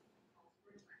clothes.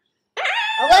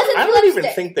 I don't even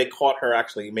think they caught her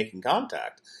actually making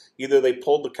contact. Either they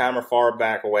pulled the camera far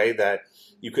back away that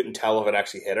you couldn't tell if it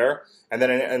actually hit her, and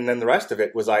then the rest of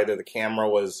it was either the camera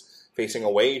was facing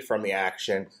away from the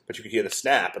action, but you could hear the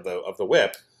snap of the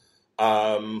whip,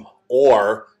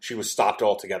 or she was stopped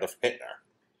altogether from hitting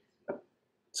her.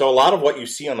 So a lot of what you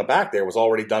see on the back there was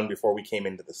already done before we came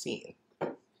into the scene.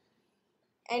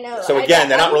 I know. So again,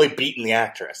 they're not really beating the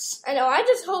actress. I know. I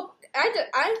just hope.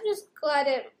 I'm just glad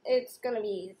it's gonna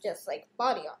be just like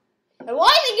body art. And why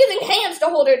are they using hands to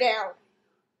hold her down?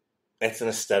 It's an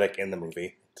aesthetic in the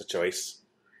movie. It's a choice.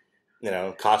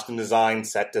 Costume design,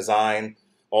 set design,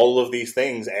 all of these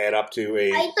things add up to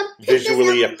a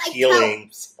visually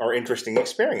appealing or interesting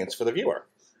experience for the viewer.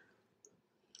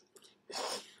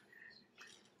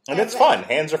 And it's fun.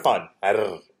 Hands are fun.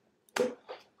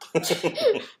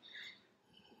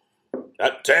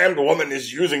 That damned woman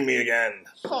is using me again.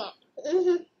 I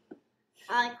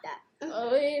like that.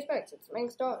 Oh, he expects it's main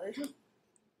star.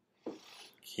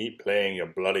 Keep playing your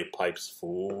bloody pipes,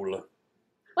 fool.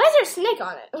 Why is there a snake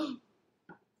on it?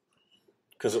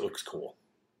 Because it looks cool.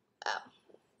 Oh.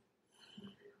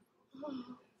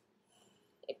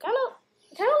 It kind of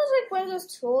looks like one of those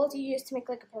tools you use to make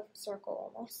like a perfect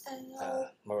circle almost. A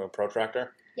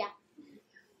protractor? Yeah.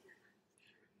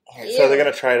 So they're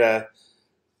going to try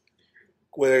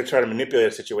to manipulate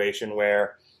a situation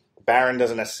where Baron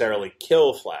doesn't necessarily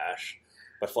kill Flash,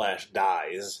 but Flash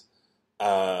dies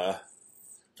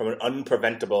from an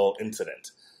unpreventable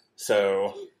incident.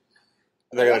 So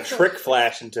they're going to trick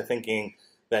Flash into thinking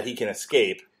that he can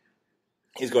escape.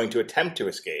 He's going to attempt to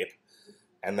escape,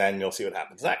 and then you'll see what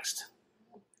happens next.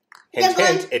 Hint,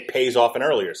 hint, it pays off an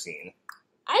earlier scene.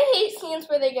 I hate scenes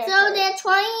where they get So they're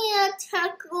trying to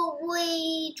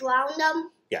technically drown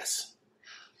them? Yes.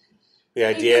 The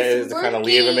idea is to kind of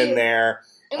leave him in there.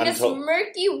 In this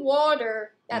murky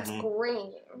water that's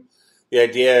green. The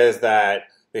idea is that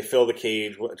they fill the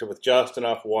cage with just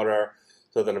enough water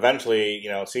so that eventually,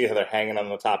 see how they're hanging on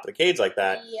the top of the cage like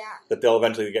that? Yeah. That they'll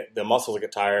eventually the muscles will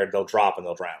get tired, they'll drop, and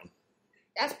they'll drown.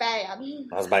 That's bad.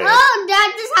 That's bad. Oh,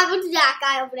 that just happened to that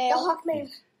guy over there. The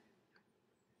Hawkman.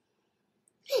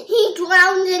 He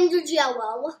drowned into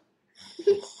Jello.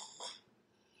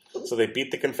 So they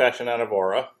beat the confession out of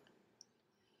Aura.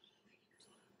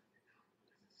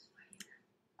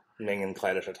 Ming and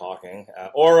Kladdish are talking.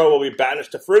 Aura will be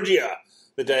banished to Phrygia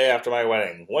the day after my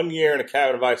wedding. 1 year in a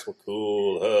cabin of ice will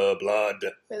cool her blood.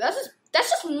 Wait, that's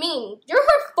just mean. You're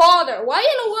her father. Why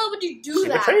in the world would you do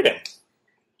that? She betrayed him.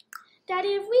 Daddy,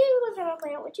 if we lived on a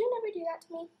planet, would you never do that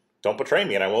to me? Don't betray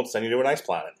me and I won't send you to an ice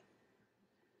planet.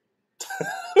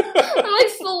 I'm like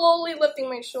slowly lifting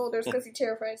my shoulders because he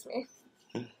terrifies me.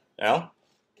 Al?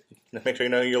 Make sure you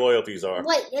know who your loyalties are.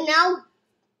 What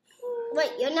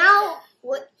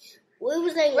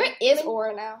was I? Where is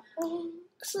Aura now?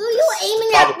 So you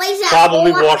aiming at places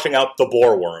probably washing out the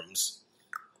boar worms.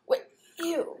 Wait,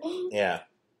 ew. Yeah.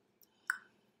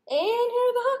 And here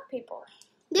are the Hawk people.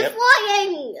 They're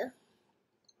flying.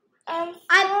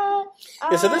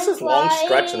 So this is a long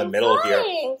stretch in the middle here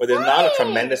where there's not a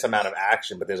tremendous amount of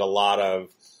action, but there's a lot of,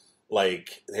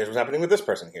 like, here's what's happening with this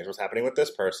person, here's what's happening with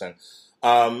this person.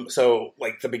 So,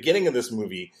 like, the beginning of this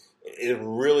movie is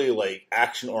really, like,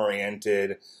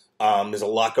 action-oriented. There's a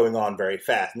lot going on very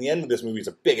fast. And the end of this movie is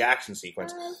a big action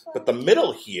sequence. But the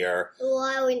middle here,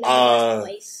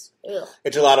 it's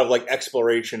a lot of, like,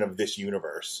 exploration of this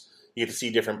universe. You get to see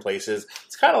different places.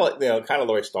 It's kind of like, kind of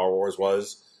the way Star Wars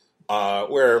was,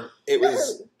 where it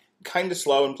was kind of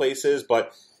slow in places,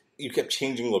 but you kept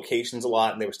changing locations a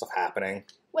lot, and there was stuff happening.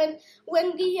 When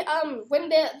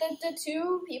the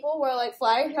two people were like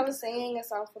flying, I was singing a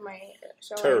song for my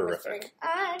show. Terrific.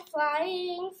 I'm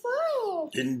flying.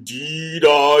 Indeed,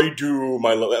 I do,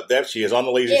 my love. There she is on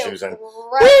the lazy Susan.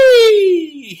 Right.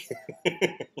 Whee!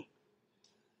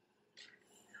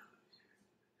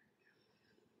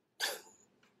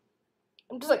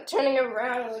 I'm just like turning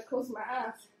around and like close my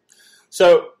eyes.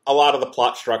 So a lot of the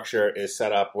plot structure is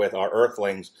set up with our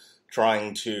Earthlings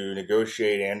trying to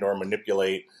negotiate and or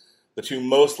manipulate the two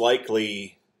most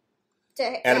likely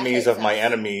enemies of my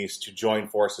enemies to join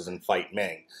forces and fight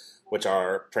Ming, which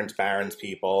are Prince Baron's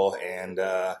people and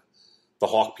the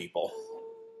Hawk people.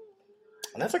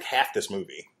 And that's like half this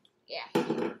movie. Yeah.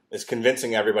 Is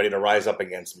convincing everybody to rise up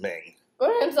against Ming.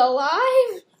 Baron's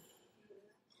alive?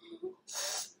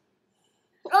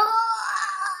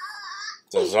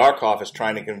 So Zarkov is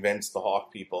trying to convince the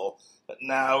Hawk people that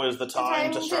now is the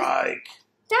time to strike.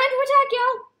 Time to attack,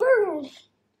 y'all! Boom!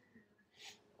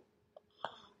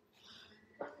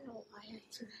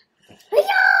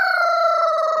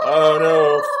 Oh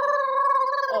no!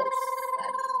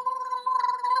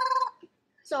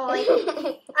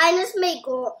 I just make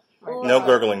No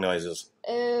gurgling noises.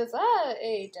 Is that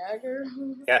a dagger?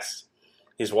 Yes.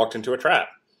 He's walked into a trap.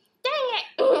 Dang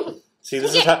it! See,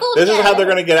 this is how they're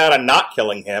going to get out of not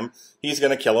killing him. He's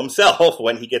going to kill himself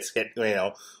when he gets hit,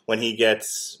 when he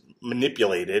gets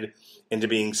manipulated into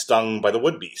being stung by the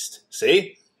wood beast.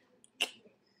 See?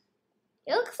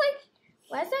 It looks like,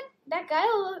 why is that guy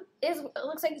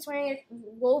looks like he's wearing a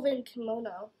woven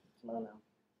kimono.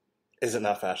 Is it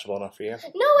not fashionable enough for you? No,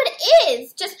 it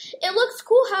is. Just, it looks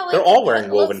cool how they're all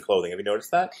wearing woven clothing. Have you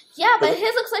noticed that? Yeah, but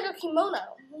his looks like a kimono.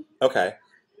 Okay.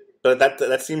 But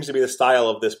that seems to be the style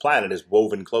of this planet, is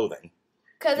woven clothing.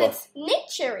 Because it's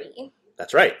nature-y.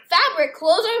 That's right. Fabric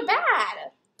clothes are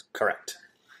bad. Correct.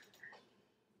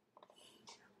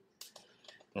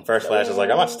 And First Flash is like,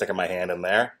 I'm not sticking my hand in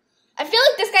there. I feel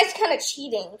like this guy's kind of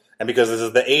cheating. And because this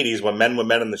is the 80s, when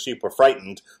men and the sheep were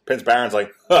frightened, Prince Baron's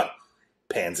like, huh,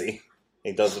 pansy.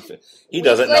 He does it,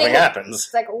 nothing happens.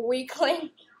 It's like a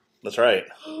weakling. That's right.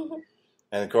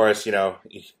 And of course,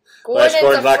 Flash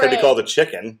Gordon's not going to be called a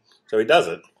chicken, so he does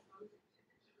it.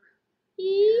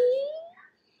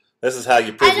 This is how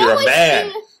you prove you're a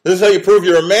man. This is how you prove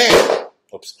you're a man.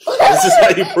 Oops. This is how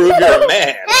you prove you're a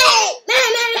man. Hey,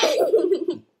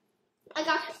 man. I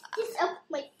got this up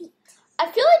my feet.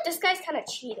 I feel like this guy's kind of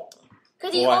cheating.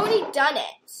 Because he's already done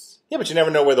it. Yeah, but you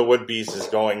never know where the wood beast is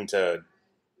going to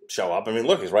show up. I mean,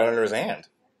 look, he's right under his hand.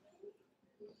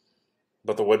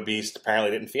 But the wood beast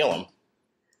apparently didn't feel him.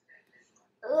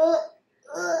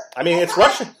 I mean, it's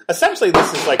Russian. Essentially,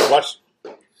 this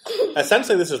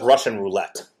is Russian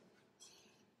roulette.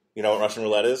 You know what Russian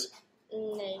roulette is?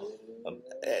 No.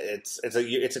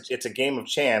 It's a game of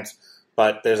chance,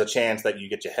 but there's a chance that you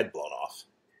get your head blown off.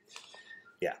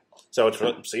 Yeah. So it's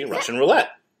Russian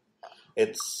roulette.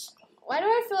 It's. Why do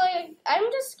I feel like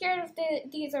I'm just scared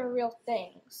if these are real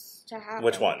things to happen?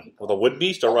 Which one? Well, the wood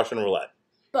beast or Russian roulette?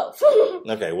 Both.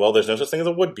 Okay. Well, there's no such thing as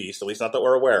a wood beast, at least not that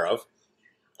we're aware of.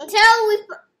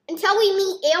 Until we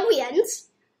meet aliens.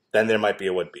 Then there might be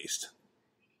a wood beast.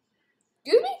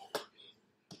 Excuse me?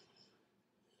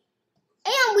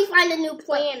 And we find a new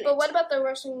planet. But what about the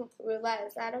Russian roulette?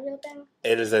 Is that a real thing?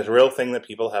 It is a real thing that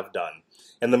people have done.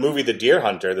 In the movie The Deer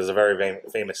Hunter, there's a very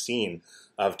famous scene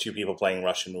of two people playing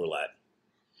Russian roulette.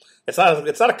 It's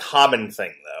not a common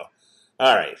thing, though.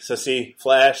 All right, so see,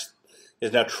 Flash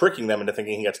is now tricking them into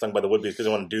thinking he got stung by the wood beast because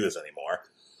he doesn't want to do this anymore.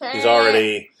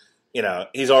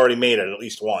 He's already made it at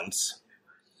least once.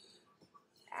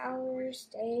 Hours,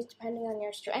 days, depending on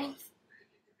your strength.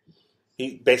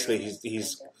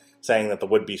 He's saying that the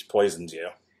wood beast poisons you,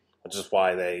 which is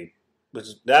why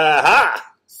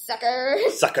aha! Sucker!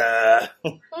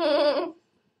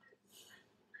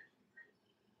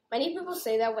 Many people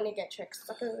say that when they get tricked.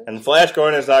 Sucker. And Flash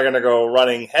Gordon is now going to go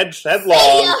running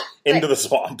headlong into the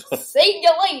swamp. See you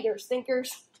later,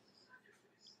 stinkers.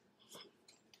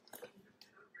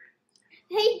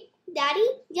 Hey, Daddy,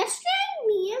 yesterday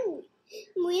me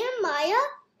and Maya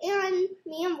and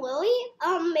me and Lily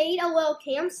made a little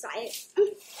campsite.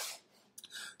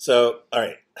 So, all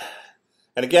right.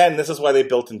 And again, this is why they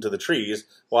built into the trees.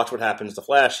 Watch what happens to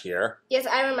Flash here. Yes,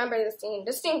 I remember this scene.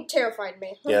 This scene terrified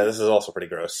me. Yeah, this is also pretty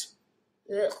gross.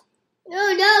 Ugh.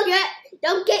 No,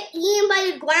 don't get eaten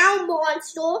by the ground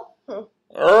monster.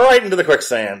 Right into the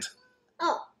quicksand.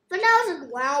 Oh, but that was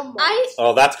a ground monster.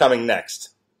 Oh, that's coming next.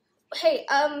 Hey,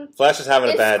 Flash is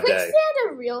having a bad day. Is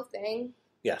quicksand a real thing?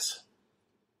 Yes.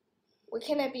 Where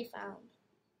can it be found?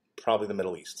 Probably the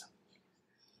Middle East.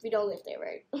 We don't live there,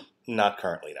 right? Not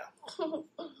currently, no.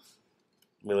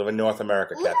 We live in North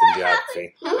America, Captain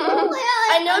Geography.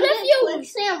 I know that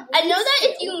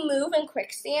if you move in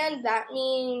quicksand, that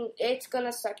means it's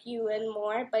gonna suck you in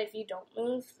more. But if you don't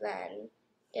move, then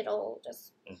it'll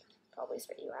just probably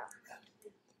spit you out.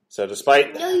 So,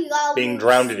 despite being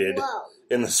drowned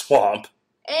in the swamp,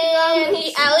 and at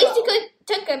least he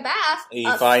took a bath. He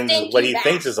finds what he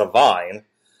thinks is a vine,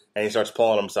 and he starts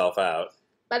pulling himself out.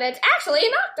 But it's actually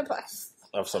an octopus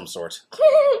of some sort.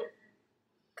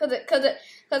 Because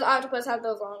octopus have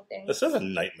those long things. This is a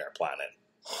nightmare planet.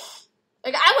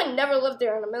 Like, I would never live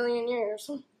there in a million years.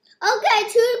 Okay,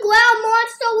 to the ground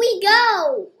monster we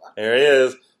go. There he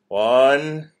is.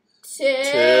 1, 2,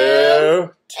 and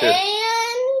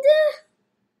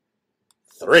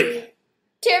 3.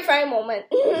 Terrifying moment.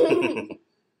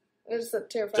 It's a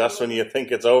terrifying Just moment. when you think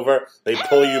it's over, they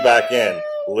pull you back in.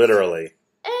 Literally.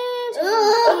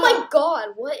 Oh my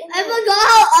god, what in I forgot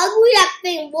how ugly that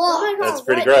thing was. Oh my god, that's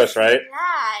pretty gross, right?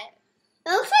 It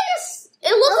looks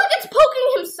like it looks like it's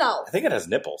poking himself. I think it has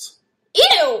nipples.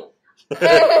 Ew!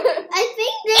 I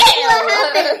think this is what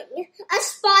happened. A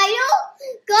spider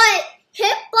got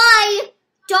hit by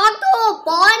Dr.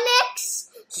 Robotnik's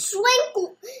shrink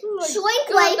weight,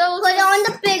 put on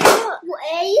the big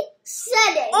way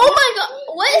setting. Oh my god,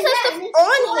 what is that stuff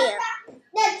on here?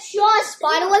 Then shot a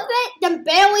spider with it, then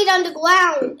buried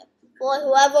underground for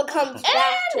whoever comes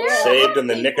back to it. Saved in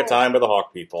the nick of time by the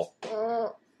Hawk people.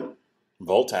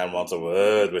 Voltan wants a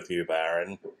word with you,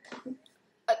 Baron.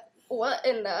 What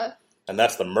in the... And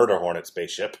that's the Murder Hornet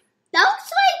spaceship. That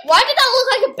looks like... Why did that look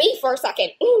like a bee for a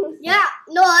second? Yeah,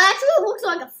 no, it actually looks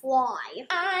like a fly.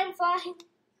 I'm flying.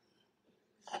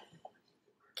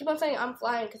 Keep on saying I'm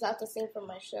flying because that's the scene from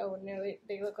my show and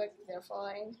they look like they're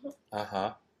flying.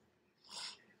 Uh-huh.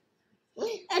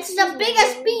 It's the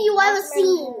biggest bee you ever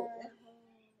seen.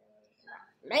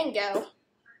 Mango.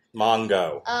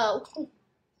 Mongo, Oh.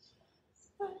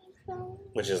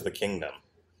 which is the kingdom.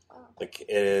 It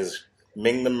is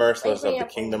Ming the Merciless of the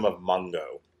Kingdom of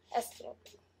Mongo.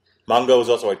 Mongo is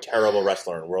also a terrible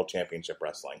wrestler in World Championship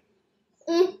Wrestling.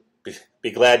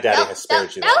 Be glad Daddy has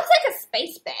spared you. That looks like a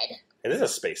space bed. It is a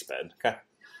space bed. Okay.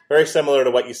 Very similar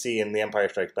to what you see in The Empire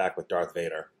Strikes Back with Darth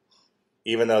Vader.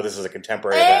 Even though this is a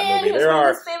contemporary of that movie, there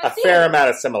are a fair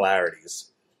amount of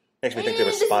similarities. Makes me think there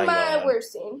was spying going on. This is my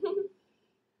worst scene.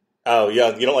 Oh,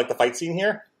 yeah, you don't like the fight scene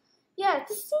here? Yeah,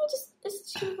 this scene just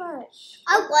is too much.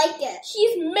 I like it.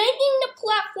 She's making the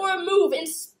platform move and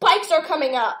spikes are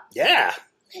coming up. Yeah.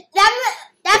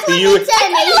 That's what makes it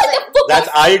amazing.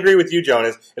 I agree with you,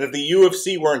 Jonas. And if the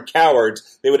UFC weren't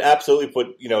cowards, they would absolutely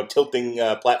put, tilting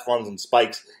platforms and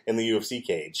spikes in the UFC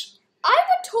cage. I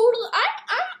would totally...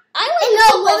 I like an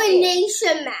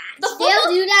elimination match. They'll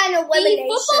do that in an elimination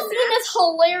match. The football scene is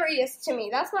hilarious to me.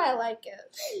 That's why I like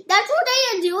it. That's what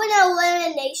they do in an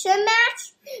elimination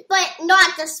match, but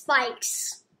not the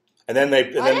spikes. And then they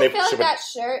that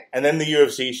shirt. And then the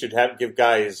UFC should give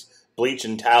guys bleach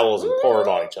and towels and pour it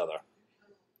on each other.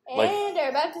 And they're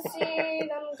about to see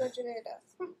them go to their death.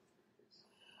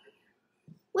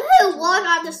 Woohoo! Walk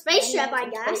on the spaceship, I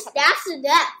guess. That's the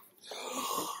death.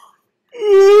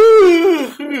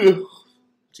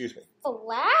 Excuse me.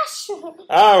 Flash?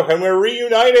 Oh, and we're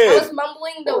reunited. I was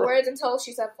mumbling the words until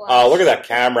she said Flash. Oh, look at that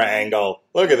camera angle.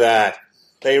 Look at that.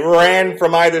 They ran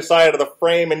from either side of the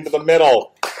frame into the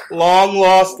middle. Long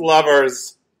lost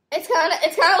lovers. It's kind of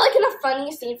like in a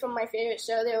funny scene from my favorite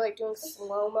show. They're like doing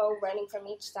slow-mo running from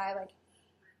each side,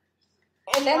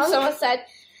 and then someone said,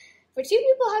 "For two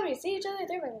people having to see each other,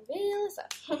 they're running really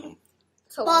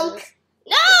slow." Bunk.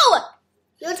 No!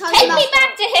 Take me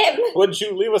back to him! Would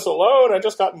you leave us alone? I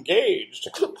just got engaged.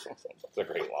 That's a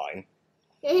great line.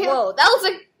 Whoa, that was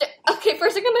like... Okay, for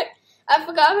a second, I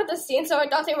forgot about the scene, so I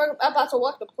thought they were about to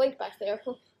walk the plank back there.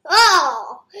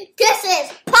 Oh, this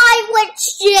is pirate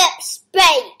ship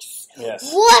space.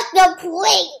 Yes. What the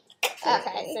plank?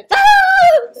 Okay, sit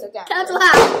down! Sit down. That's what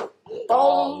happened.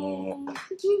 All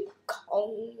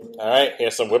right,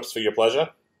 here's some whips for your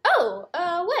pleasure. Oh,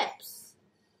 whips.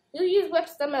 Who use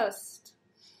whips the most?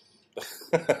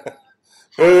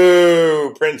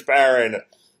 Boo, Prince Baron.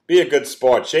 Be a good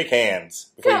sport. Shake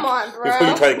hands. Come on, bro. Before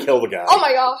you try to kill the guy. Oh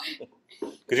my god.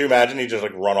 Could you imagine he just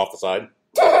run off the side?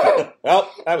 Well,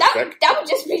 that was quick. That would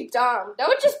just be dumb. That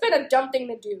would just be a dumb thing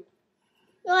to do.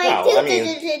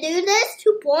 To do this,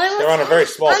 2 points. They're on a very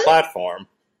small platform.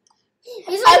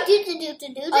 He's like, to do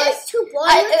this, 2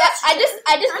 points. I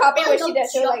just copied what she did.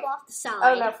 She was like, off the side.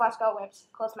 oh no, Flash got whips.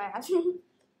 Close my eyes.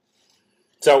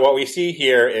 So what we see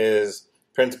here is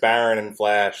Prince Baron and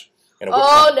Flash in a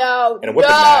whipping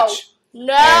match.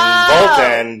 No.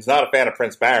 And Voltan's not a fan of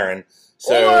Prince Baron.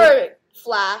 Or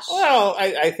Flash. Well,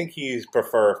 I think he's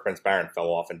prefer if Prince Baron fell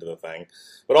off into the thing.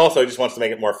 But also he just wants to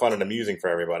make it more fun and amusing for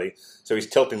everybody. So he's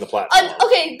tilting the platform.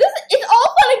 Okay, it's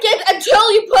all fun again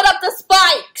until you put up the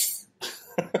spikes.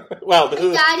 Well,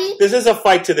 this is a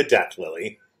fight to the death,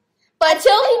 Lily. But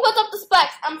until he puts up the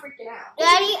spikes, I'm freaking out.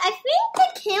 Daddy, I think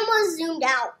the camera zoomed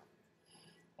out.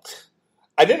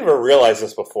 I didn't ever realize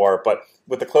this before, but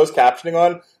with the closed captioning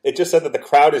on, it just said that the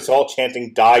crowd is all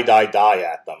chanting "die, die, die"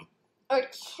 at them.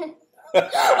 Okay.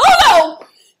 Oh no!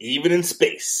 Even in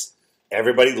space,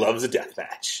 everybody loves a death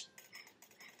match.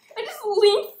 I just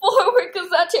leaned forward because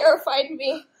that terrified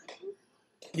me.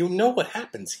 You know what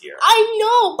happens here. I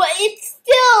know, but it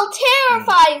still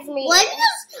terrifies me.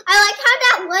 I like how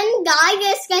that one guy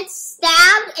just gets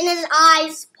stabbed and his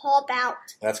eyes pop out.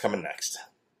 That's coming next.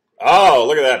 Oh,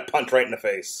 look at that punch right in the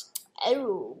face.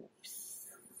 Oh.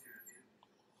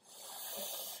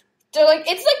 They're like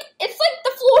it's like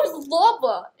the floor is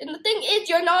lava, and the thing is,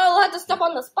 you're not allowed to step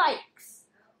on the spikes.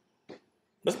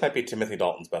 This might be Timothy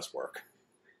Dalton's best work.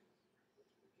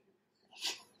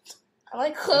 I'm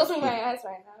like closing my eyes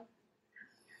right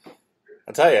now.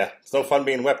 I tell you, it's no fun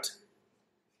being whipped.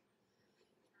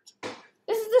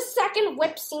 This is second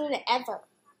whip scene ever.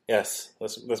 Yes,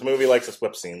 this movie likes its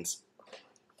whip scenes.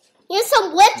 Here's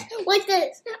some whips with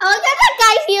this. I like how that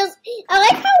guy feels. I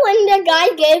like how when the guy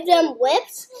gave them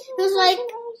whips, he was like,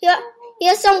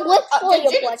 here's some whips for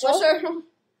you, pleasure.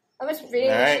 I was reading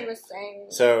what she was saying.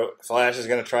 So Flash is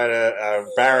going to try to.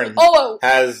 Baron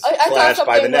has I Flash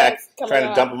by the neck, trying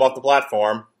to dump him off the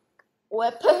platform.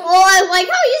 Whip. Oh, I like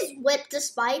how he just whipped the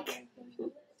spike.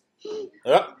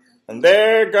 Oh, and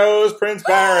there goes Prince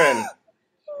Baron.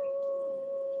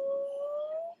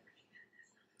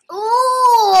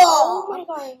 Oh my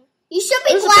god! You should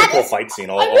be glad. This is a pretty cool fight scene.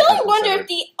 I really wonder if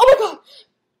the oh my god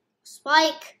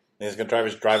spike. And he's going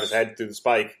to drive his head through the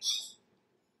spike.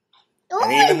 Oh,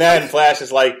 and even then, Flash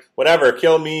is like, whatever,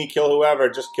 kill me, kill whoever,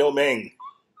 just kill Ming.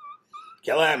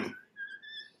 Kill him.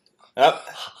 Up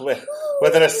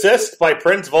with an assist by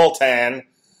Prince Voltan,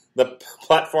 the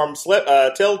platform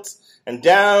tilts, and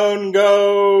down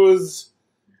goes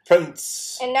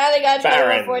Prince. And now they gotta try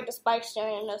Baron. to avoid the spike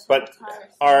showing us. But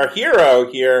our hero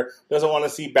here doesn't want to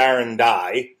see Baron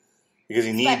die because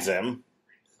he needs him,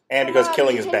 and because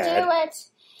killing is bad. Do it.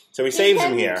 So he saves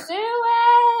him here. Do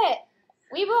it.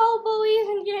 We will believe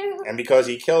in you. And because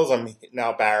he kills him,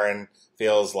 now Baron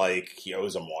feels like he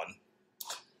owes him one.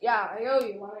 Yeah, I owe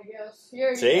you one, I guess.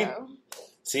 Here See? you go.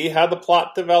 See how the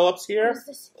plot develops here? Is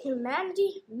this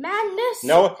humanity? Madness?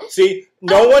 No, see,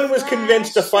 no one was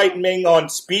convinced to fight Ming on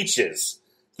speeches.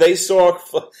 They saw,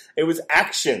 it was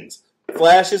actions.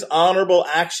 Flash's honorable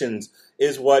actions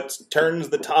is what turns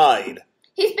the tide.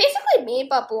 He's basically me,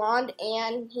 but blonde,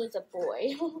 and he's a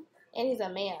boy. And he's a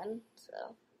man,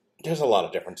 so. There's a lot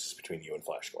of differences between you and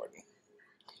Flash Gordon.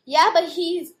 Yeah, but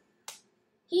he has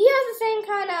the same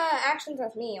kind of actions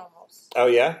as me, almost. Oh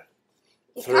yeah?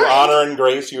 Through honor and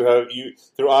grace, you have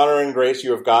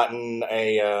gotten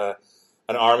an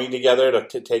army together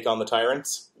to take on the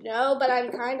tyrants. No, but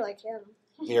I'm kind of like him.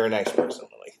 You're a nice person,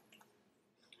 Lily.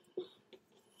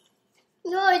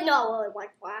 No, I not really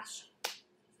like Flash.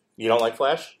 You don't like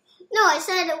Flash? No, I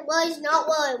said it was not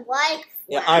really like Flash.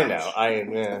 Yeah, I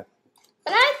know.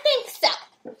 But I think so.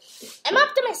 I'm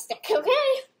optimistic,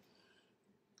 okay?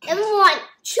 Everyone,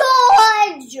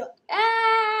 charge!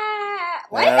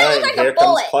 Why does that look like here a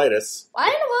bullet? comes Clytus. Why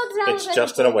in the world does that It's look like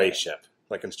just a an bullet? away ship,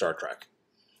 like in Star Trek.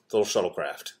 It's a little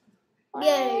shuttlecraft.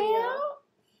 Yeah.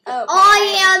 Okay.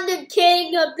 I am the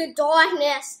king of the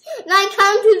darkness, and I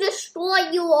come to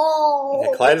destroy you all.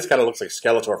 Yeah, Clytus kind of looks like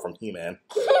Skeletor from He-Man.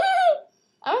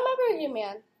 I remember you,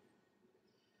 man.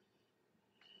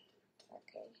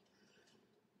 Okay.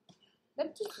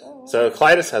 So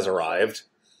Clytus has arrived,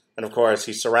 and of course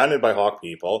he's surrounded by Hawk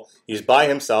people. He's by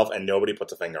himself, and nobody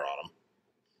puts a finger on him.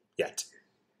 Yet.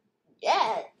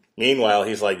 Yeah. Meanwhile,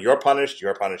 he's like, you're punished,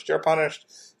 you're punished, you're punished.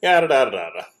 Yada da da da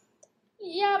da.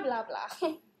 Yeah, blah blah.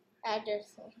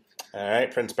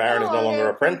 Alright, Prince Baron is no longer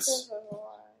a prince.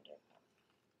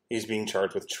 He's being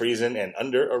charged with treason and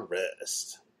under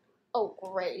arrest. Oh,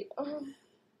 great. And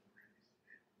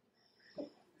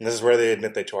this is where they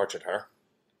admit they tortured her.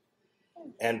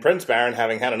 And Prince Baron,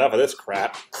 having had enough of this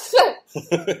crap, Flash!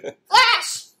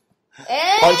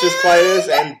 punches Clytus,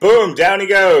 and boom, down he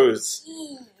goes.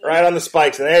 Right on the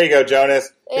spikes. And there you go,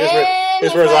 Jonas.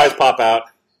 Here's where his eyes pop out.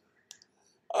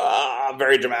 Ah,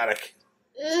 very dramatic.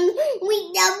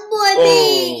 We got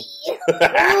money!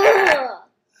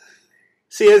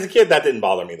 See, as a kid, that didn't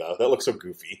bother me, though. That looked so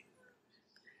goofy.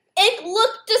 It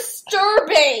looked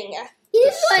disturbing.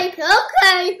 He's like,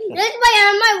 okay, this is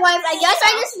my wife. I guess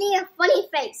I just need a funny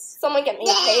face. Someone get me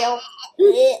a pail.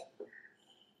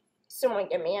 Someone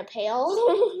get me a pail.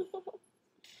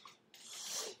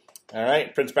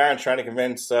 Alright, Prince Baron's trying to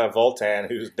convince Voltan,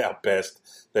 who's now pissed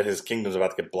that his kingdom's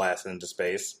about to get blasted into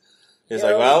space. He's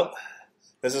like, well,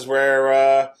 this is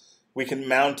where we can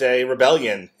mount a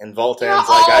rebellion. And Voltan's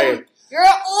like, you're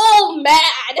all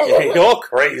mad. Yeah, you're all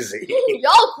crazy.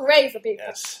 Y'all crazy people.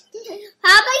 Yes.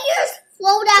 How about you just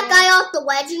throw that guy off the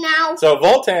wedge now? So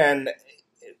Voltan,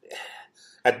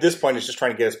 at this point, is just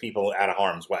trying to get his people out of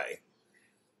harm's way.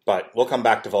 But we'll come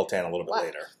back to Voltan a little bit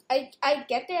later. I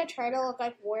get they're trying to look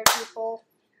like war people,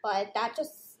 but that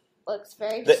just looks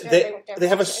very disturbing with their They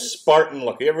have a fashions. Spartan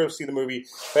look. You ever see the movie?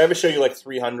 If I ever show you like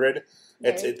 300,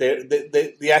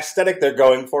 the aesthetic they're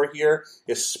going for here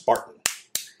is Spartan.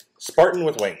 Spartan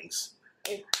with wings.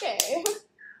 Okay.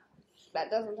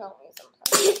 That doesn't help me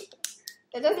sometimes.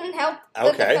 That doesn't help.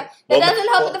 Okay. That doesn't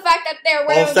help with the fact that they're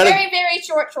wearing very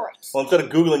short shorts. Well, instead of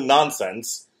Googling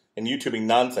nonsense and YouTubing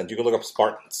nonsense, you can look up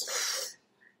Spartans.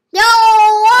 No,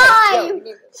 why?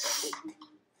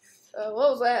 What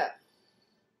was that?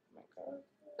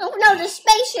 Oh no, the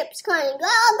spaceship's coming.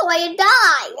 Oh, I'm going to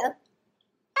die.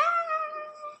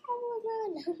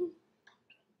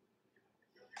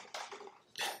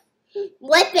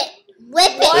 Whip it.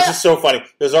 Whip it. This is so funny.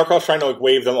 The Zarkov's trying to like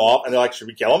wave them off, and they're like, "Should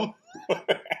we kill him?"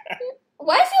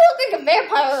 Why does he look like a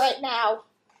vampire right now?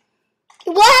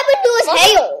 What happened to his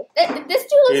hair? This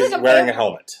dude looks He's like a wearing a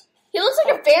helmet. He looks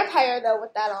like a vampire though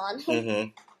with that on. Mm-hmm.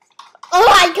 Oh,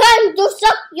 I can to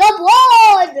suck your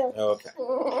blood. Okay.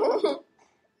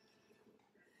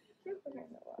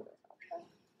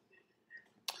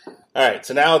 All right.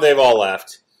 So now they've all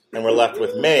left, and we're left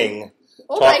with Ming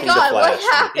talking to Flash. What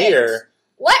happened? Here,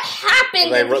 what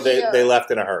happened? They left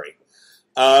in a hurry.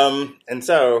 And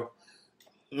so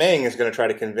Ming is going to try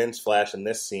to convince Flash in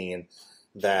this scene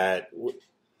that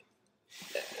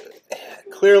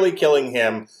clearly killing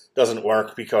him doesn't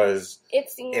work because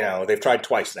they've tried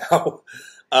twice now.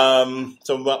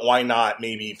 So why not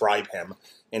maybe bribe him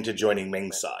into joining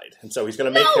Ming's side? And so he's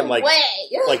going to make him like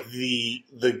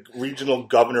the regional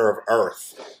governor of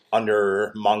Earth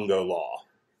under Mongo law.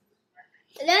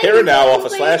 Here and now, off a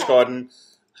Slash Garden,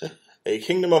 a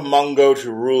kingdom of Mongo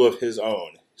to rule of his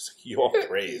own. You're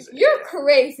crazy. You're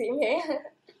crazy, man.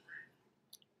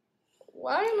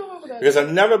 Why am I Because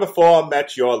I've never before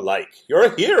met your like. You're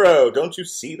a hero, don't you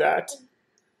see that?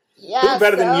 Yeah. Who's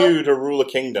better than you to rule a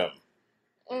kingdom?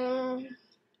 Mm.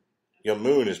 Your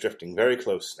moon is drifting very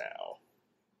close now.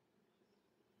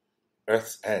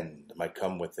 Earth's end might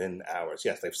come within hours.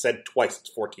 Yes, they've said twice it's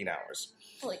 14 hours.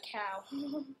 Holy cow.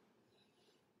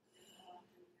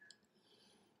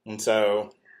 And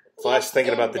so, Flash is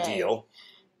thinking about the deal.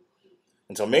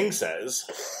 And so Ming says,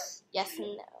 yes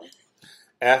and no.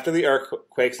 After the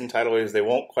earthquakes and tidal waves, they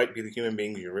won't quite be the human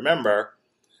beings you remember.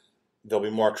 They'll be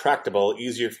more tractable,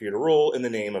 easier for you to rule in the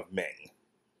name of Ming.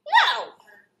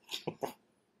 No!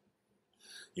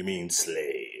 You mean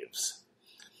slaves.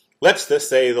 Let's just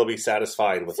say they'll be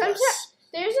satisfied with less.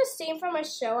 There's a scene from a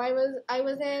show I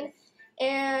was in,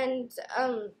 and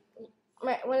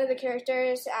one of the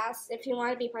characters asked if he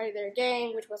wanted to be part of their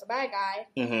gang, which was a bad guy.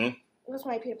 Mm-hmm. It was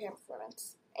my Peter Pan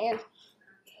performance,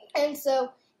 and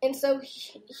so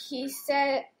he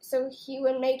said he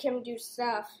would make him do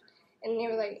stuff, and they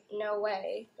were like, no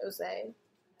way, Jose.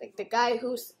 Like the guy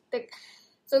who's the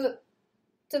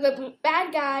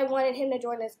bad guy wanted him to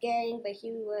join this gang, but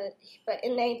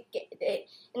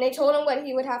they told him what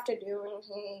he would have to do,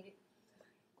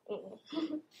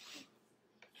 and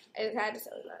I just had to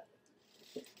say that.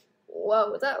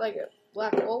 Whoa, was that like a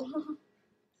black hole?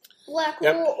 Black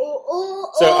Yep.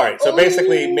 hole. So, all right. So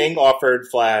basically, Ming offered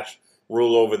Flash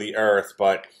rule over the Earth,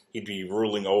 but he'd be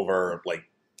ruling over like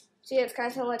it's kind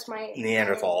of similar to my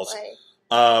Neanderthals.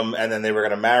 And then they were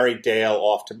going to marry Dale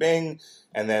off to Ming,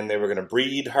 and then they were going to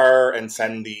breed her and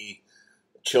send the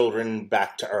children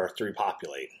back to Earth to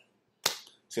repopulate.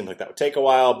 Seems like that would take a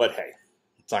while, but hey,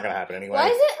 it's not going to happen anyway. Why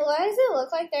does it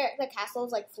look like the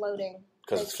castle's like floating?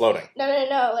 Because it's floating.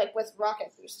 No, like with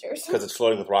rocket boosters. Because it's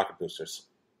floating with rocket boosters.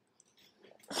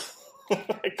 I was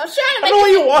trying to I don't know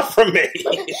what you want from me. I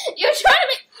was trying to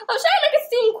make it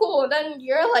seem cool, and then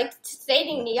you're like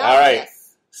stating the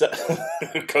obvious. All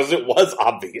right. Because it was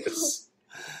obvious.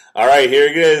 All right, here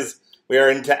it is. We are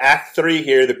into Act 3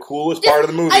 here, the coolest part of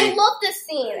the movie. I love this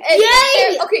scene.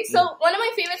 Yay! Okay, so one of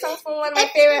my favorite songs from one of my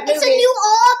favorite movies. It's a new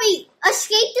hobby.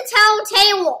 Escape the town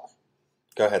table.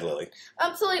 Go ahead, Lily.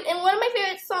 So like, in one of my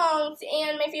favorite songs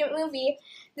and my favorite movie,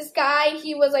 this guy,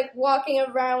 he was like walking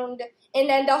around, and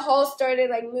then the hall started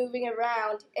like moving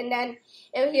around, and then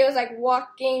he was like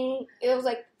walking, it was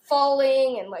like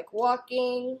falling and like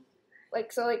walking,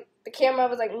 like so like the camera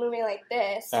was like moving like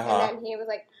this, and then he was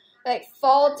like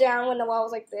fall down when the wall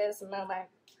was like this, and then like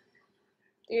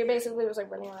he basically was like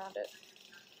running around it.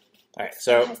 All right,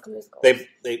 so they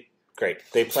great.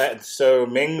 So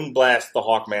Ming blasts the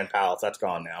Hawkman Palace. That's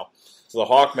gone now. So the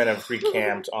Hawkmen have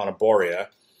recamped on Aboria,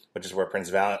 which is where Prince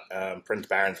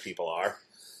Baron's people are.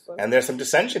 And there's some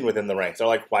dissension within the ranks. They're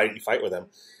like, why didn't you fight with him?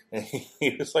 And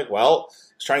he was like, well, I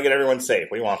was trying to get everyone safe.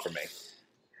 What do you want from me?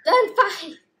 Then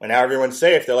fight. And now everyone's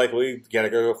safe. They're like, we gotta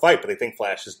go fight, but they think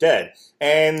Flash is dead.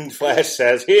 And Flash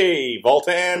says, hey,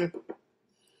 Voltan.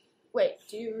 Wait,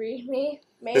 do you read me?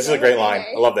 This is a great line.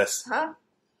 I love this. Huh?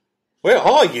 Where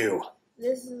are you?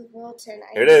 This is Voltan.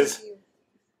 Here it is.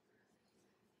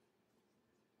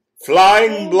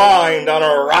 Flying blind on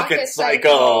a rocket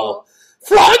cycle.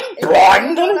 Flying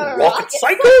blind on a rocket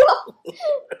cycle?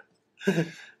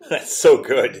 That's so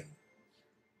good.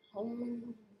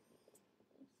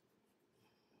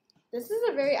 This is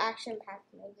a very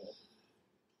action-packed movie.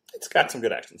 It's got some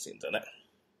good action scenes in it.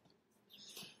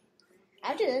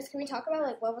 After this, can we talk about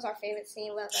like what was our favorite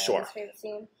scene? What was Sure. our favorite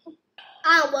scene?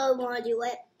 I don't really want to do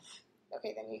it.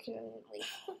 Okay, then you can leave.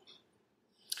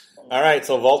 All right,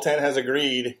 so Voltan has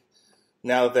agreed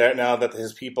Now that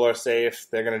his people are safe,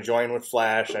 they're going to join with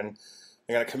Flash, and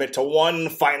they're going to commit to one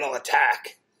final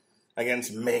attack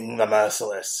against Ming the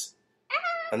Merciless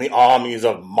and the armies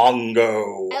of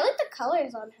Mongo. I like the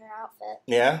colors on her outfit.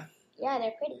 Yeah? Yeah,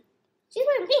 they're pretty. She's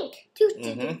wearing pink.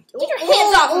 Mm-hmm. Get your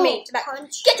hands off of me.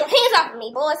 Get your hands off of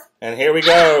me, boys. And here we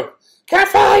go. Cat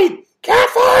fight! Cat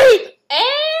fight!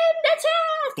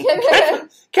 And attack!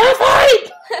 Cat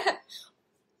fight!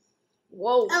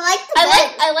 Whoa.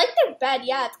 I like their bed.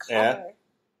 Yeah, it's color. Yeah.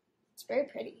 It's very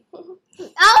pretty.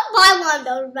 I'll buy one of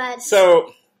those beds.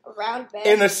 So, A round bed.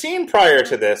 in the scene prior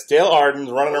to this, Dale Arden's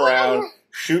running around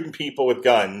shooting people with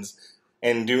guns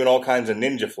and doing all kinds of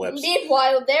ninja flips.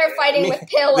 Meanwhile, they're fighting with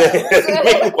pillows.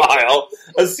 Meanwhile,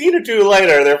 a scene or two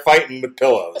later, they're fighting with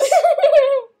pillows.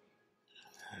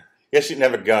 Guess you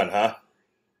didn't have a gun, huh?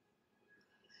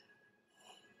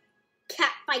 Cat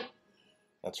fight.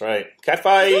 That's right. Cat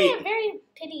fight! A very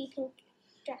pretty pink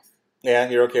dress. Yeah,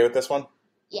 you're okay with this one?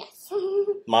 Yes.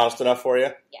 Modest enough for you?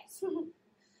 Yes.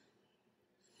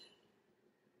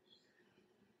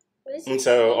 And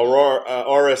so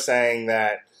Aura's saying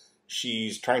that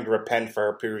she's trying to repent for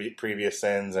her previous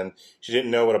sins, and she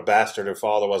didn't know what a bastard her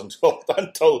father was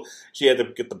until she had to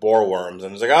get the boar worms.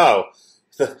 And it's like, oh,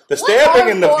 the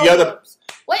stabbing and the other...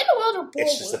 What in the world are boar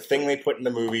It's just a worms? thing they put in the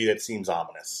movie that seems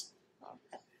ominous.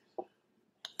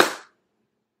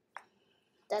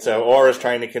 So Aura's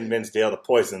trying to convince Dale to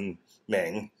poison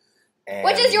Ming. And,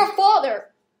 Which is your father?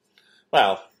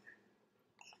 Well,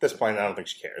 at this point, I don't think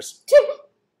she cares.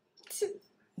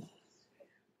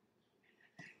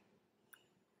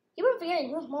 You were forgetting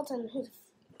who's Molten and who's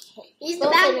He's the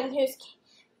Bolton bad and who's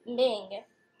Ming.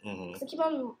 Mm-hmm. So I keep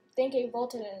on thinking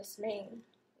Bolton is Ming.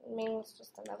 Ming was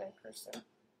just another person.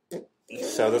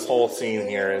 So this whole scene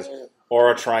here is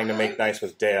Aura trying to make nice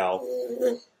with Dale.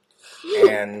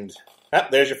 And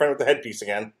there's your friend with the headpiece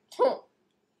again.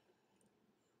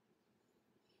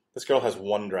 This girl has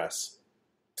one dress.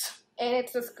 And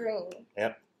it's this green.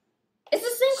 Yep. It's the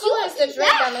same color as the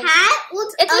drink that made hat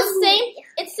looks It's ugly. the same.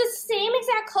 It's the same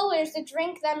exact color as the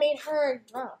drink that made her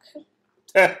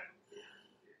drunk.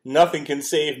 Nothing can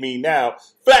save me now.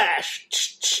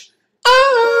 Flash!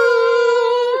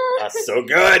 Ah! That's so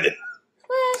good.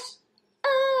 Flash.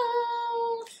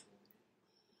 Oh.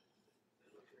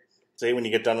 See, when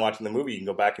you get done watching the movie, you can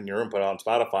go back in your room, put it on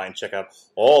Spotify, and check out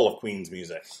all of Queen's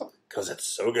music. Because it's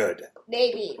so good.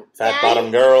 Maybe. Fat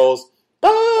Bottom Girls.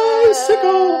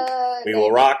 Bicycle. We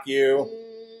will rock you.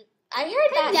 I heard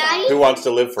that. Daddy. Who wants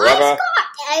to live I forever? just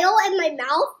got ale in my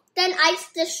mouth, then I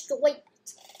destroyed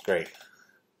it. Great.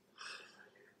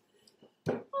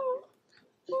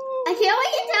 I can't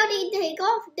wait until they take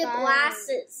off the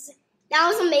glasses. That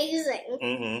was amazing.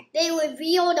 Mm-hmm. They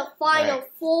reveal the final Right.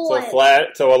 form.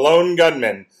 So a lone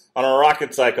gunman on a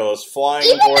rocket cycle is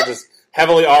flying towards this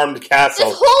heavily armed castle,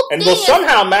 This whole and thing will is-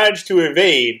 somehow manage to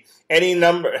evade any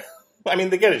number. I mean,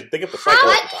 they get it. They get the cycle.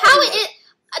 How it?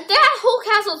 That whole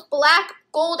castle is black,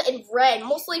 gold, and red.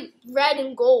 Mostly red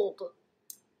and gold.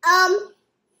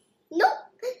 No.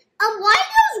 Why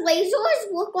do those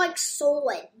lasers look like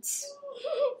swords?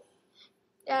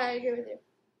 Yeah, I agree with you.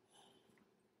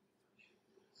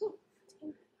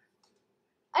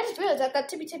 I just realized that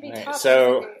tippy Right, top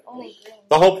so- is the only green.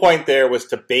 The whole point there was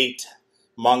to bait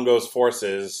Mongo's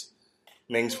forces,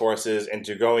 Ming's forces,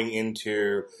 into going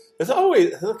into. There's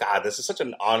always God. This is such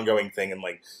an ongoing thing in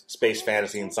like space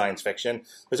fantasy and science fiction.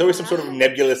 There's always some sort of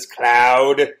nebulous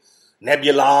cloud,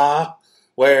 nebula,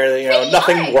 where Pretty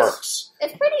nothing art. works.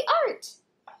 It's pretty art.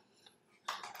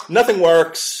 Nothing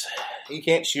works. You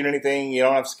can't shoot anything. You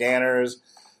don't have scanners.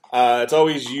 It's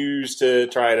always used to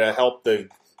try to help the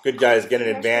good guys get an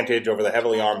advantage over the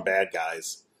heavily armed bad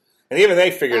guys. And even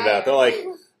they figured it out. They're like,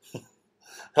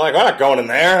 we're not going in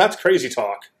there. That's crazy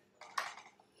talk.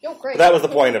 You're great. But that was the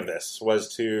point of this,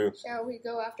 was to. Shall we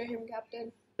go after him,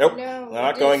 Captain? Nope. No. They're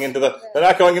not going into the. They're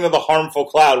not going into the harmful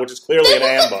cloud, which is clearly They an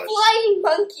look ambush. like flying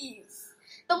monkeys.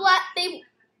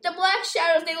 The black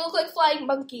shadows. They look like flying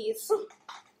monkeys.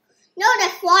 No, they're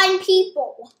flying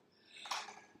people.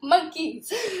 Monkeys.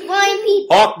 Flying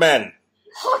people. Hawkmen.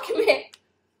 Hawkman.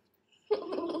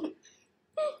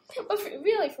 But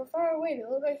really, from far away, they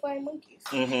look like flying monkeys.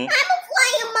 Mm-hmm. I'm a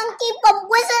flying monkey from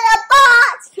Wizard of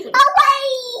Oz.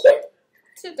 Away!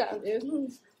 Sit down,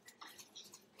 dude.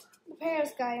 The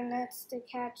Paris guy, and that's to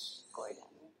catch Gordon.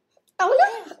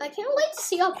 Oh no! I can't wait to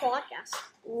see our podcast.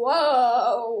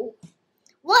 Whoa!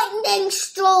 Lightning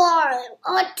storm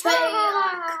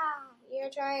attack! You're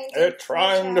trying to. They're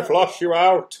trying to flush you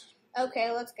out.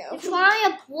 Okay, let's go. I'm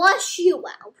trying to flush you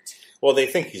out. Well, they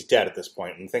think he's dead at this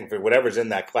point, and think that whatever's in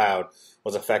that cloud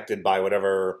was affected by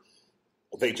whatever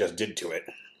they just did to it.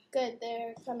 Good,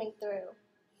 they're coming through.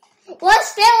 We're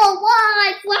still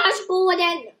alive, Flash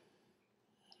Gordon.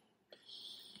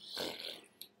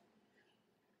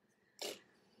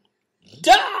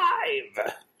 Dive!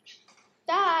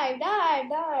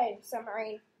 Dive,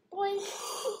 submarine. Boing.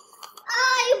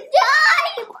 I'm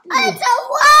dive! It's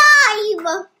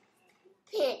alive!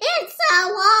 It's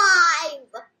alive!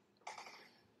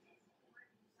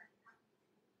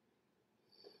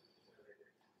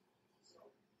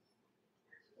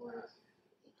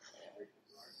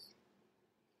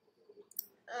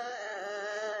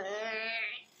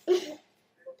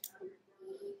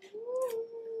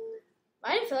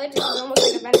 I feel like this is almost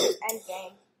like Avengers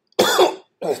Endgame.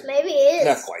 Maybe it is.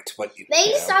 Not quite, but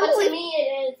Maybe But to me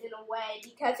it is in a way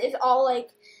because it's all like,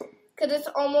 because it's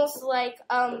almost like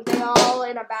they're all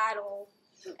in a battle.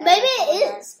 Maybe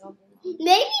it is.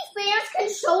 Maybe fans can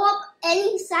show up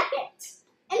any second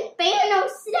and Thanos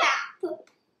snap.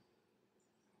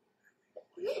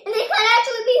 And they could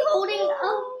actually be holding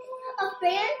a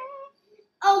fan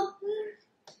of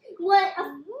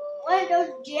one of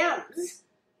those gems.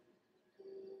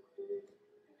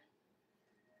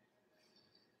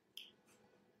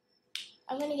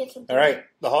 I'm gonna get some. all right,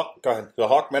 go ahead. The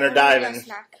Hawkmen are diving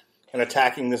and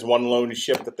attacking this one lone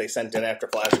ship that they sent in after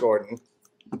Flash Gordon.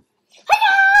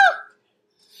 Hello!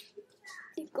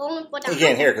 Keep going for You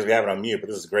can't hear it because we have it on mute, but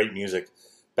this is great music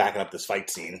backing up this fight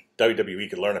scene. WWE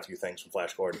could learn a few things from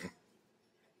Flash Gordon.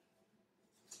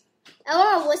 I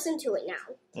want to listen to it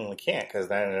now. Well, we can't because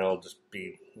then it'll just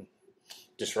be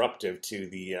disruptive to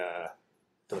the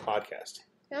podcast.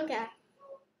 Okay.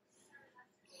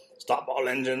 Stop all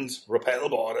engines, repel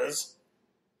borders.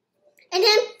 And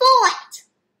then fight.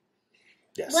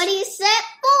 Yes. What do you say?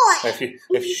 Fight.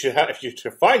 If you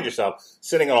should find yourself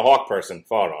sitting on a hawk person,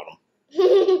 fart on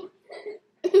them.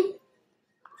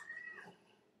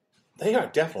 They are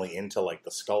definitely into like the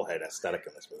skullhead aesthetic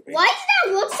in this movie. Why does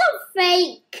that look so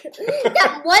fake?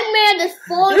 That one man is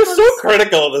falling. You're so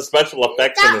critical of the special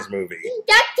effects in this movie.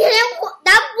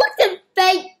 That looked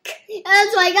fake. And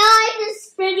it's like,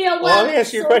 this video. Well, let me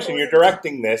ask you a question. You're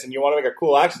directing this, and you want to make a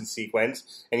cool action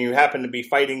sequence, and you happen to be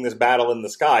fighting this battle in the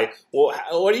sky. Well,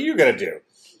 what are you going to do?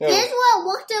 You know, this one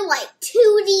looked like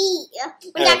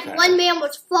 2D when that one man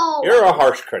was falling. You're a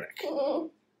harsh critic.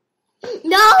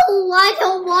 No, I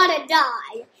don't want to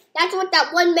die. That's what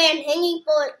that one man hanging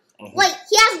for. Mm-hmm. Wait,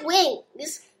 he has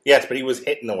wings. Yes, but he was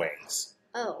hitting the wings.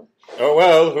 Oh. Oh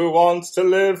well, who wants to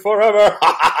live forever?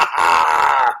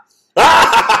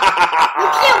 You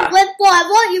can't live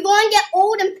forever. You're going to get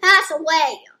old and pass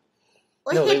away.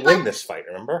 No, they win this fight,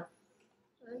 remember?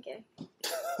 Okay.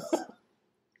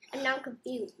 I'm now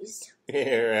confused.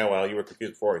 Yeah, well, you were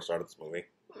confused before we started this movie.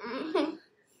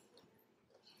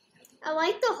 I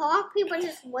like the hawk people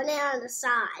just running on the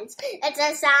sides. It's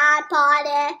a side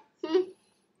party.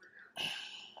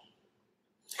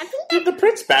 Did the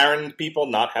Prince Baron people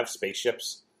not have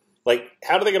spaceships? Like,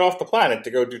 how do they get off the planet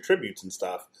to go do tributes and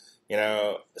stuff? You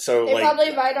know, so they like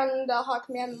probably ride on the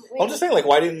Hawkman. I'm just saying, like,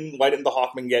 why didn't the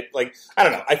Hawkman get like? I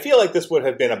don't know. I feel like this would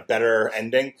have been a better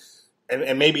ending,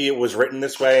 and maybe it was written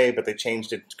this way, but they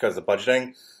changed it because of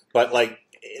budgeting. But like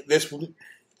this,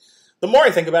 the more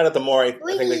I think about it, the more I think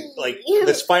that, like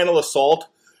this final assault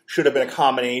should have been a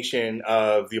combination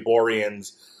of the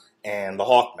Aborians and the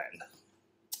Hawkmen.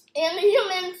 And the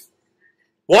humans.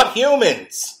 What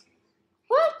humans?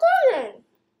 What humans?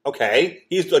 Okay,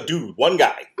 he's a dude, one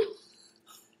guy.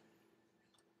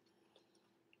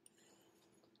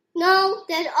 No,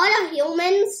 there's other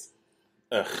humans.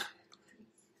 Ugh.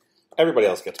 Everybody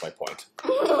else gets my point.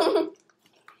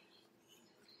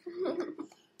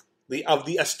 Of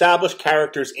the established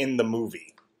characters in the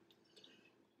movie.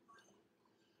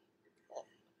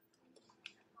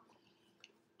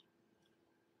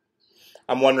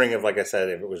 I'm wondering if, like I said,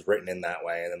 if it was written in that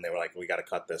way, and then they were like, we got to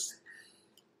cut this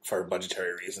for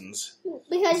budgetary reasons.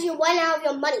 Because you went out of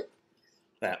your money.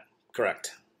 Yeah,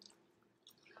 correct.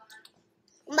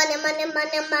 Money.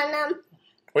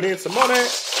 We need some money.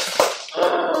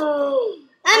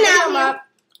 I'm out.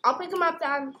 I'll pick them up,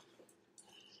 Dad.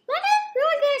 Why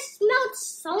did I smell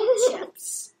salt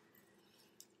chips?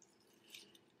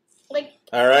 Like.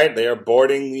 All right, they are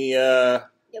boarding the.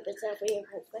 Yep, it's over here,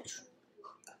 fish.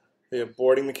 They are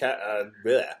boarding the cat.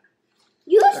 Bleh.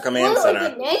 You The command threw a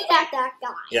center. grenade at that guy.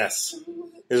 Yes,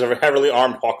 these are heavily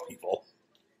armed hawk people.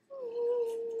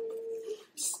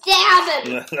 Stab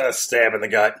him. Stab in the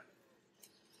gut.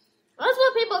 That's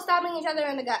what people stabbing each other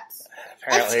in the guts.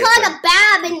 Apparently It's called a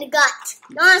bab in the gut,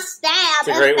 not a stab.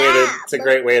 It's a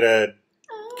great way to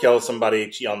kill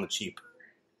somebody on the cheap.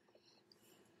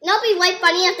 It'll be way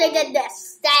funny if they did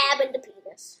this. Stab in the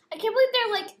penis. I can't believe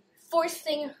they're like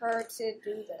forcing her to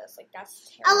do this. Like, that's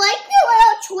terrible. I like the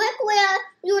little trick where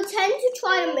you intend to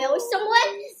try to marry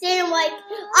someone, saying like,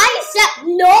 I accept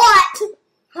not.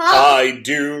 Huh? I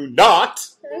do not.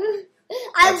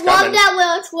 I love that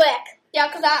little trick. Yeah,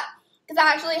 because that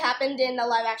actually happened in the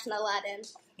live-action Aladdin.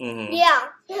 Mm-hmm. Yeah.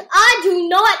 I do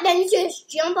not. Then just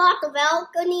jump off the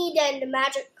balcony, then the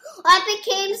magic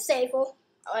became safer. Oh,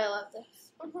 I love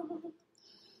this.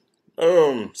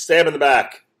 Boom. Stab in the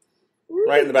back.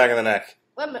 Right in the back of the neck.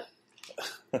 Wait a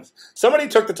minute. Somebody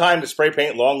took the time to spray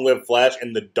paint Long Live Flash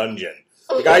in the dungeon.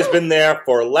 The guy's been there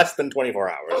for less than 24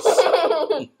 hours.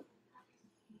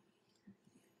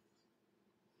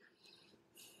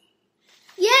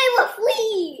 Yay, we're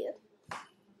free!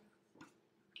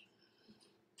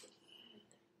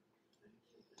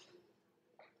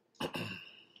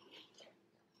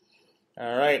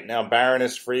 All right, now Baron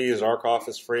is free, Zarkov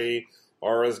is free,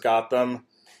 Aura's got them.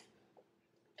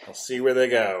 We'll see where they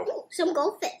go. Ooh, some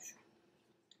goldfish.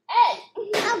 Hey!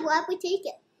 I'm glad we take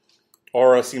it.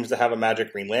 Aura seems to have a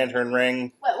magic Green Lantern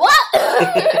ring. Wait,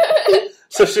 what?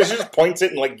 So she just points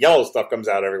it and like yellow stuff comes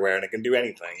out everywhere and it can do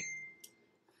anything.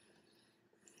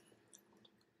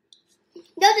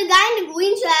 No, the guy in the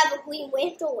green should have a Green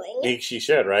Lantern ring. She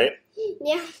should, right?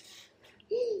 Yeah.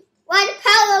 Why the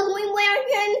power of Green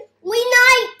Lantern?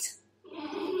 Unite!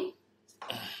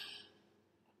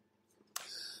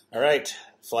 All right,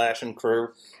 Flash and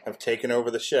crew have taken over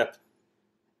the ship.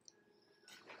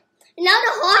 Now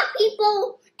the hot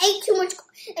people ate too much,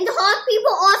 and the hot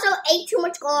people also ate too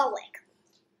much garlic.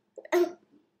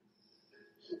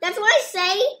 That's what I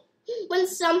say when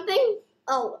something,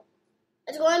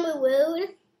 it's going to be rude.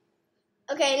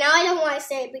 Okay, now I don't want to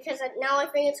say it because now I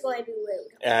think it's going to be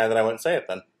rude. And then I wouldn't say it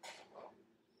then.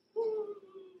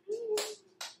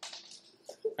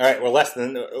 All right, we're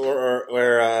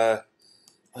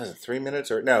what is it, 3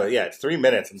 minutes? It's 3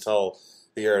 minutes until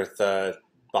the Earth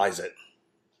buys it.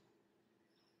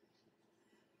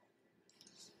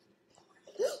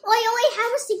 I only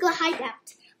have a secret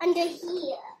hideout under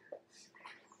here.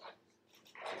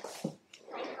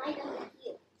 I hide under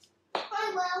here.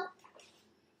 I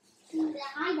will. The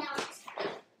hideout.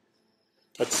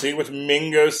 Let's see what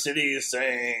Mingo City is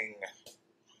saying.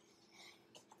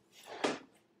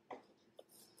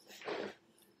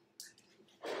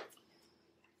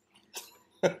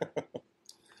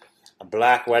 A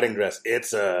black wedding dress.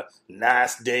 It's a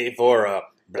nice day for a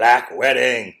black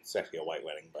wedding. It's actually a white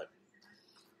wedding, but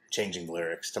changing the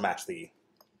lyrics to match the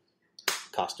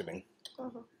costuming.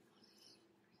 Uh-huh.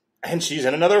 And she's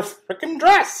in another freaking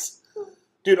dress.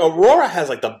 Dude, Aurora has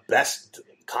like the best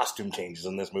costume changes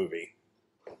in this movie.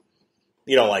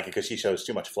 You don't like it because she shows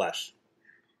too much flesh.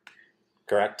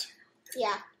 Correct?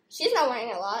 Yeah. She's not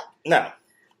wearing a lot. No.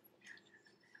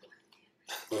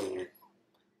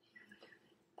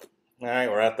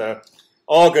 Alright, we're at the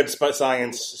all good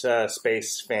science,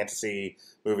 space, fantasy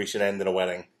movie should end in a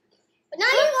wedding. But now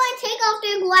you're going to take off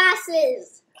their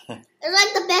glasses. It's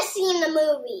like the best scene in the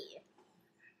movie.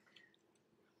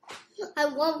 I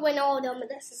love when all of them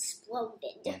just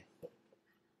exploded.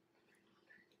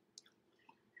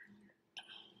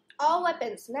 All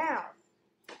weapons now.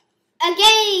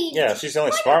 Again! Yeah, she's the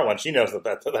only smart one. She knows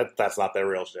that's not their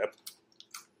real ship.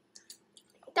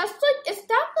 That's like, is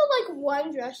that the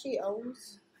one dress she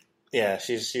owns? Yeah,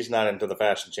 she's not into the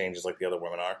fashion changes like the other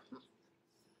women are.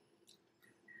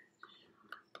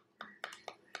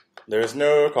 There's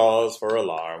no cause for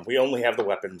alarm. We only have the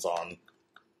weapons on.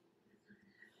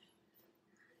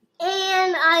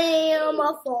 And I am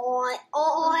a fort.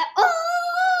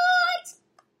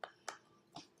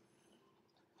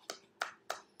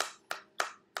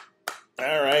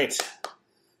 Alright.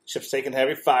 Ship's taking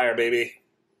heavy fire, baby.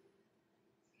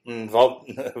 And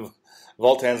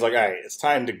Voltan's like, alright, it's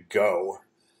time to go.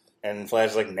 And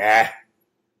Flash's like, nah.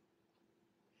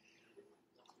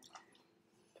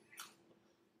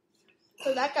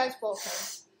 So that guy's Vulcan.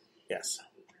 Yes.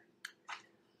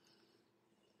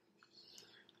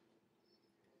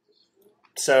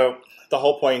 So the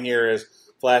whole point here is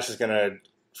Flash is going to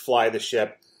fly the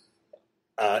ship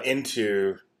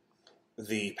into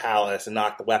the palace and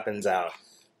knock the weapons out.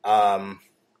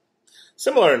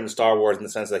 Similar in Star Wars in the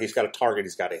sense that he's got a target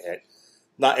he's got to hit.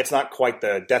 It's not quite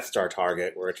the Death Star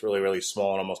target where it's really, really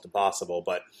small and almost impossible,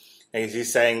 but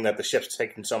he's saying that the ship's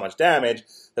taking so much damage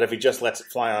that if he just lets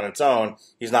it fly on its own,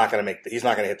 he's not going to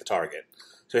hit the target.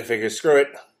 So he figures, screw it,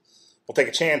 we'll take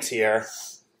a chance here.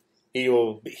 He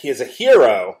is a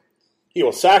hero. He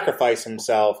will sacrifice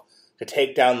himself to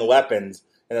take down the weapons,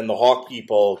 and then the Hawk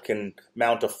people can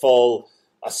mount a full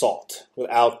assault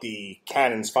without the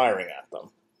cannons firing at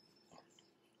them.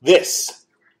 This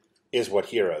is what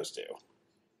heroes do.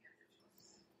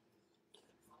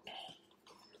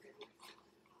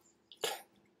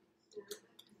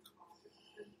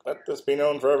 Let this be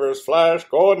known forever as Flash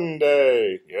Gordon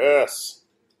Day. Yes.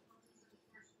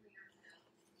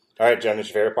 All right, Jen, your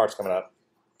favorite part's coming up.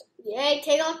 Yay,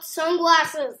 take off the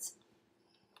sunglasses.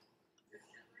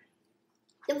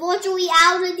 The virtual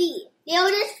reality. They were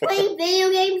just playing video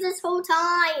games this whole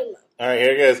time. All right,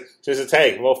 here it goes. Just a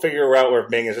take. We'll figure out where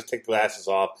Bing is. Just take the glasses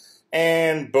off.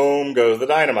 And boom goes the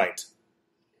dynamite.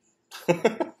 I think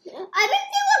they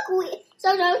look weird.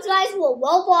 So those guys were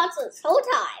robots this whole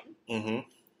time. Mm-hmm.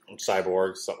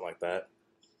 Cyborgs, something like that.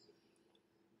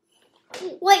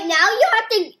 Wait, now you have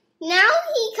to... Now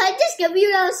he could just give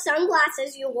you those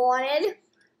sunglasses you wanted.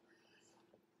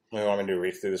 What do you want me to do?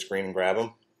 Reach through the screen and grab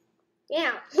them?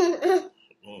 Yeah.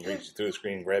 Reach through the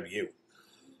screen and grab you.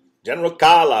 General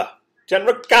Kala.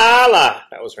 General Kala.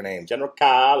 That was her name. General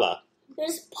Kala.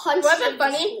 Just punch. Wasn't it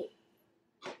funny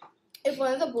if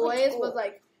one of the boys was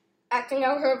like acting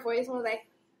out her voice and was like,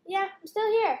 "Yeah, I'm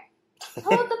still here.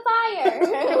 Hold the fire.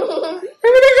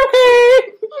 Everything's okay.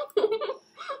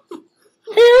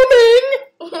 Helping.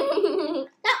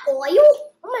 That oil?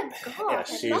 Oh my god!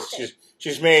 Yeah,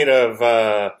 she's made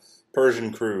of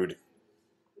Persian crude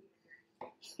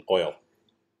oil.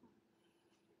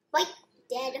 Like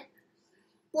dead.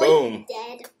 Boom.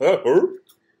 Dead.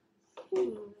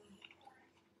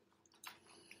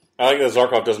 I like that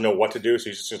Zarkov doesn't know what to do, so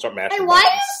he's just going to start mashing And why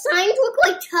buttons. does the signs look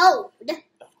like Toad?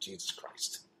 Oh, Jesus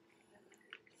Christ.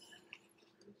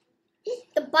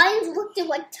 The buttons looked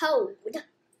like Toad.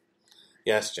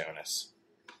 Yes, Jonas.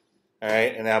 All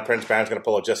right, and now Prince Brown's going to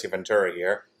pull a Jesse Ventura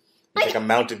here. And take a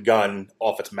mounted gun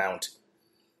off its mount.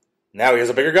 Now he has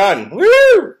a bigger gun.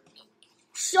 Woo!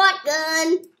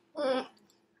 Shotgun.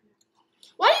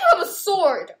 Why do you have a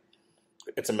sword?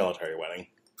 It's a military wedding.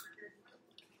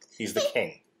 He's the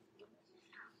king.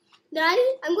 Daddy,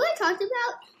 I'm going to talk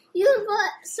about you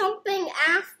but something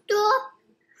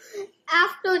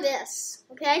after this,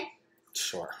 okay?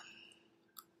 Sure.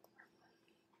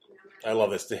 I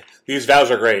love this. These vows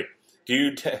are great. Do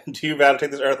you vow to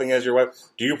take this earthling as your wife?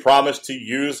 Do you promise to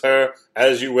use her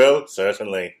as you will?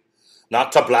 Certainly.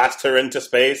 Not to blast her into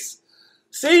space?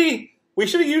 See? We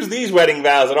should have used these wedding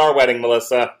vows at our wedding,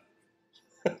 Melissa.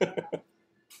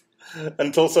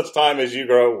 Until such time as you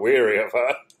grow weary of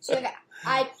her. She's like,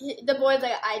 the boy's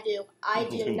like, I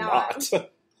do not.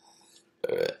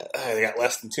 They got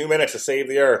less than 2 minutes to save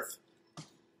the Earth.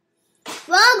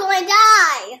 We're all going to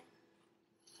die.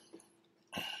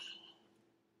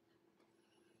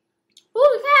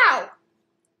 Holy cow!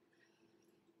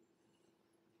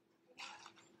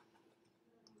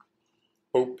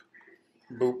 Boop.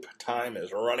 Boop. Time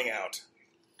is running out.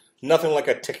 Nothing like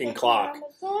a ticking clock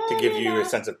to give you a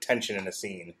sense of tension in a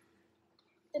scene.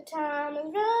 The time is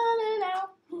running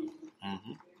out.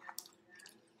 Mm-hmm.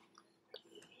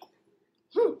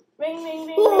 Ring, ring,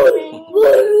 ring, ring,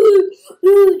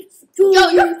 ring. Yo,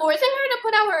 you're forcing her to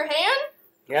put out her hand?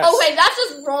 Yes. Oh, wait, that's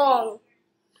just wrong.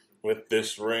 With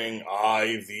this ring,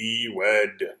 I thee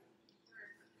wed.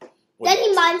 Then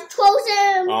he minds close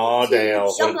him. Aw, Dale,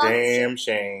 what Jump a off. damn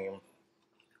shame.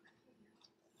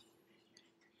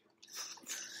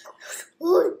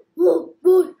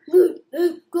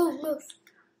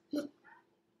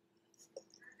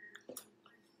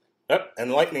 Yep,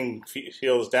 and lightning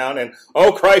shields down, and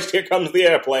oh Christ, here comes the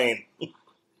airplane.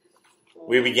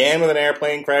 We began with an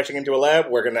airplane crashing into a lab.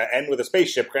 We're going to end with a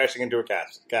spaceship crashing into a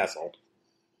castle.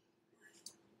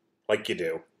 Like you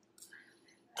do.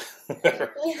 We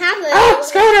have it. Oh,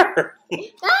 Scooter!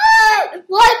 Ah!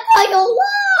 What are your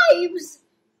lives?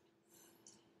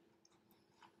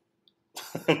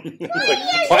 Like,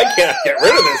 why can't I get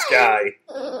rid of this guy?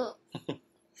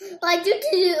 Like you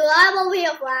do. I'm over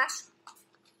here, Flash.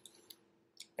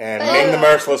 And Ming the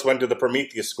Merciless went to the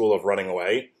Prometheus school of running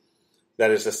away.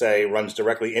 That is to say, runs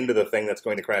directly into the thing that's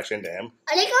going to crash into him.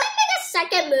 Are they going to make a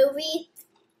second movie?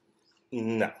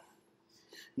 No.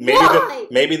 Why?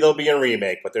 Maybe there'll be a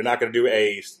remake, but they're not going to do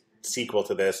a sequel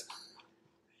to this.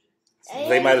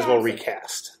 They might as well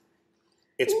recast.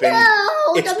 It's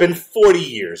been 40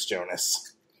 years,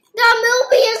 Jonas. The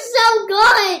movie is so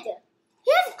good.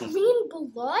 He has green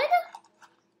blood?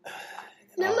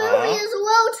 The movie is a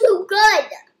little too good.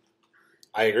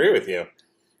 I agree with you.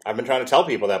 I've been trying to tell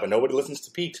people that, but nobody listens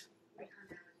to Pete.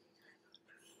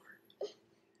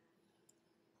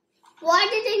 Why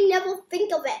did they never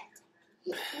think of it?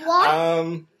 What?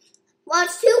 Well,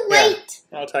 it's too late.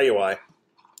 Yeah, I'll tell you why.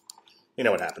 You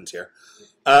know what happens here.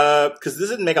 Because this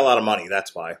didn't make a lot of money,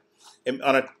 that's why.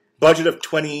 On a budget of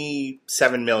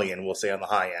 $27 million, we'll say on the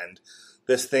high end,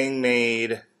 this thing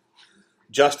made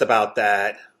just about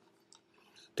that,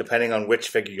 depending on which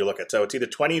figure you look at. So it's either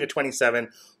 20 to 27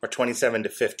 or 27 to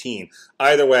 15.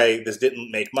 Either way, this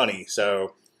didn't make money,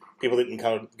 so People didn't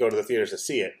go to the theaters to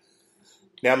see it.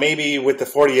 Now, maybe with the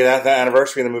 40th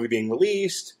anniversary of the movie being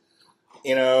released,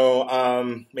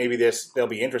 maybe they'll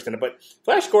be interested in it. But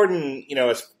Flash Gordon,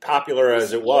 as popular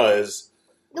as it was,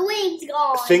 the wing's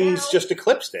gone. Things just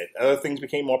eclipsed it. Other things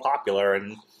became more popular,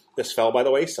 and this fell by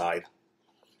the wayside.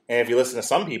 And if you listen to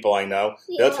some people I know,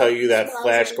 they'll tell you that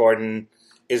Flash Gordon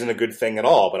isn't a good thing at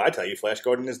all. But I tell you, Flash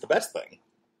Gordon is the best thing.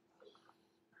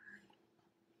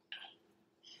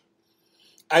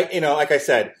 Like I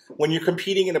said, when you're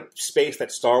competing in a space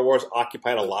that Star Wars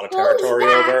occupied a lot of territory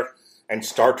over, and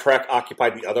Star Trek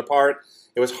occupied the other part,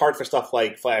 it was hard for stuff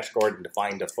like Flash Gordon to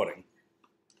find a footing.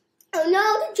 Oh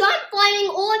no, the giant flying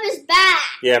orb is back!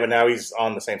 Yeah, but now he's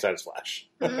on the same side as Flash.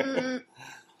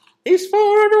 He's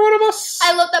for every one of us!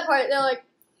 I love that part. They're like,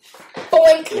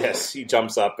 boink! Yes, he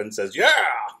jumps up and says, yeah!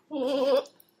 Why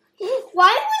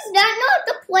was that not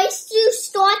the place to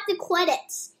start the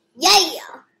credits? Yeah!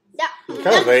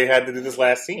 Because they had to do this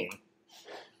last scene.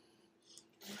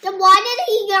 Then why did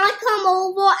he not come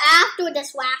over after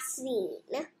this last scene?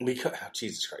 Because,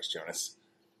 Jesus Christ, Jonas.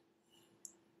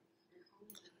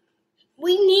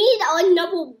 We need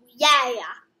another yeah.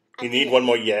 You need one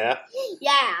more yeah?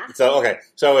 Yeah. So, okay.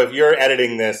 So if you're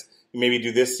editing this, you maybe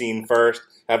do this scene first,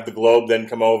 have the globe then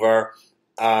come over,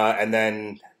 and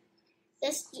then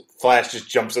Flash just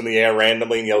jumps in the air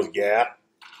randomly and yells yeah?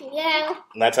 Yeah.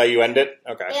 And that's how you end it?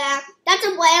 Okay. Yeah. That's a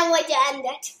bad way to end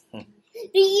it.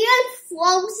 The year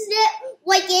flows it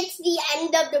like it's the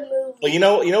end of the movie. Well, you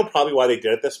know probably why they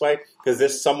did it this way? Because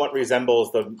this somewhat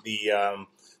resembles the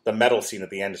metal scene at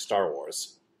the end of Star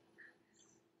Wars.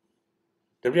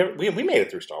 Did we made it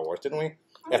through Star Wars, didn't we?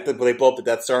 After they blow up the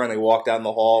Death Star and they walk down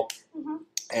the hall,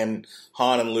 and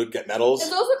Han and Luke get medals.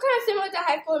 It's also kind of similar to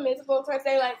High School Musical, because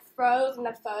they froze in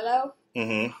the photo.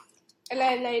 Mm-hmm. And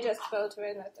then they just filter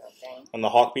in the thing. And the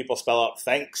Hawk people spell out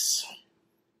thanks.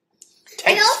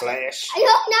 Thanks, Flash. I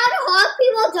hope now the Hawk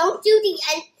people don't do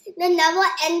the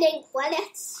never-ending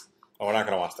credits. Oh, we're not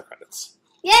going to watch the credits.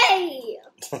 Yay!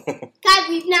 Can I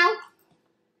leave now?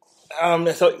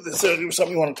 So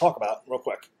something you want to talk about real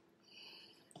quick.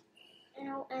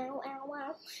 Ow, ow, ow,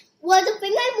 ow. Well, the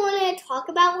thing I wanted to talk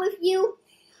about with you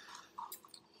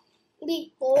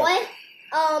before, didn't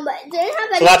have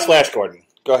anything. So that's Flash Gordon.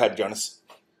 Go ahead, Jonas.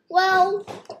 Well,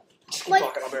 Just keep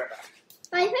talking, I'll be right back.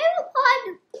 My favorite part,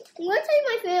 I'm going to tell you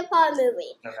my favorite part of the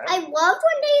movie. Okay. I loved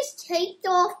when they take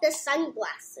off the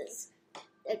sunglasses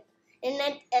and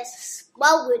then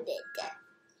exploded it.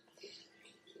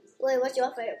 Wait, what's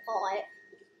your favorite part?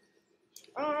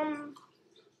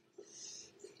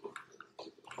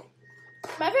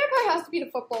 My favorite part has to be the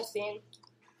football scene.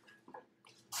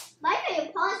 My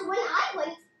favorite part is when I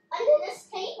went under this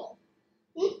table.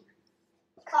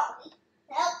 Call me.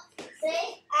 Help.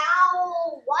 Say,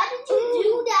 ow. Why did you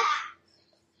do that?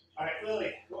 All right,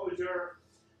 Lily, what was your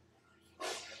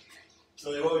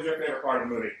favorite part of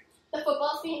the movie? The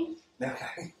football scene.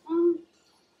 Okay.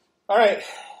 All right.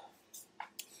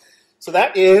 So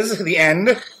that is the end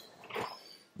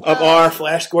of our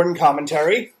Flash Gordon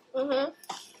commentary. Mm-hmm.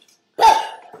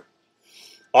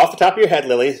 Off the top of your head,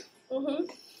 Lily,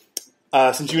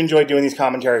 since you enjoyed doing these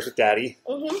commentaries with Daddy,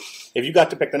 if you got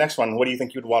to pick the next one, what do you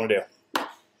think you'd want to do?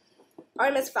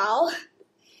 Artemis Fowl.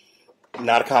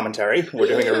 Not a commentary. We're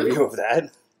doing a review of that.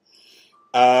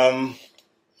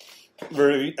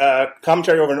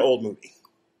 Commentary over an old movie.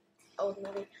 Old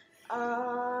movie.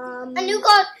 A new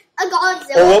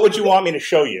Godzilla. Or what would you want me to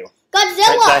show you? Godzilla.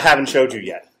 That I haven't showed you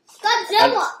yet.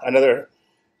 Godzilla. Another.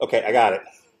 Okay, I got it.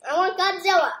 I want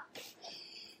Godzilla.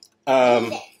 I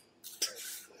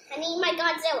need my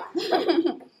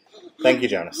Godzilla. Thank you,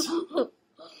 Jonas.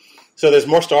 So there's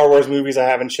more Star Wars movies I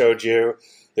haven't showed you.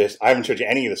 I haven't showed you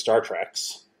any of the Star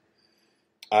Treks.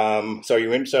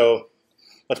 So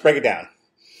let's break it down.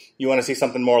 You want to see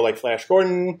something more like Flash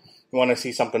Gordon? You want to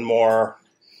see something more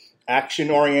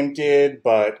action-oriented,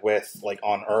 but with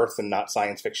on Earth and not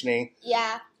science fiction-y?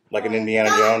 Yeah. Like an Indiana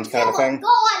Jones kind of a thing?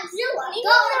 Godzilla.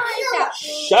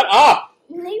 Shut up!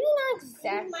 Maybe not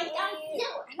exactly.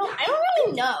 I don't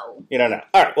really know. You don't know.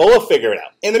 All right, well, we'll figure it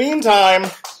out. In the meantime,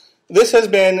 this has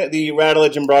been the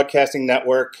Radulich and Broadcasting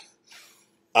Network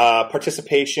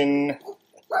participation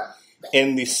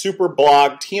in the Super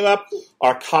Blog Team-Up,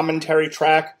 our commentary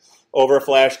track over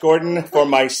Flash Gordon for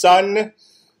my son,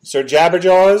 Sir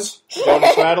Jabberjaws,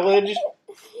 Jonas Radulich.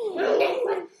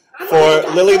 For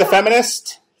Lily the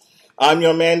Feminist, I'm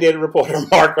your mandated reporter,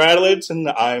 Mark Radulich, and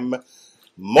I'm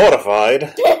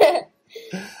mortified.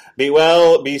 Be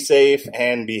well, be safe,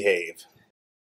 and behave.